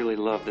must really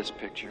love this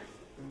picture.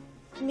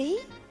 Me?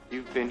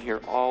 You've been here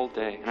all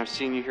day, and I've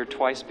seen you here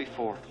twice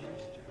before.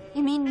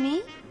 You mean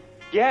me?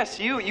 Yes,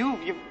 you.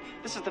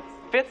 This is the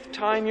 5th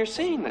time you're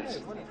seeing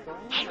this.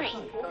 Henry,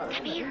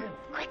 come here,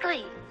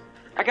 quickly.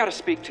 I gotta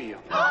speak to you.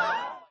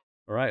 All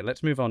right,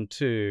 let's move on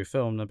to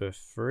film number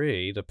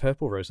 3, The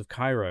Purple Rose of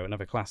Cairo,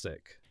 another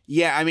classic.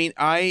 Yeah, I mean,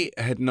 I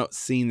had not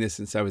seen this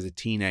since I was a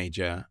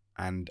teenager,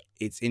 and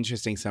it's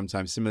interesting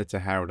sometimes, similar to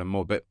Harold and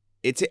Maude, but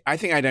I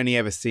think I'd only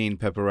ever seen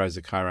Purple Rose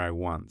of Cairo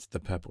once, The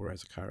Purple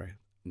Rose of Cairo,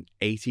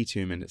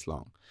 82 minutes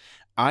long.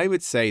 I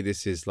would say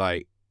this is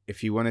like,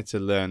 if you wanted to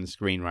learn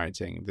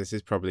screenwriting, this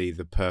is probably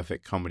the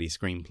perfect comedy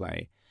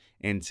screenplay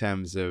in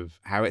terms of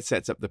how it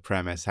sets up the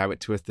premise, how it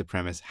twists the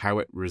premise, how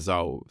it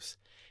resolves.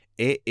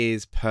 It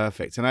is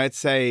perfect. And I'd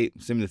say,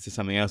 similar to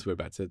something else we're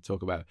about to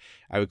talk about,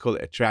 I would call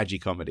it a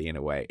tragicomedy in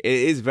a way. It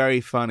is very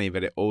funny,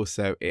 but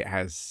it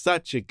has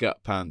such a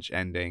gut punch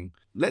ending.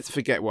 Let's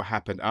forget what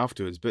happened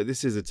afterwards, but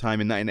this is a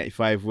time in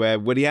 1985 where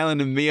Woody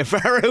Allen and Mia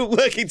Farrow are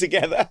working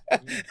together.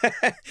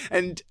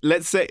 And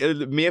let's say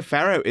Mia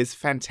Farrow is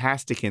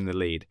fantastic in the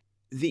lead.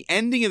 The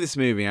ending of this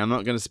movie, I'm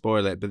not going to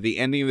spoil it, but the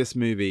ending of this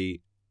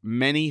movie,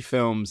 many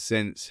films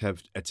since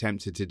have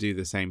attempted to do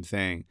the same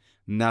thing.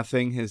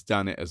 Nothing has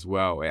done it as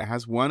well. It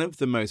has one of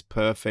the most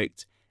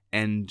perfect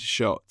end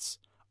shots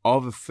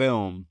of a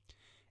film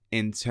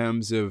in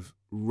terms of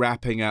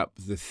wrapping up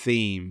the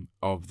theme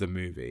of the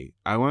movie.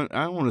 I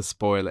don't want to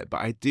spoil it,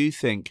 but I do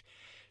think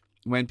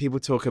when people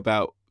talk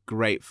about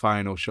great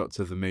final shots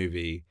of the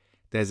movie,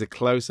 there's a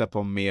close-up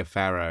on Mia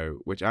Farrow,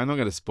 which I'm not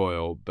going to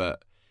spoil,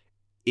 but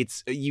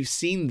you've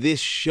seen this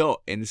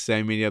shot in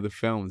so many other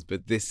films,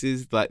 but this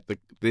is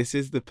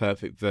the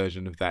perfect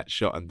version of that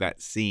shot and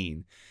that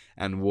scene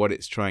and what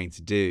it's trying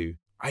to do.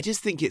 I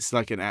just think it's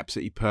like an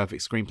absolutely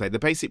perfect screenplay. The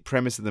basic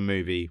premise of the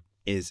movie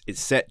is it's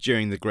set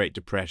during the Great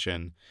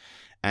Depression,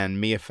 and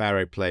Mia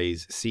Farrow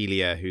plays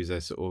Celia, who's a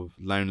sort of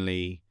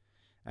lonely,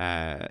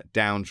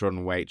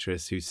 downtrodden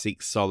waitress who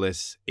seeks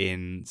solace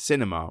in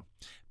cinema.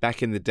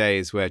 Back in the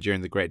days where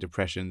during the Great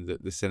Depression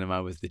the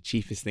cinema was the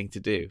cheapest thing to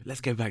do.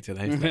 Let's go back to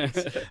those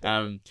days.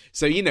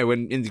 So,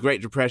 when in the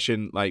Great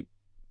Depression,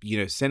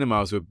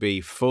 cinemas would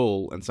be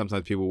full and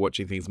sometimes people were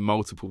watching things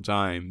multiple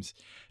times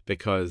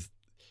because,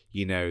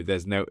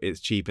 it's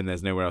cheap and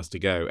there's nowhere else to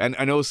go.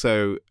 And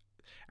also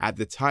at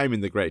the time in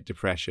the Great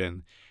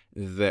Depression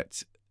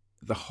that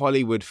the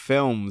Hollywood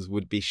films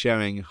would be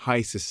showing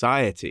high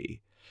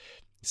society.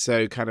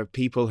 So kind of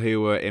people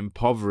who were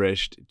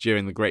impoverished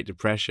during the Great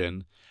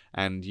Depression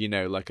and,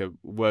 like a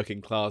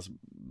working class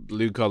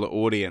blue collar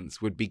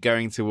audience would be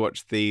going to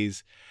watch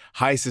these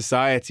high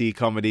society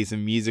comedies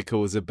and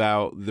musicals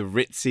about the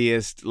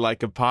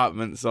ritziest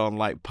apartments on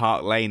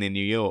Park Lane in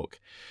New York.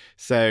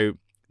 So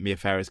Mia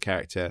Farrow's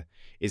character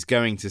is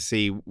going to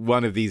see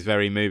one of these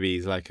very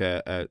movies, like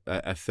a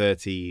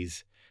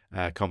 30s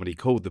comedy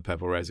called The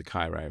Purple Rose of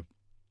Cairo.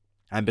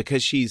 And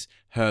because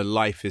her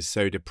life is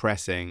so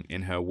depressing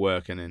in her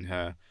work and in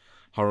her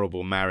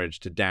horrible marriage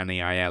to Danny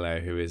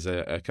Aiello, who is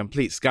a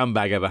complete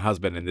scumbag of a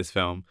husband in this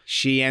film,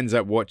 she ends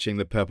up watching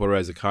The Purple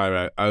Rose of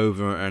Cairo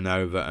over and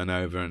over and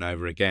over and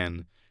over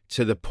again,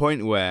 to the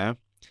point where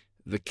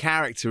the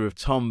character of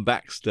Tom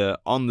Baxter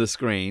on the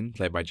screen,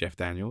 played by Jeff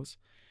Daniels,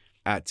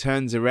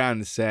 turns around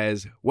and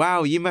says,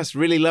 "Wow, you must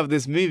really love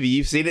this movie.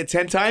 You've seen it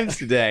 10 times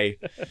today."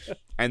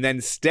 And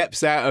then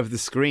steps out of the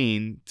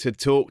screen to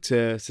talk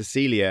to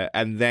Cecilia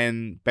and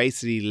then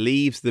basically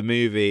leaves the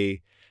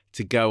movie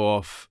to go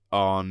off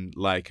on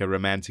a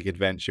romantic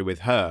adventure with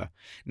her.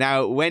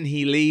 Now, when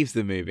he leaves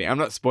the movie, I'm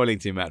not spoiling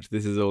too much.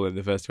 This is all in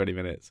the first 20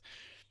 minutes.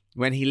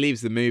 When he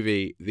leaves the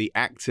movie, the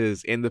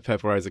actors in The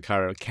Purple Rose of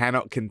Cairo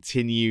cannot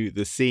continue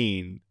the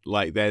scene.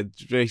 They're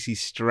basically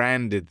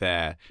stranded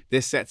there.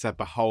 This sets up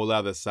a whole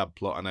other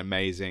subplot and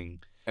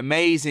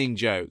amazing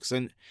jokes.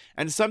 And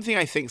something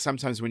I think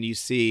sometimes when you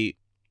see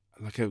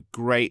a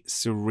great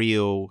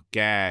surreal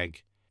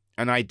gag,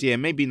 an idea,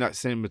 maybe not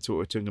similar to what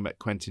we're talking about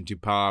Quentin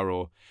Dupieux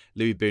or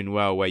Louis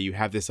Buñuel, where you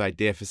have this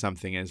idea for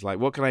something and it's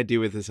what can I do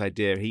with this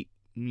idea?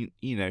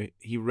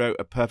 he wrote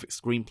a perfect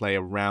screenplay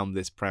around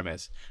this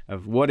premise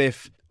of what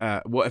if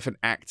an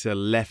actor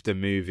left a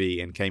movie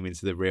and came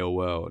into the real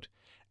world.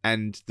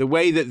 And the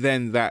way that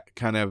then that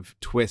kind of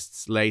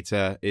twists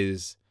later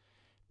is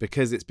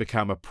because it's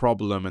become a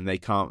problem and they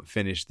can't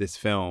finish this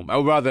film,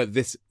 or rather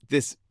this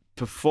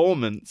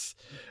performance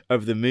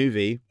of the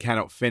movie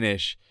cannot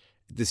finish.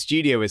 The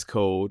studio is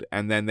called,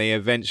 and then they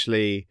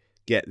eventually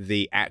get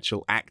the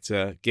actual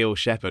actor, Gil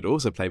Shepard,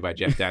 also played by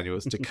Jeff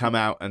Daniels, to come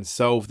out and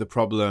solve the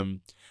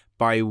problem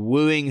by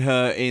wooing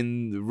her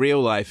in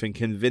real life and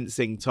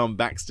convincing Tom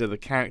Baxter, the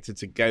character,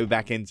 to go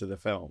back into the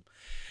film.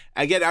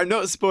 Again, I'm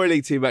not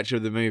spoiling too much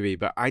of the movie,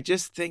 but I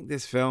just think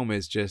this film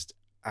is just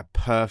a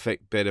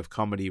perfect bit of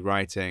comedy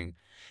writing.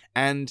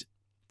 And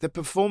the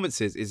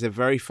performances is a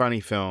very funny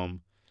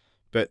film,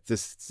 but the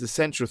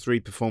central three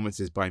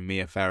performances by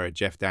Mia Farrow,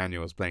 Jeff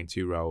Daniels playing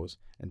two roles,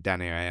 and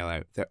Danny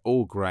Aiello, they're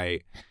all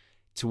great.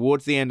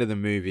 Towards the end of the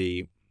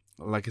movie,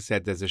 like I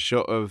said, there's a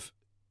shot of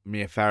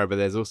Mia Farrow, but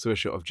there's also a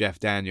shot of Jeff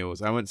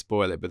Daniels. I won't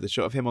spoil it, but the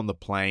shot of him on the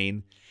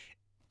plane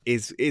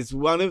is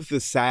one of the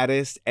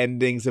saddest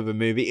endings of a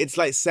movie. It's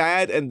like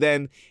sad, and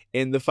then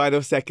in the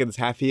final seconds,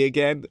 happy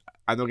again.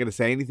 I'm not going to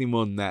say anything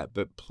more than that,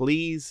 but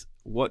please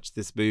watch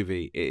this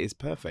movie. It is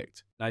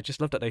perfect. I just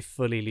love that they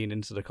fully lean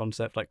into the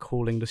concept, like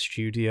calling the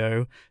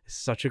studio. It's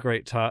such a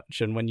great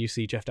touch. And when you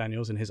see Jeff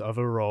Daniels in his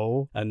other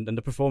role, and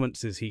the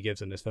performances he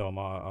gives in this film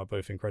are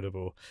both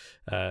incredible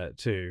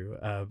too.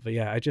 But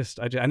yeah, I just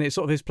and it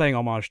sort of is playing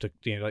homage to,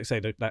 like say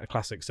that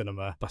classic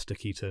cinema, Buster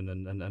Keaton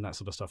and that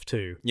sort of stuff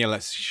too. Yeah,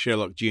 like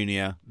Sherlock Jr.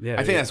 Yeah,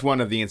 I think that's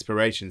one of the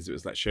inspirations. It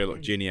was like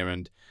Sherlock Jr.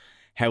 and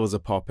Hell's a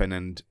Poppin'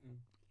 and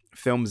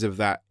films of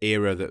that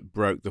era that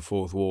broke the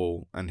fourth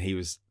wall, and he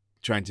was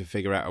trying to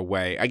figure out a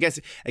way. I guess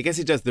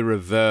it does the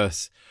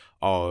reverse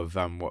of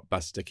what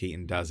Buster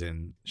Keaton does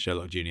in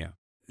Sherlock Jr.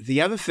 The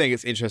other thing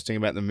that's interesting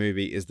about the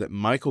movie is that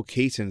Michael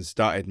Keaton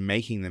started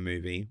making the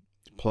movie,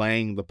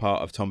 playing the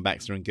part of Tom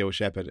Baxter and Gil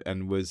Shepard,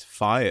 and was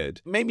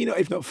fired. Maybe not,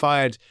 if not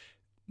fired,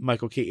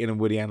 Michael Keaton and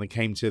Woody Allen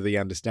came to the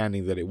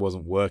understanding that it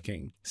wasn't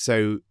working.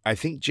 So I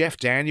think Jeff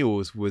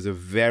Daniels was a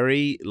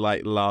very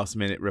last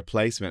minute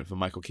replacement for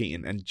Michael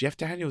Keaton. And Jeff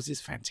Daniels is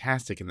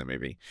fantastic in the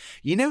movie.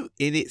 In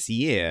its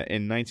year,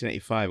 in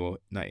 1985 or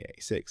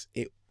 1986,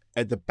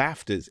 at the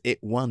BAFTAs, it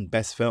won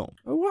Best Film.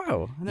 Oh,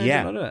 wow.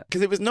 Yeah,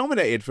 because it was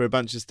nominated for a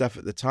bunch of stuff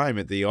at the time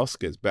at the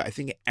Oscars, but I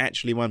think it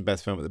actually won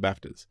Best Film at the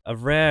BAFTAs. A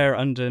rare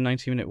under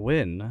 90-minute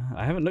win.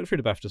 I haven't looked through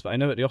the BAFTAs, but I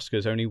know at the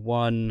Oscars only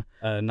one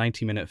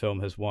 90-minute film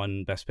has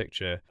won Best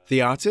Picture.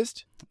 The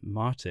artist?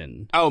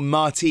 Martin. Oh,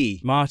 Marty.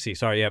 Marty,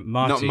 sorry, yeah,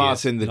 Marty. Not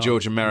Martin, the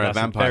George Romero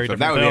vampire film.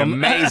 That would be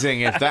amazing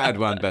if that had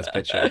won Best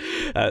Picture.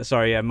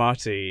 Sorry, yeah,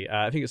 Marty.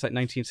 I think it's like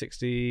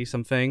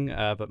 1960-something,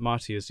 but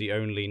Marty is the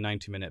only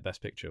 90-minute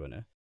Best Picture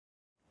winner.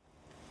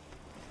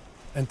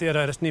 En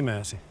tiedä edes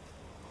nimeäsi.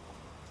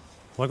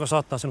 Voinko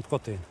saattaa sinut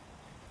kotiin?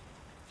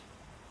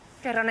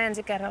 Kerron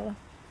ensi kerralla.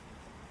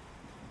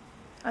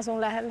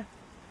 Asun lähellä.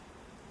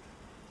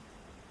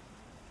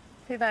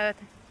 Hyvää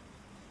yötä.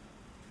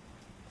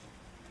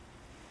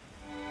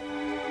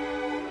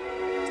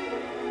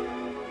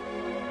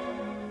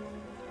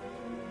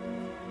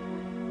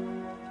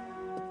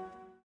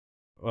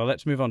 Well,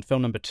 let's move on to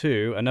film number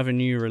 2, another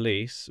new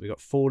release. We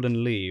got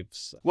Fallen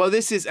Leaves. Well,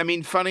 this is,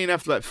 funny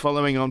enough,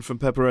 following on from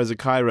Purple Rosa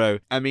Cairo,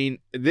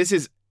 this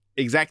is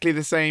exactly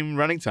the same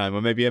running time,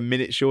 or maybe a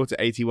minute shorter,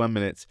 81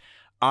 minutes.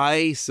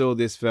 I saw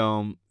this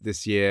film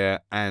this year,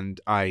 and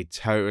I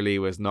totally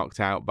was knocked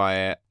out by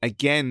it.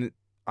 Again,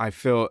 I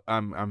feel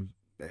I'm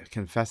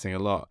confessing a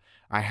lot.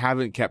 I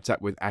haven't kept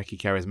up with Aki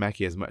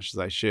Kaurismäki as much as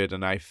I should,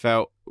 and I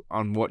felt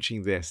on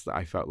watching this that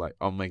I felt like,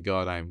 oh my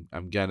God,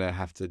 I'm gonna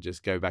have to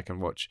just go back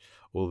and watch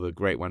all the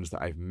great ones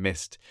that I've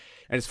missed.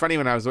 And it's funny,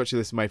 when I was watching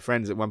this with my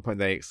friends, at one point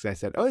they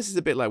said, oh, this is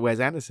a bit like Wes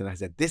Anderson. I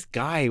said, this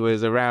guy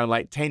was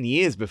around 10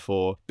 years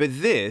before. But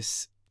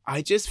this,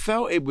 I just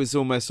felt it was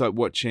almost like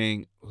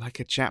watching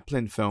a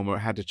Chaplin film, or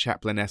it had a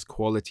Chaplin-esque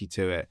quality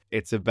to it.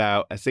 It's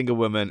about a single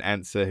woman,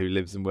 Antsa, who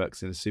lives and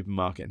works in a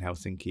supermarket in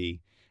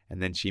Helsinki.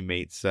 And then she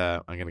meets,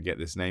 I'm going to get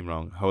this name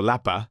wrong,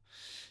 Holappa,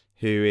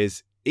 who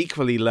is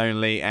equally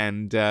lonely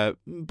and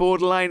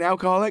borderline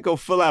alcoholic or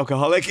full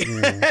alcoholic.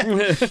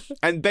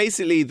 And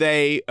basically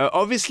they,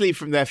 obviously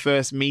from their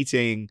first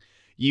meeting,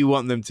 you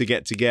want them to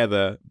get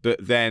together,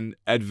 but then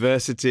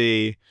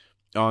adversity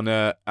on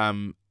a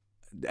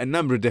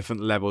number of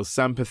different levels,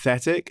 some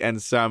pathetic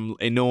and some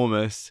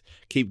enormous,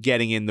 keep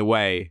getting in the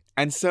way.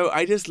 And so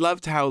I just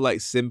loved how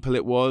simple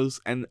it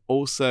was, and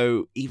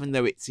also, even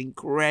though it's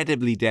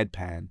incredibly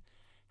deadpan,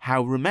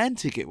 how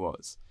romantic it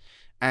was.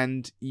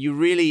 And you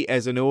really,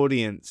 as an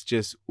audience,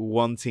 just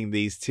wanting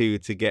these two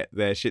to get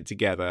their shit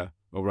together,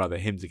 or rather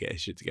him to get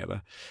his shit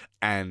together,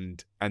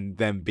 and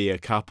then be a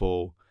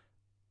couple.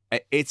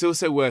 It's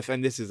also worth,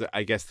 and this is,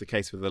 I guess, the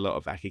case with a lot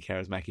of Aki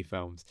Kaurismäki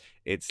films,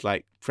 it's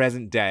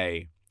present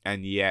day,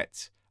 and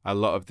yet a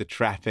lot of the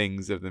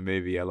trappings of the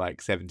movie are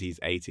 70s,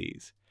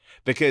 80s.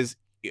 Because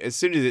as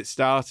soon as it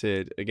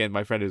started, again,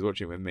 my friend who was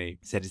watching it with me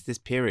said, it's this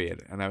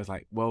period. And I was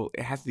like, well,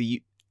 it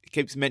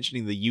keeps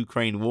mentioning the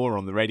Ukraine war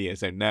on the radio,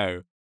 so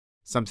no.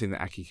 Something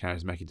that Aki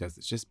Kaurismäki does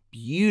that's just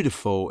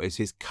beautiful is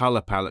his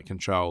color palette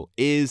control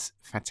is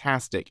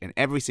fantastic in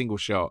every single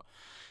shot.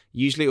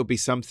 Usually it'll be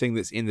something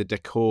that's in the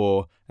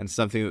decor and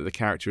something that the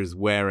character is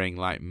wearing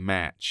like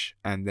match.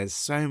 And there's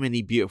so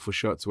many beautiful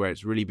shots where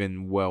it's really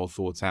been well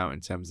thought out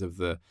in terms of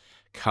the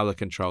color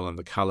control and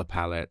the color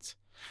palette.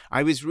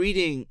 I was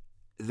reading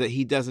that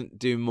he doesn't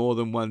do more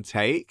than one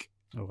take.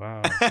 Oh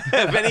wow!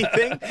 Of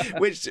anything,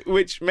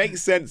 which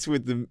makes sense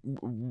with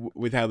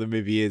how the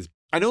movie is.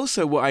 And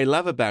also, what I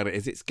love about it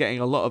is it's getting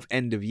a lot of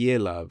end of year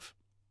love,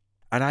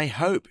 and I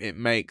hope it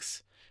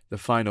makes the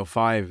final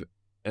 5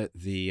 at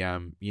the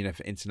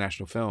for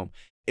international film.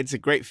 It's a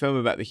great film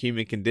about the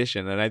human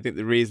condition, and I think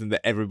the reason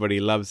that everybody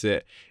loves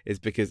it is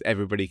because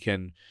everybody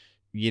can,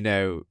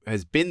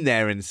 has been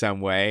there in some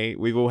way.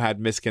 We've all had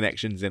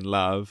misconnections in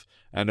love,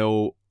 and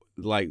all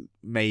like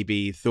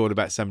maybe thought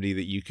about somebody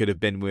that you could have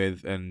been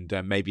with, and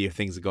maybe if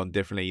things had gone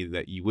differently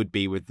that you would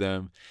be with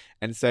them.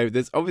 And so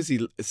there's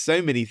obviously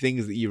so many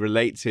things that you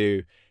relate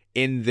to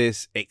in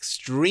this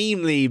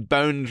extremely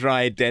bone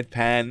dry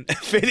deadpan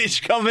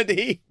Finnish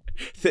comedy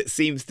that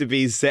seems to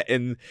be set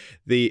in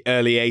the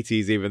early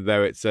 80s, even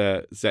though it's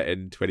set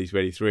in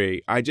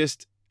 2023.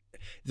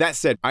 That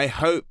said, I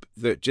hope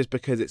that just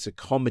because it's a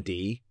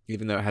comedy,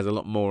 even though it has a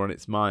lot more on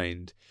its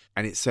mind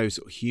and it's so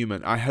sort of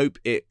human, I hope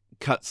it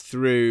cuts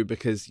through,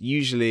 because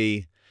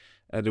usually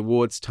at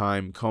awards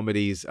time,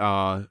 comedies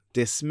are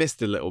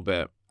dismissed a little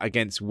bit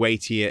against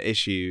weightier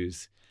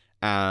issues.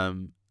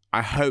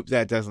 I hope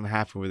that doesn't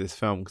happen with this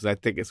film, because I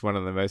think it's one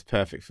of the most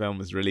perfect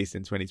films released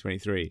in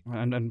 2023.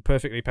 And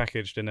perfectly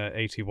packaged in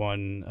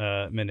 81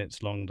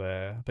 minutes long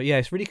there. But yeah,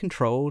 it's really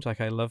controlled. Like,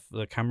 I love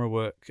the camera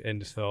work in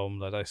this film,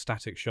 like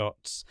static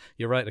shots.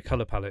 You're right, the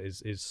color palette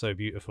is so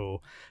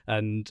beautiful.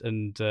 And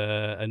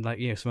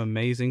like, some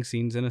amazing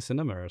scenes in a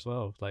cinema as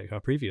well, like our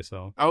previous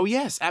film. Oh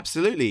yes,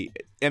 absolutely.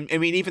 I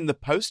mean, even the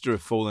poster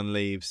of Fallen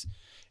Leaves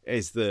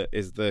is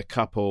the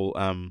couple,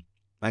 I'm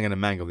going to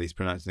mangle these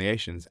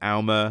pronunciations,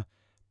 Alma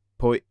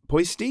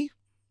Poisti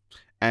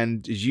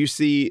and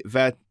Jussi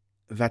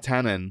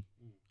Vatanen.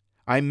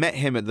 I met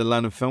him at the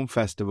London Film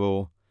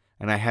Festival,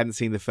 and I hadn't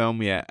seen the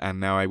film yet, and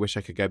now I wish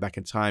I could go back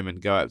in time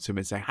and go up to him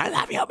and say, I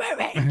love your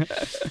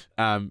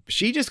movie.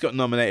 She just got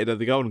nominated at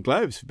the Golden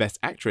Globes for Best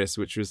Actress,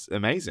 which was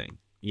amazing.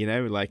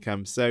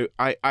 So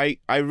I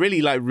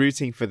really like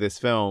rooting for this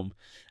film.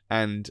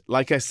 And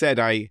like I said,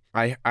 I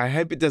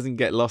hope it doesn't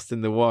get lost in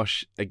the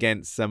wash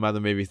against some other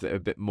movies that are a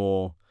bit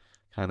more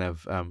kind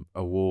of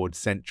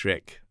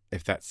award-centric,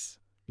 if that's,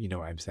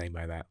 what I'm saying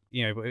by that.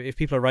 If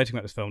people are writing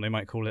about this film, they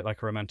might call it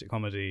like a romantic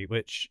comedy,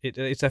 which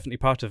it's definitely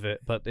part of it,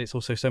 but it's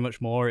also so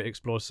much more. It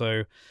explores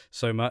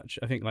so much.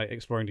 I think like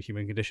exploring the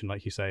human condition,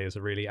 like you say, is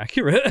a really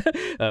accurate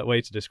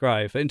way to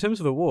describe. But in terms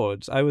of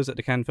awards, I was at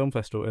the Cannes Film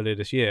Festival earlier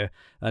this year,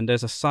 and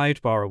there's a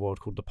sidebar award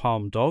called the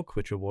Palm Dog,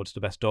 which awards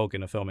the best dog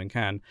in a film in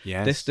Cannes.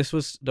 Yes. This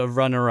was the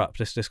runner-up.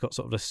 This got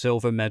sort of the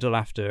silver medal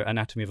after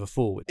Anatomy of a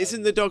Fall.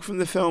 Isn't the dog from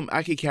the film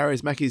Aki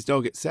Kaurismäki's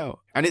dog itself?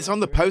 And it's on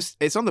the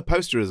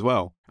poster as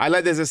well. I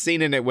like there's a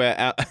scene in it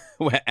where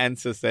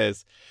Ansa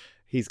says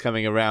he's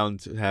coming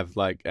around to have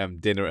like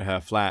dinner at her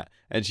flat,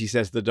 and she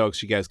says to the dog,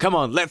 she goes, "Come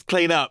on, let's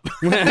clean up."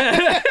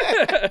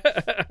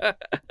 But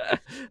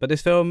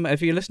this film,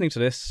 if you're listening to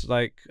this,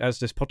 like as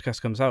this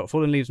podcast comes out,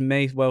 Fallen Leaves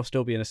may well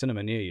still be in a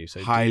cinema near you.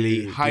 So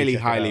highly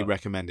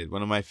recommended.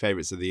 One of my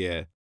favorites of the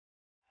year.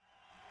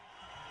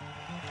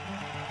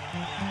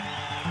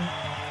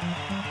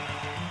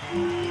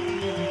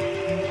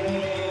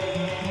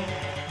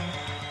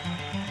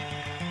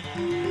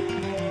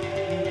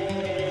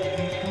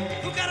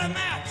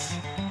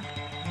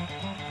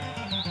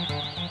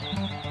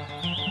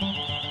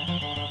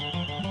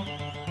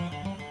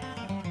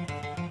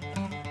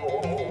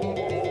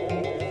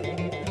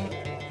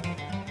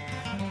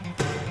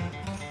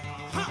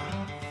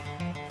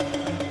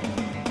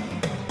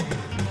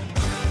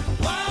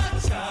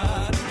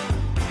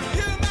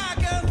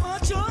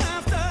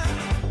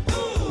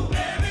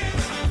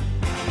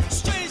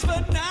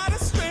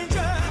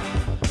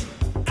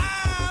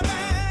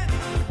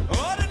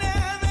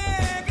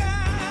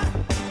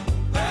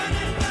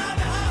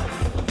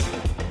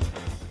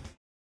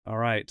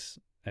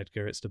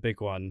 Edgar, it's the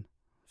big one.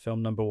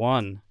 Film number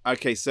 1.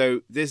 Okay,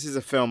 so this is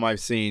a film I've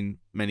seen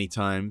many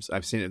times.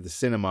 I've seen it at the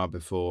cinema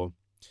before,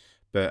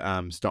 but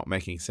Stop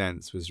Making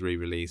Sense was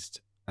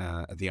re-released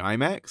at the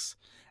IMAX.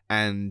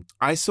 And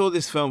I saw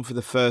this film for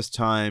the first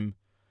time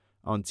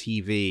on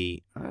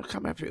TV. I can't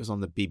remember if it was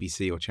on the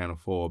BBC or Channel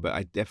 4, but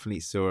I definitely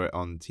saw it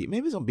on TV. Maybe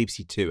it was on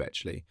BBC 2,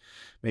 actually.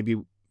 Maybe it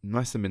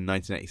must have been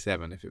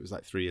 1987, if it was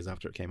like 3 years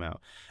after it came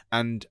out.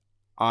 And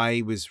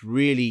I was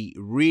really,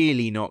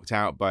 really knocked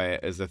out by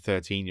it as a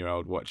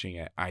 13-year-old watching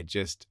it.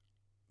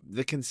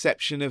 The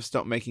conception of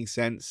Stop Making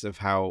Sense, of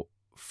how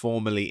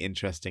formally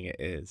interesting it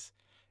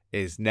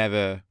is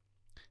never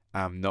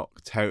not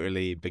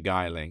totally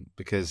beguiling,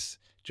 because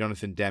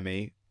Jonathan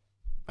Demme,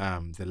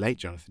 the late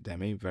Jonathan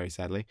Demme, very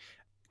sadly,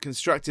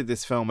 constructed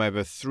this film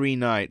over 3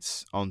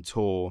 nights on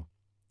tour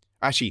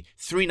actually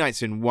 3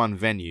 nights in one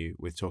venue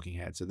with Talking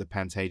Heads at the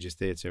Pantages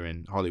Theatre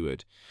in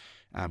Hollywood.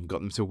 Got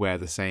them to wear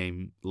the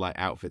same like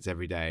outfits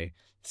every day.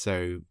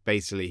 So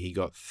basically he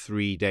got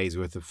 3 days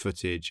worth of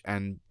footage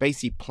and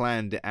basically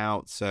planned it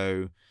out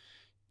so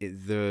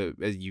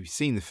as you've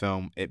seen the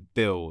film, it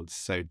builds.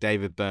 So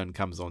David Byrne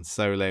comes on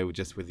solo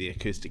just with the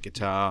acoustic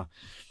guitar.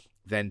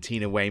 Then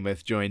Tina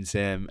Weymouth joins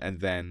him,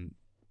 and then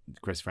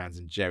Chris Frantz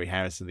and Jerry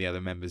Harrison, the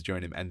other members,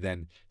 join him, and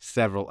then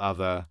several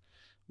other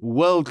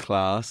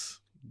world-class,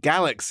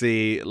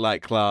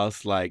 galaxy-like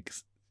class, like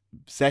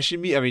session.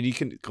 I mean, you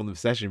can call them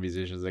session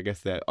musicians. I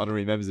guess they're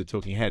honorary members of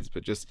Talking Heads,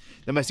 but just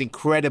the most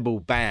incredible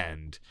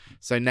band.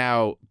 So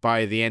now,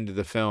 by the end of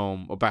the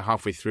film, or about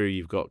halfway through,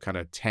 you've got kind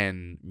of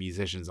 10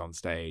 musicians on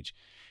stage.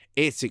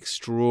 It's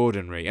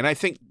extraordinary, and I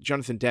think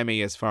Jonathan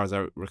Demme, as far as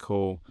I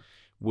recall,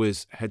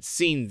 had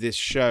seen this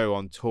show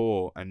on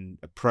tour and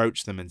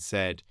approached them and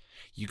said,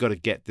 "You got to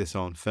get this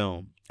on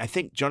film." I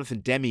think Jonathan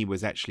Demme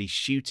was actually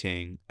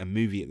shooting a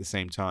movie at the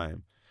same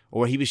time,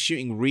 or he was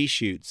shooting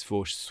reshoots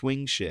for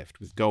Swing Shift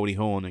with Goldie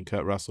Hawn and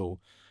Kurt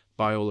Russell,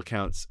 by all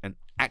accounts an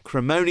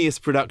acrimonious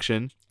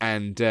production,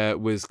 and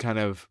was kind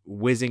of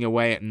whizzing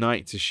away at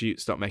night to shoot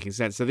Stop Making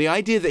Sense. So the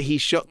idea that he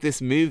shot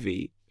this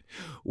movie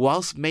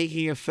whilst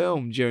making a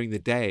film during the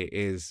day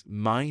is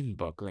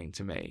mind-boggling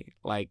to me.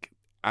 Like,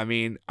 I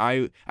mean,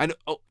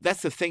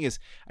 that's the thing is,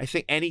 I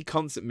think any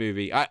concert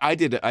movie, I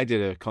did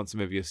a concert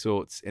movie of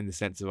sorts in the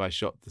sense of I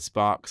shot the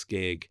Sparks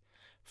gig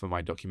for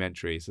my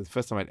documentary. So the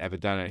first time I'd ever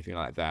done anything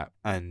like that.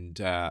 And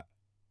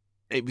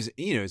it was,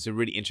 it's a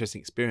really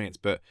interesting experience.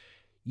 But,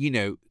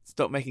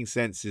 Stop Making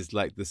Sense is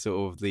like the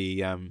sort of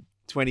the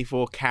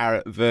 24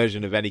 karat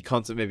version of any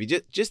concert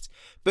movie.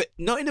 But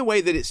not in a way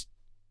that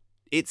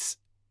it's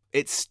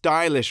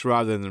stylish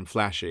rather than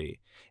flashy.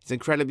 It's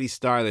incredibly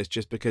stylish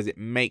just because it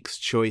makes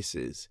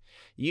choices.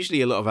 Usually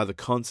a lot of other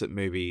concert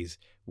movies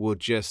will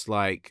just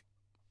like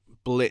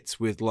blitz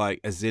with like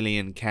a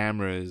zillion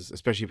cameras,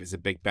 especially if it's a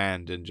big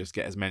band, and just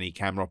get as many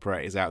camera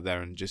operators out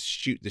there and just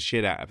shoot the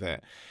shit out of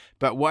it.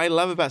 But what I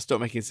love about Stop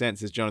Making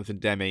Sense is Jonathan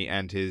Demme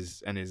and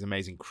his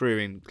amazing crew,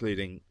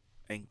 including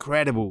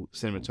incredible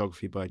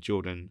cinematography by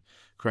Jordan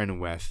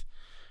Cronenweth,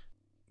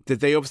 that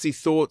they obviously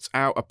thought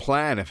out a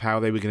plan of how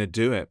they were going to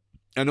do it.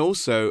 And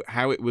also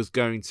how it was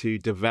going to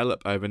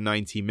develop over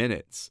 90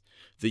 minutes,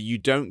 that you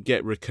don't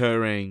get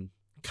recurring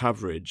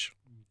coverage.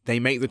 They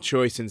make the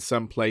choice in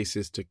some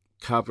places to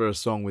cover a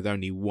song with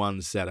only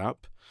one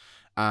setup.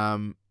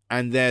 And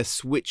they're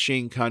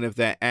switching kind of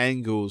their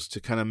angles to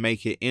kind of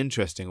make it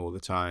interesting all the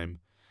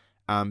time.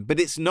 But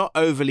it's not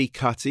overly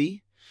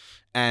cutty.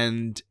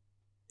 And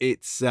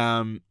it's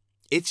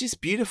just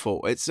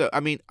beautiful.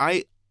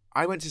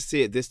 I went to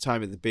see it this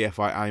time at the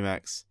BFI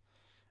IMAX.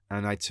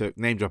 And I took,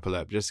 name drop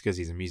alert, just because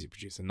he's a music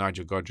producer,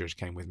 Nigel Godrich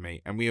came with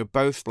me. And we were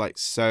both like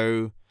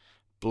so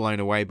blown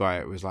away by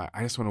it. It was like,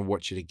 I just want to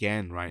watch it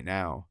again right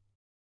now.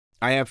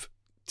 I have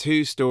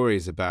 2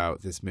 stories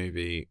about this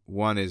movie.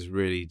 One is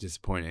really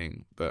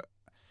disappointing, but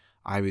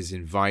I was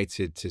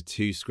invited to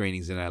 2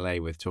 screenings in LA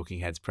with Talking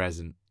Heads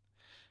present.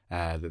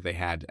 That they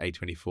had,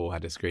 A24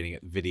 had a screening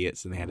at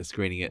Vidiots and they had a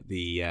screening at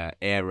the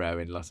Aero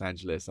in Los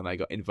Angeles, and I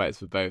got invites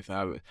for both.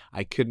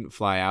 I couldn't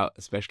fly out,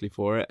 especially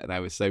for it, and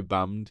I was so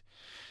bummed.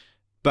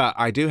 But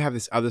I do have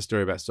this other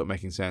story about Stop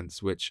Making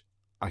Sense, which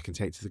I can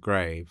take to the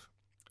grave,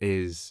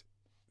 is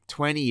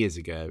 20 years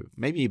ago,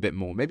 maybe a bit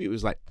more, maybe it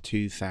was like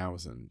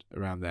 2000,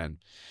 around then.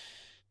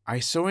 I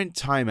saw in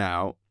Time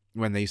Out,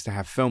 when they used to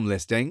have film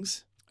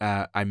listings,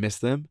 I miss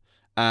them.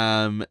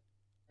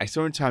 I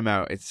saw in Time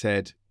Out, it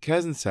said,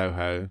 Curzon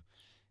Soho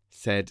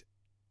said,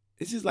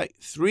 this is like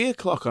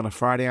 3:00 on a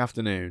Friday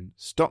afternoon,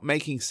 Stop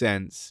Making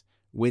Sense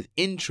with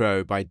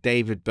intro by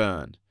David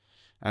Byrne.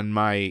 And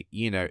my,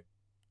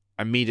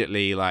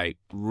 immediately like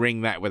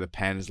ring that with a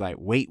pen. It's like,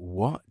 wait,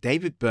 what?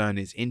 David Byrne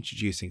is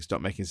introducing Stop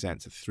Making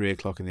Sense at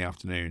 3:00 in the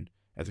afternoon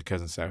at the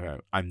Curzon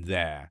Soho. I'm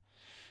there.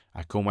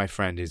 I call my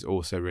friend who's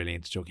also really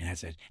into Talking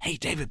Heads. Said, hey,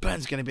 David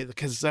Byrne's going to be at the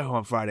Curzon Soho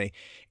on Friday,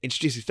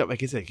 introducing Stop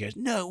Making Sense. He goes,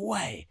 no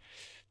way.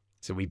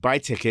 So we buy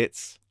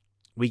tickets.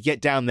 We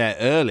get down there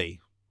early,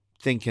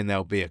 thinking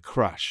there'll be a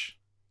crush.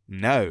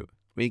 No,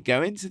 we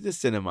go into the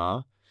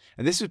cinema,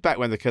 and this was back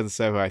when the Curzon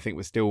Soho, I think,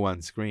 was still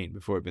one screen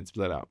before it had been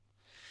split up.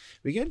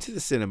 We go into the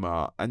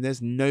cinema, and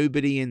there's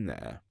nobody in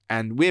there.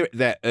 And we're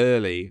there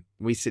early.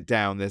 We sit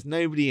down. There's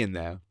nobody in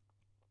there.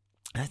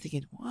 And I'm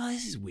thinking, well,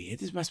 this is weird.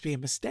 This must be a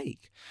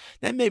mistake.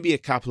 Then maybe a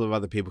couple of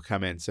other people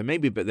come in. So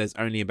but there's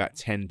only about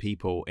 10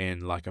 people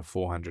in like a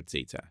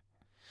 400-seater.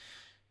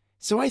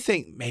 So I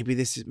think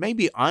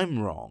maybe I'm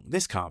wrong.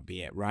 This can't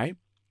be it, right?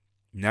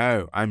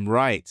 No, I'm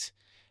right.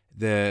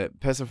 The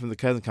person from the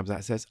Curzon comes out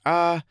and says,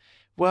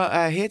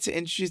 here to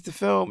introduce the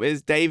film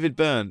is David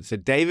Byrne. So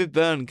David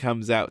Byrne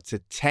comes out to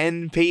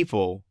 10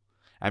 people.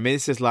 I mean,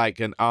 this is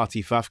like an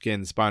Artie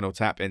Fufkin Spinal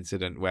Tap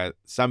incident where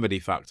somebody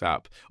fucked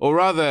up. Or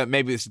rather,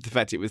 maybe it's the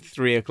fact it was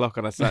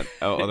 3:00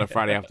 on a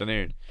Friday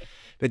afternoon.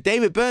 But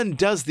David Byrne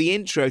does the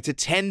intro to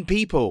 10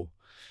 people.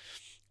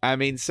 I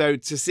mean, so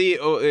to see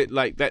it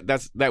like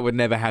that would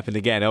never happen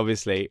again,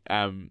 obviously.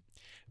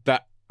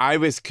 But I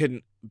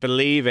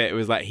believe it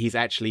was like he's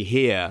actually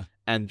here.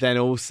 And then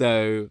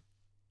also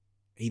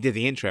he did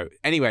the intro.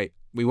 Anyway,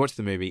 we watched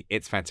the movie.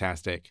 It's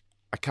fantastic.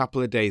 A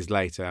couple of days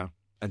later,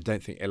 and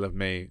don't think ill of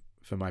me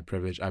for my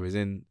privilege, I was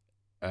in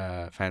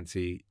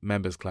fancy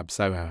members club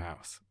Soho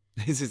House.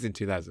 This is in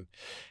 2000.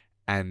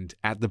 And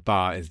at the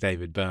bar is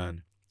David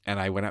Byrne. And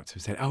I went up to him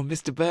and said, "Oh,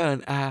 Mr.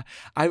 Byrne,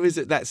 I was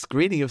at that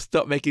screening of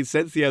Stop Making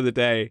Sense the other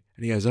day."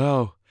 And he goes,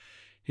 "Oh."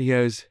 He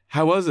goes,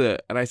 "How was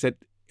it?" And I said,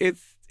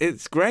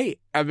 It's great.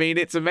 I mean,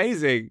 it's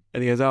amazing."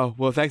 And he goes, "Oh,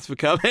 well, thanks for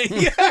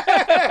coming."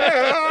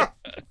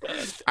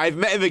 I've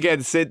met him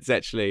again since,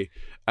 actually.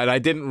 And I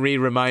didn't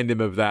remind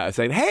him of that. I was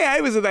saying, "Hey,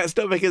 I was at that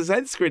Stop Making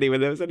Sense screening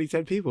when there was only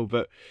 10 people."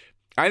 But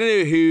I don't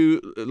know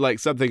who, like,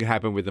 something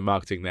happened with the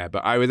marketing there.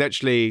 But I was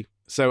actually...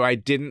 So I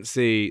didn't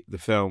see the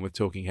film with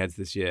talking heads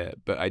this year,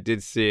 but I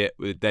did see it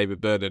with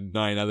David Byrne and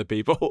 9 other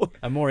people.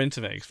 A more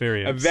intimate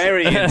experience. A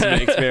very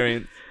intimate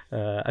experience.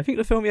 I think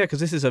the film,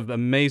 because this is an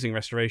amazing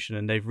restoration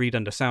and they've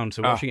redone the sound,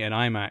 so watching it in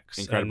IMAX,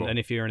 incredible. And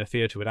if you're in a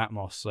theatre with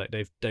Atmos, like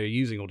they're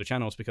using all the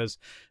channels, because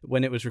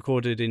when it was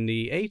recorded in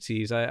the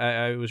 80s,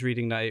 I was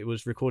reading that it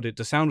was recorded,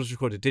 the sound was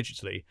recorded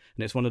digitally,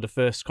 and it's one of the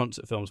first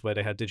concert films where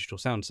they had digital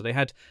sound, so they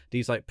had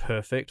these like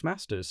perfect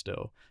masters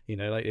still,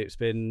 like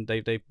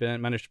they've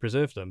managed to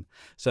preserve them.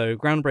 So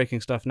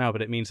groundbreaking stuff now,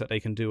 but it means that they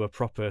can do a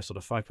proper sort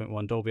of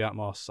 5.1 Dolby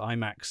Atmos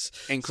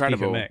IMAX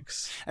incredible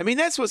mix. I mean,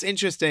 that's what's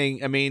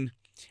interesting. I mean,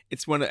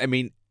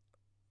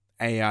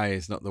 AI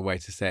is not the way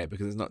to say it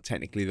because it's not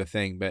technically the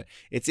thing, but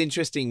it's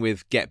interesting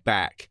with Get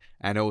Back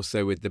and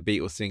also with the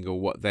Beatles single,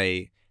 what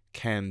they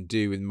can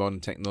do with modern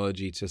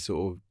technology to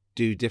sort of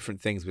do different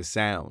things with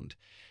sound.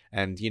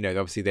 And,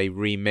 obviously they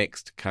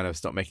remixed kind of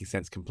Stop Making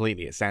Sense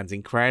completely. It sounds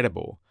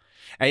incredible.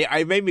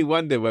 I made me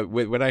wonder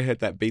when I heard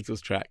that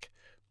Beatles track,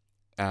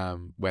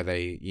 where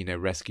they,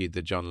 rescued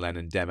the John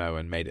Lennon demo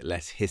and made it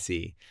less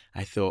hissy.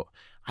 I thought,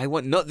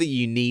 not that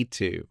you need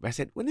to, but I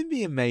said, wouldn't it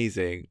be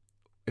amazing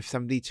if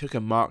somebody took a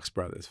Marx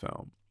Brothers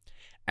film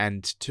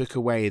and took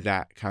away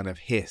that kind of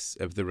hiss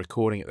of the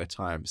recording at the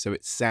time so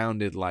it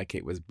sounded like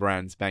it was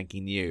brand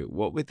spanking new?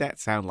 What would that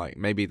sound like?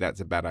 Maybe that's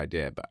a bad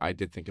idea, but I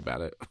did think about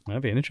it.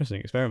 That'd be an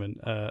interesting experiment,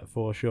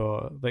 for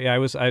sure. But yeah,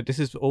 this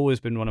has always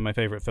been one of my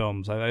favorite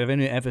films. I've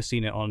only ever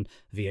seen it on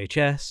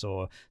VHS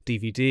or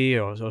DVD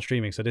or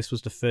streaming, so this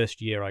was the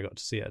first year I got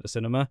to see it at the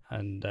cinema,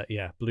 and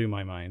blew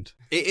my mind.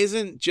 It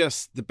isn't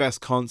just the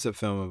best concert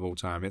film of all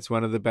time, it's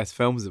one of the best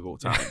films of all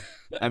time.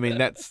 I mean,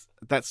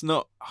 that's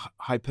not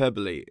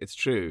hyperbole, it's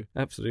true.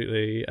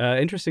 Absolutely.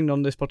 Interesting,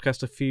 on this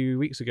podcast a few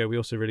weeks ago, we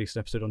also released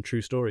an episode on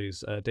True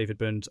Stories, David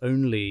Byrne's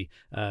only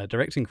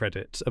directing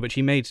credit, which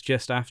he made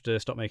just after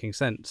Stop Making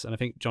Sense. And I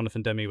think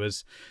Jonathan Demme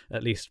was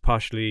at least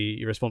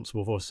partially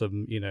responsible for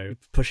some,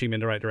 pushing him in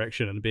the right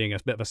direction and being a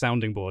bit of a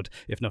sounding board,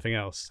 if nothing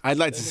else. I'd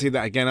like to see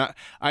that again.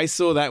 I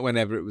saw that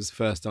whenever it was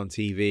first on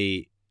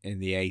TV in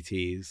the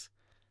 80s,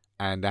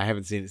 and I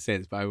haven't seen it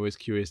since, but I was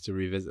curious to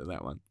revisit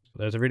that one.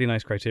 There's a really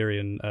nice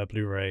Criterion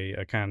Blu-ray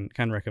I can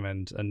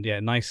recommend, and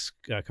nice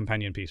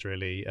companion piece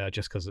really,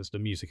 just because the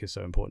music is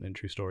so important in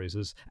True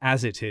Stories,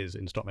 as it is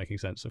in Stop Making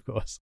Sense, of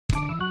course.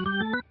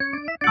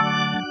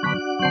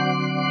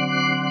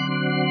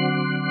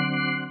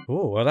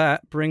 Oh, well,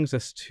 that brings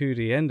us to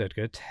the end,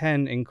 Edgar.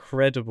 10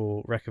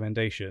 incredible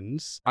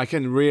recommendations. I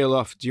can reel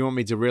off. Do you want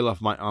me to reel off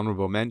my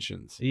honorable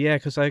mentions? Yeah,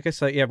 because I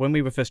guess, when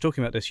we were first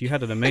talking about this, you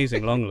had an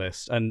amazing long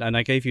list, and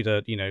I gave you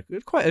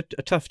quite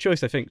a tough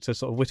choice, I think, to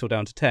sort of whittle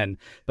down to 10.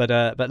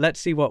 But let's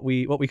see what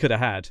we could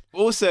have had.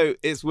 Also,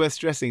 it's worth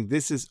stressing,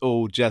 this is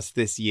all just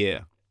this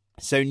year.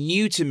 So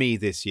new to me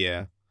this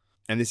year,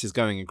 and this is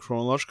going in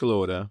chronological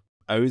order,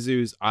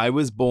 Ozu's I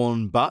Was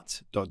Born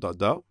But...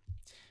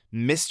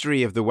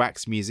 Mystery of the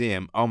Wax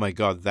Museum. Oh my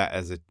God, that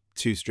is a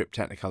 2-strip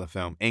Technicolor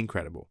film.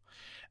 Incredible.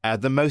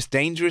 The Most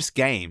Dangerous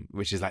Game,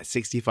 which is like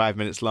 65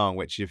 minutes long,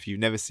 which if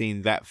you've never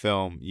seen that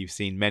film, you've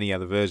seen many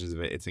other versions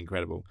of it. It's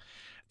incredible.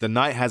 The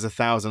Night Has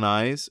 1,000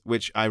 Eyes,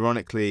 which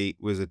ironically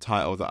was a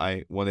title that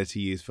I wanted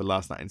to use for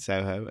Last Night in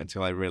Soho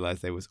until I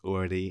realized there was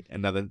already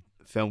another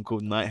film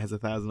called Night Has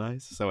 1,000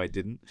 Eyes, so I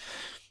didn't.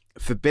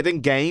 Forbidden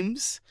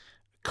Games,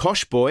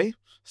 Kosh Boy,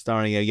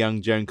 starring a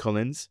young Joan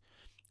Collins.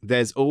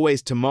 There's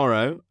Always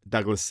Tomorrow,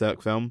 Douglas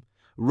Sirk film.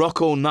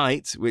 Rock All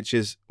Night, which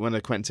is one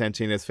of Quentin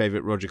Tarantino's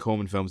favorite Roger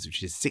Corman films,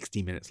 which is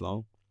 60 minutes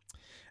long.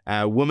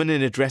 Woman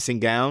in a Dressing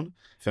Gown,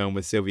 film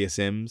with Sylvia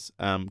Sims.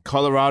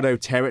 Colorado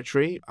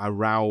Territory, a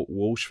Raoul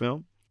Walsh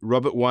film.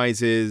 Robert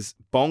Wise's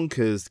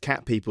bonkers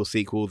Cat People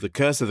sequel, The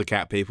Curse of the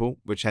Cat People,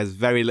 which has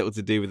very little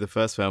to do with the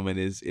first film and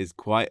is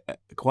quite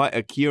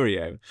a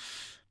curio.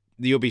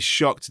 You'll be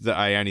shocked that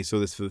I only saw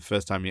this for the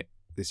first time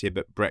this year,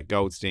 but Brett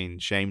Goldstein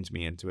shamed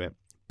me into it.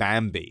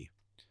 Bambi.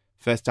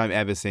 First time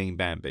ever seeing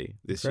Bambi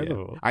this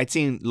year. I'd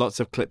seen lots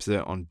of clips of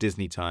it on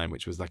Disney Time,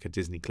 which was like a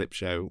Disney clip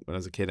show when I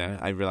was a kid.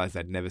 I realized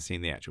I'd never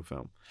seen the actual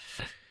film.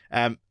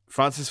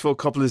 Francis Ford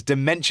Coppola's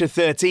Dementia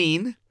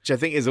 13, which I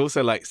think is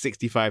also like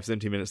 65,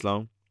 70 minutes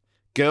long.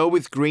 Girl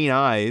with Green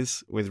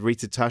Eyes with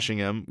Rita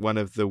Tushingham, one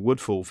of the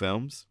Woodfall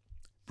films.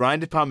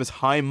 Brian De Palma's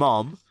Hi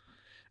Mom.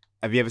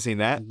 Have you ever seen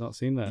that? I've not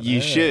seen that. You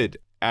should.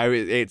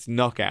 It's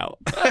knockout.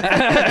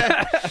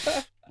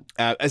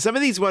 Some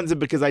of these ones are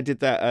because I did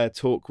that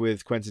talk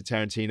with Quentin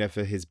Tarantino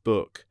for his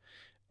book.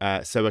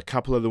 So a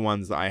couple of the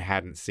ones that I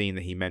hadn't seen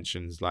that he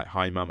mentions, like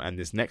Hi Mum and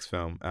this next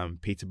film,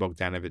 Peter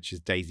Bogdanovich's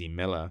Daisy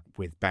Miller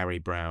with Barry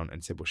Brown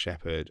and Sybil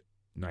Shepherd,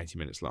 90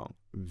 minutes long.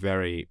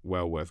 Very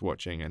well worth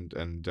watching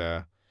and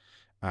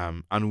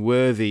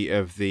unworthy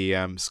of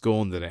the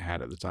scorn that it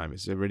had at the time.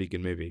 It's a really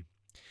good movie.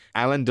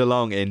 Alan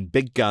DeLong in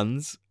Big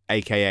Guns,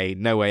 a.k.a.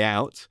 No Way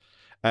Out.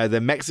 The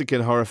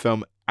Mexican horror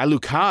film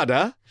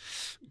Alucarda,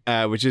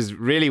 which is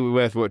really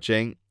worth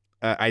watching.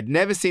 I'd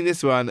never seen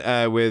this one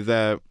with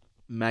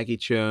Maggie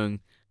Cheung,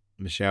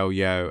 Michelle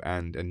Yeoh,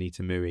 and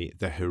Anita Mui,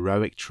 The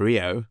Heroic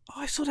Trio.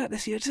 Oh, I saw that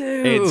this year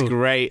too. It's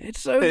great. It's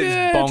so good.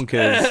 It's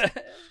bonkers.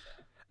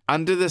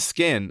 Under the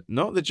Skin,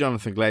 not the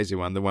Jonathan Glazer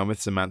one, the one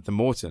with Samantha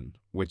Morton,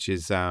 which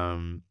is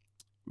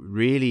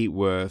really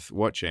worth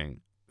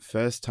watching.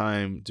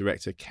 First-time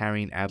director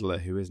Karen Adler,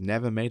 who has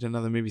never made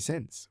another movie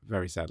since,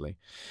 very sadly.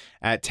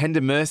 Tender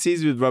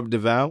Mercies with Rob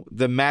Duvall.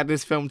 The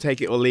Madness film Take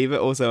It or Leave It,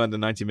 also under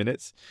 90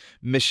 minutes.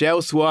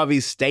 Michelle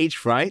Suave's Stage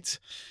Fright,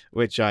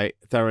 which I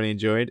thoroughly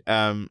enjoyed.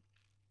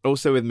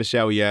 Also with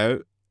Michelle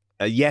Yeoh.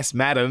 Yes,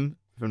 Madam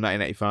from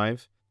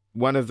 1985.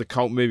 One of the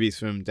cult movies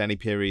from Danny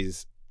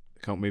Peary's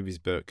cult movies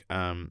book.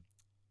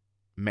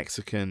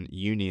 Mexican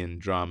Union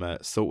drama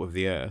Salt of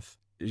the Earth.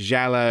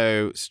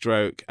 Giallo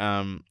stroke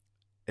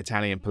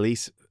Italian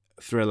police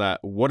thriller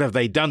What Have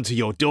They Done to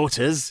Your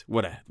Daughters?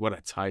 What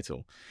a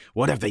title.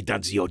 What have they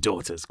done to your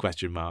daughters? ?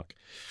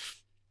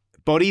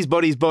 Bodies,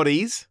 Bodies,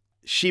 Bodies.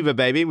 Shiva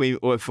Baby, we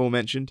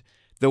aforementioned.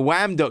 The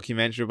Wham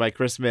documentary by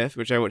Chris Smith,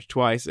 which I watched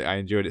twice. I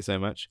enjoyed it so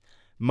much.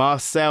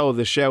 Marcel,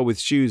 the Shell with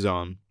Shoes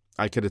On.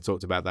 I could have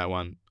talked about that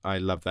one. I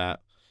love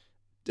that.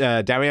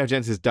 Dario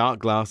Argento's Dark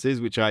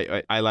Glasses, which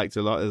I liked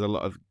a lot. There's a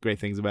lot of great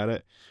things about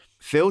it.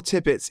 Phil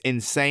Tippett's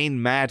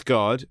Insane Mad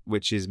God,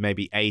 which is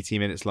maybe 80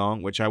 minutes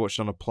long, which I watched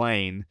on a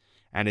plane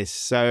and is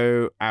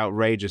so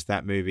outrageous,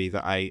 that movie,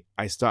 that I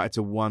started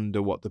to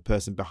wonder what the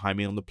person behind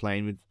me on the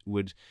plane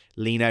would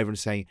lean over and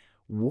say,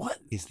 what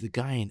is the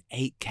guy in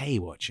 8K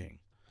watching?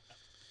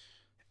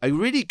 A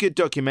really good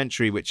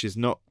documentary, which has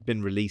not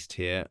been released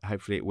here,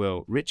 hopefully it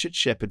will, Richard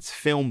Shepard's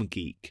Film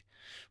Geek,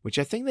 which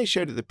I think they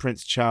showed at the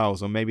Prince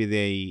Charles, or maybe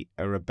they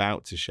are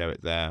about to show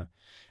it there.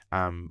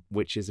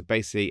 Which is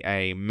basically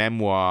a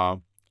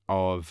memoir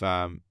of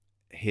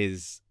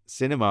his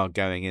cinema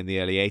going in the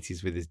early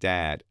 80s with his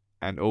dad,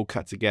 and all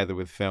cut together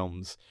with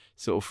films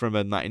sort of from a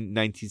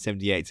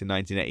 1978 to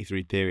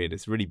 1983 period.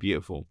 It's really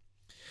beautiful.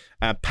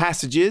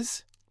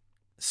 Passages,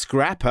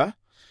 Scrapper,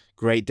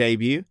 great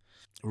debut.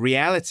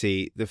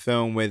 Reality, the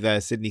film with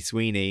Sydney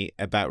Sweeney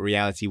about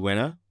Reality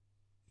Winner.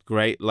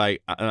 Great,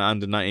 like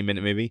under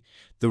 90-minute movie.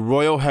 The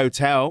Royal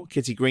Hotel,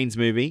 Kitty Green's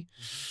movie.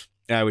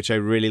 Which I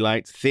really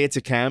liked.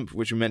 Theatre Camp,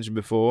 which we mentioned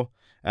before.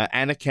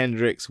 Anna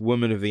Kendrick's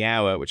Woman of the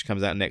Hour, which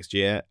comes out next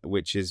year,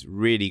 which is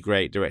really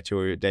great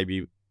directorial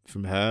debut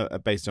from her,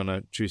 based on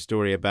a true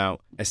story about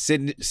a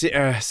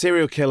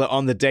serial killer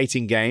on the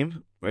dating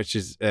game, which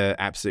is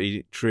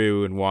absolutely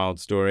true and wild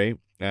story.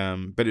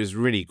 But it was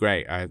really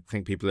great. I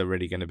think people are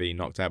really going to be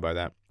knocked out by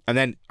that. And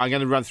then I'm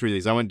going to run through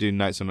these. I won't do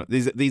notes on it.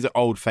 These are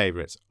old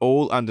favourites,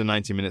 all under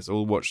 90 minutes,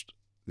 all watched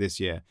this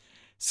year.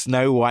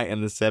 Snow White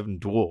and the Seven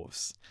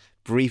Dwarfs.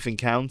 Brief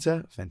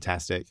Encounter,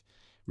 fantastic.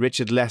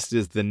 Richard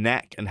Lester's The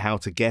Knack and How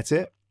to Get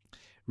It.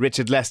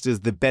 Richard Lester's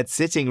The Bed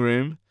Sitting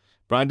Room.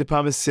 Brian De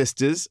Palma's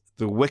Sisters.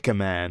 The Wicker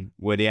Man.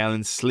 Woody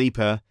Allen's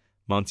Sleeper.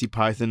 Monty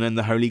Python and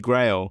the Holy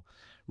Grail.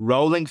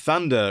 Rolling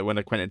Thunder, one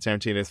of Quentin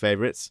Tarantino's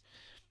favourites.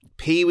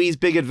 Pee-wee's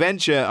Big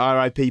Adventure,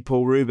 R.I.P.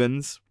 Paul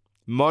Rubens.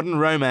 Modern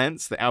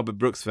Romance, the Albert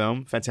Brooks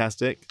film,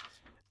 fantastic.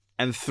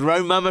 And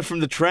Throw Mama from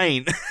the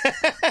Train,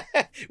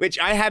 which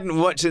I hadn't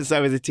watched since I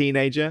was a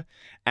teenager,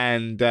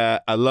 and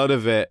a lot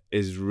of it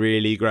is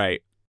really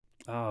great.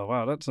 Oh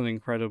wow, that's an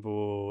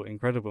incredible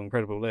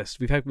list.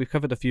 We've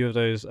covered a few of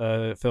those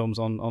films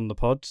on the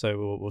pod,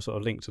 so we'll sort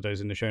of link to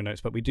those in the show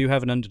notes. But we do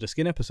have an Under the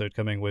Skin episode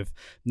coming with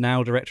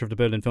now director of the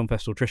Berlin Film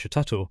Festival, Trisha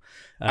Tuttle,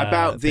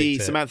 about the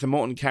Samantha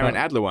Morton, Karen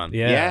Adler one.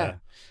 Yeah.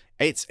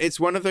 It's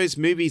one of those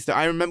movies that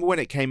I remember when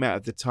it came out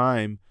at the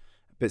time,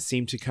 but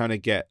seemed to kind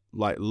of get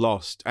like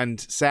lost.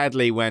 And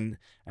sadly, when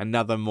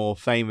another more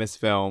famous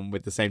film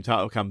with the same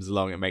title comes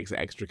along, it makes it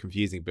extra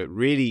confusing. But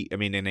really, I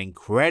mean, an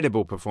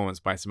incredible performance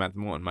by Samantha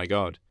Morton. My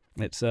God.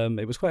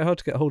 It was quite hard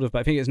to get hold of, but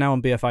I think it's now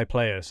on BFI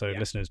Player, so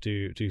listeners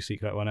do seek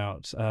that one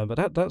out.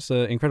 But that's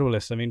an incredible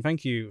list. I mean,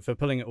 thank you for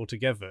pulling it all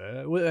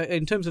together.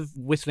 In terms of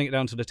whittling it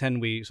down to the 10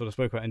 we sort of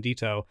spoke about in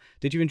detail,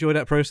 did you enjoy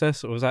that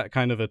process, or was that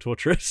kind of a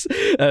torturous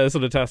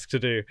sort of task to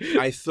do?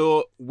 I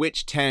thought,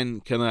 which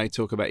 10 can I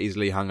talk about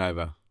easily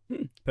hungover?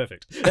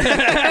 Perfect.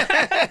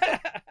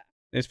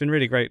 It's been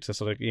really great to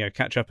sort of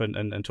catch up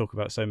and talk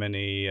about so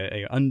many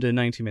under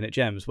 90-minute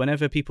gems.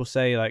 Whenever people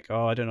say like,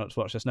 oh, I don't know what to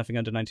watch, there's nothing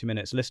under 90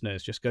 minutes,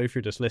 listeners, just go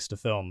through this list of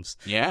films.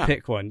 Yeah.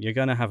 Pick one. You're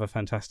going to have a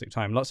fantastic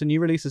time. Lots of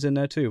new releases in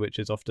there too, which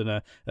is often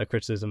a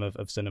criticism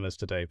of cinemas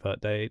today.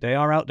 But they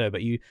are out there,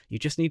 but you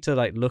just need to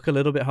like look a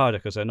little bit harder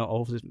because they're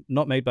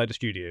not made by the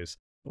studios.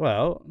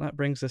 Well, that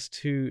brings us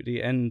to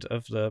the end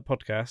of the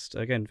podcast.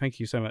 Again, thank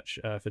you so much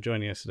for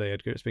joining us today,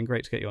 Edgar. It's been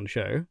great to get you on the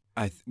show.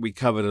 We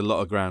covered a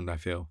lot of ground, I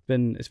feel.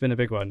 It's been a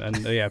big one, and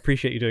yeah,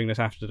 appreciate you doing this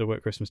after the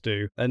Work Christmas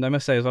Do. And I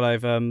must say as well,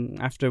 I've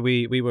after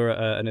we were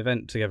at an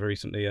event together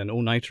recently, an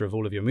all-nighter of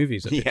all of your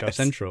movies at Picture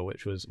Central,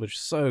 which was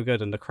so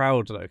good, and the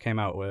crowd that came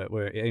out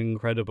were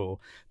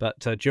incredible. But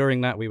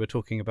during that, we were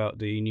talking about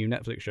the new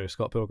Netflix show,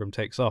 Scott Pilgrim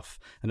Takes Off,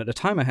 and at the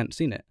time I hadn't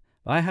seen it.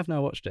 I have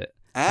now watched it.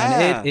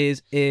 And it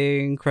is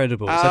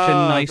incredible. Such a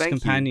nice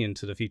companion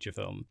to the feature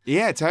film.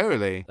 Yeah,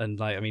 totally. And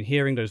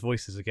hearing those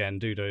voices again,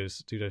 do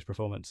those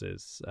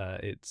performances,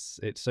 it's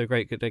so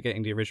great that they're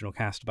getting the original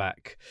cast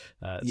back.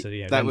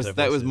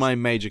 That was my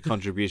major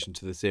contribution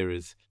to the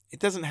series. It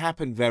doesn't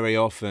happen very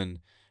often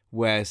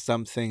where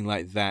something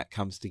like that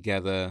comes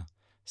together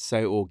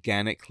so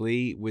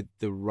organically with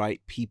the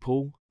right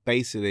people.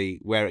 Basically,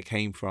 where it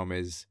came from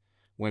is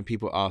when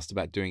people asked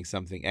about doing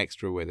something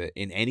extra with it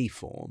in any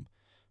form,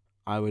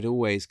 I would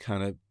always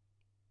kind of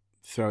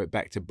throw it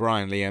back to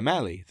Brian Lee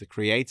O'Malley, the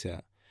creator.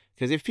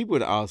 Because if people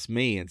would ask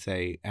me and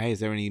say, hey,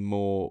 is there any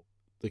more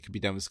that could be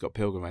done with Scott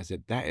Pilgrim? I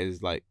said, that is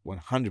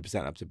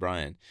 100% up to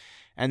Brian.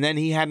 And then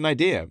he had an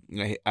idea.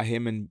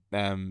 Him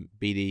and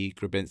B.D.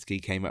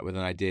 Grabinski came up with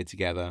an idea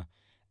together.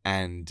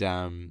 And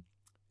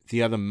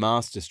the other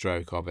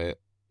masterstroke of it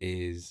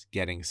is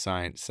getting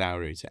Science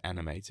Sauru to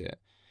animate it.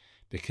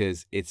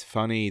 Because it's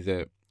funny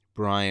that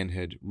Brian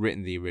had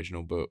written the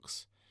original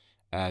books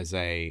as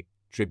a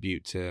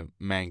tribute to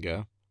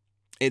manga,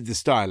 the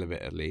style of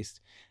it at least,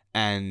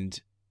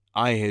 and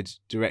I had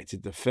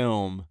directed the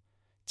film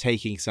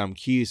taking some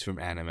cues from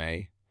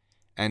anime,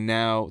 and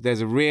now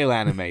there's a real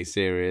anime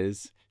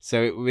series,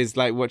 so it was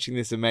like watching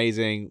this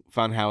amazing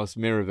Funhouse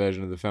mirror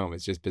version of the film.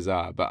 It's just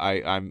bizarre, but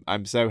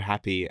I'm so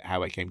happy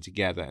how it came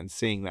together, and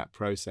seeing that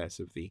process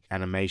of the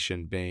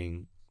animation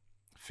being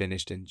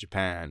finished in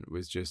Japan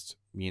was just,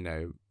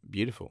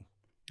 beautiful.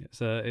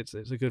 It's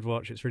a good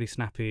watch. It's really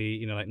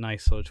snappy,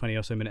 nice sort of 20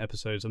 or so minute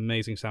episodes,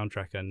 amazing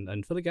soundtrack,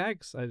 and full of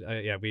gags.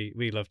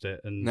 We loved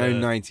it. And no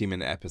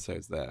 90-minute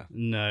episodes there.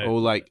 No,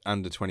 all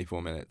under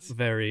 24 minutes.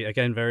 Very,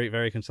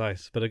 very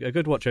concise, but a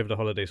good watch over the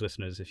holidays,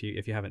 listeners. If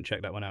you haven't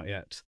checked that one out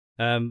yet. Just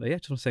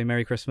want to say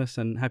Merry Christmas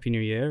and Happy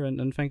New Year,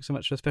 and thanks so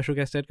much to special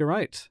guest Edgar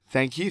Wright.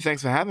 Thank you.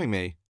 Thanks for having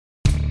me.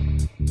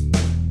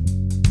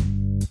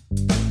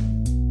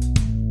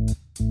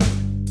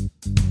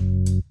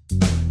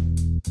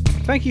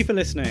 Thank you for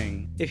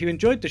listening. If you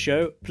enjoyed the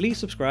show, please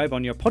subscribe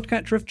on your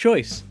podcatcher of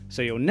choice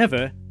so you'll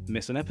never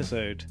miss an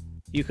episode.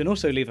 You can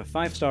also leave a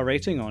 5-star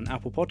rating on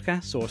Apple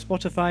Podcasts or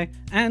Spotify,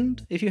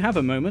 and if you have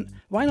a moment,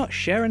 why not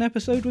share an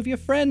episode with your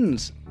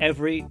friends?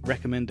 Every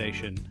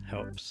recommendation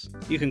helps.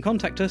 You can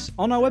contact us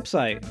on our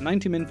website,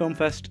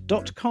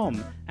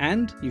 90minfilmfest.com,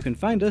 and you can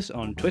find us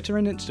on Twitter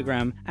and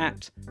Instagram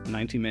at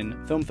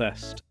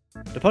 90minfilmfest.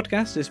 The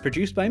podcast is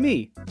produced by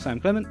me, Sam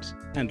Clement,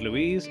 and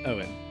Louise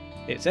Owen.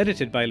 It's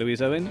edited by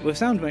Louise Owen, with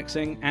sound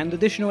mixing and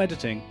additional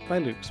editing by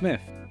Luke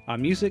Smith. Our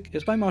music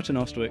is by Martin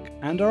Ostwick,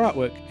 and our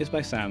artwork is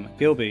by Sam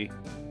Gilby.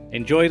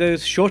 Enjoy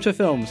those shorter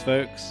films,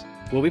 folks.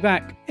 We'll be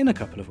back in a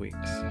couple of weeks.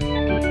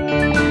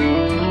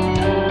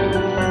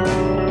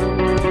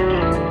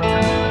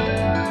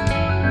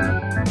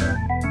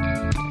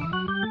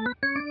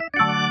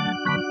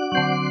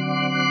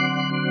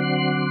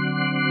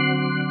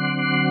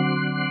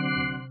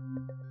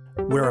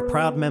 We're a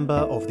proud member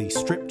of the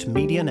Stripped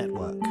Media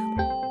Network.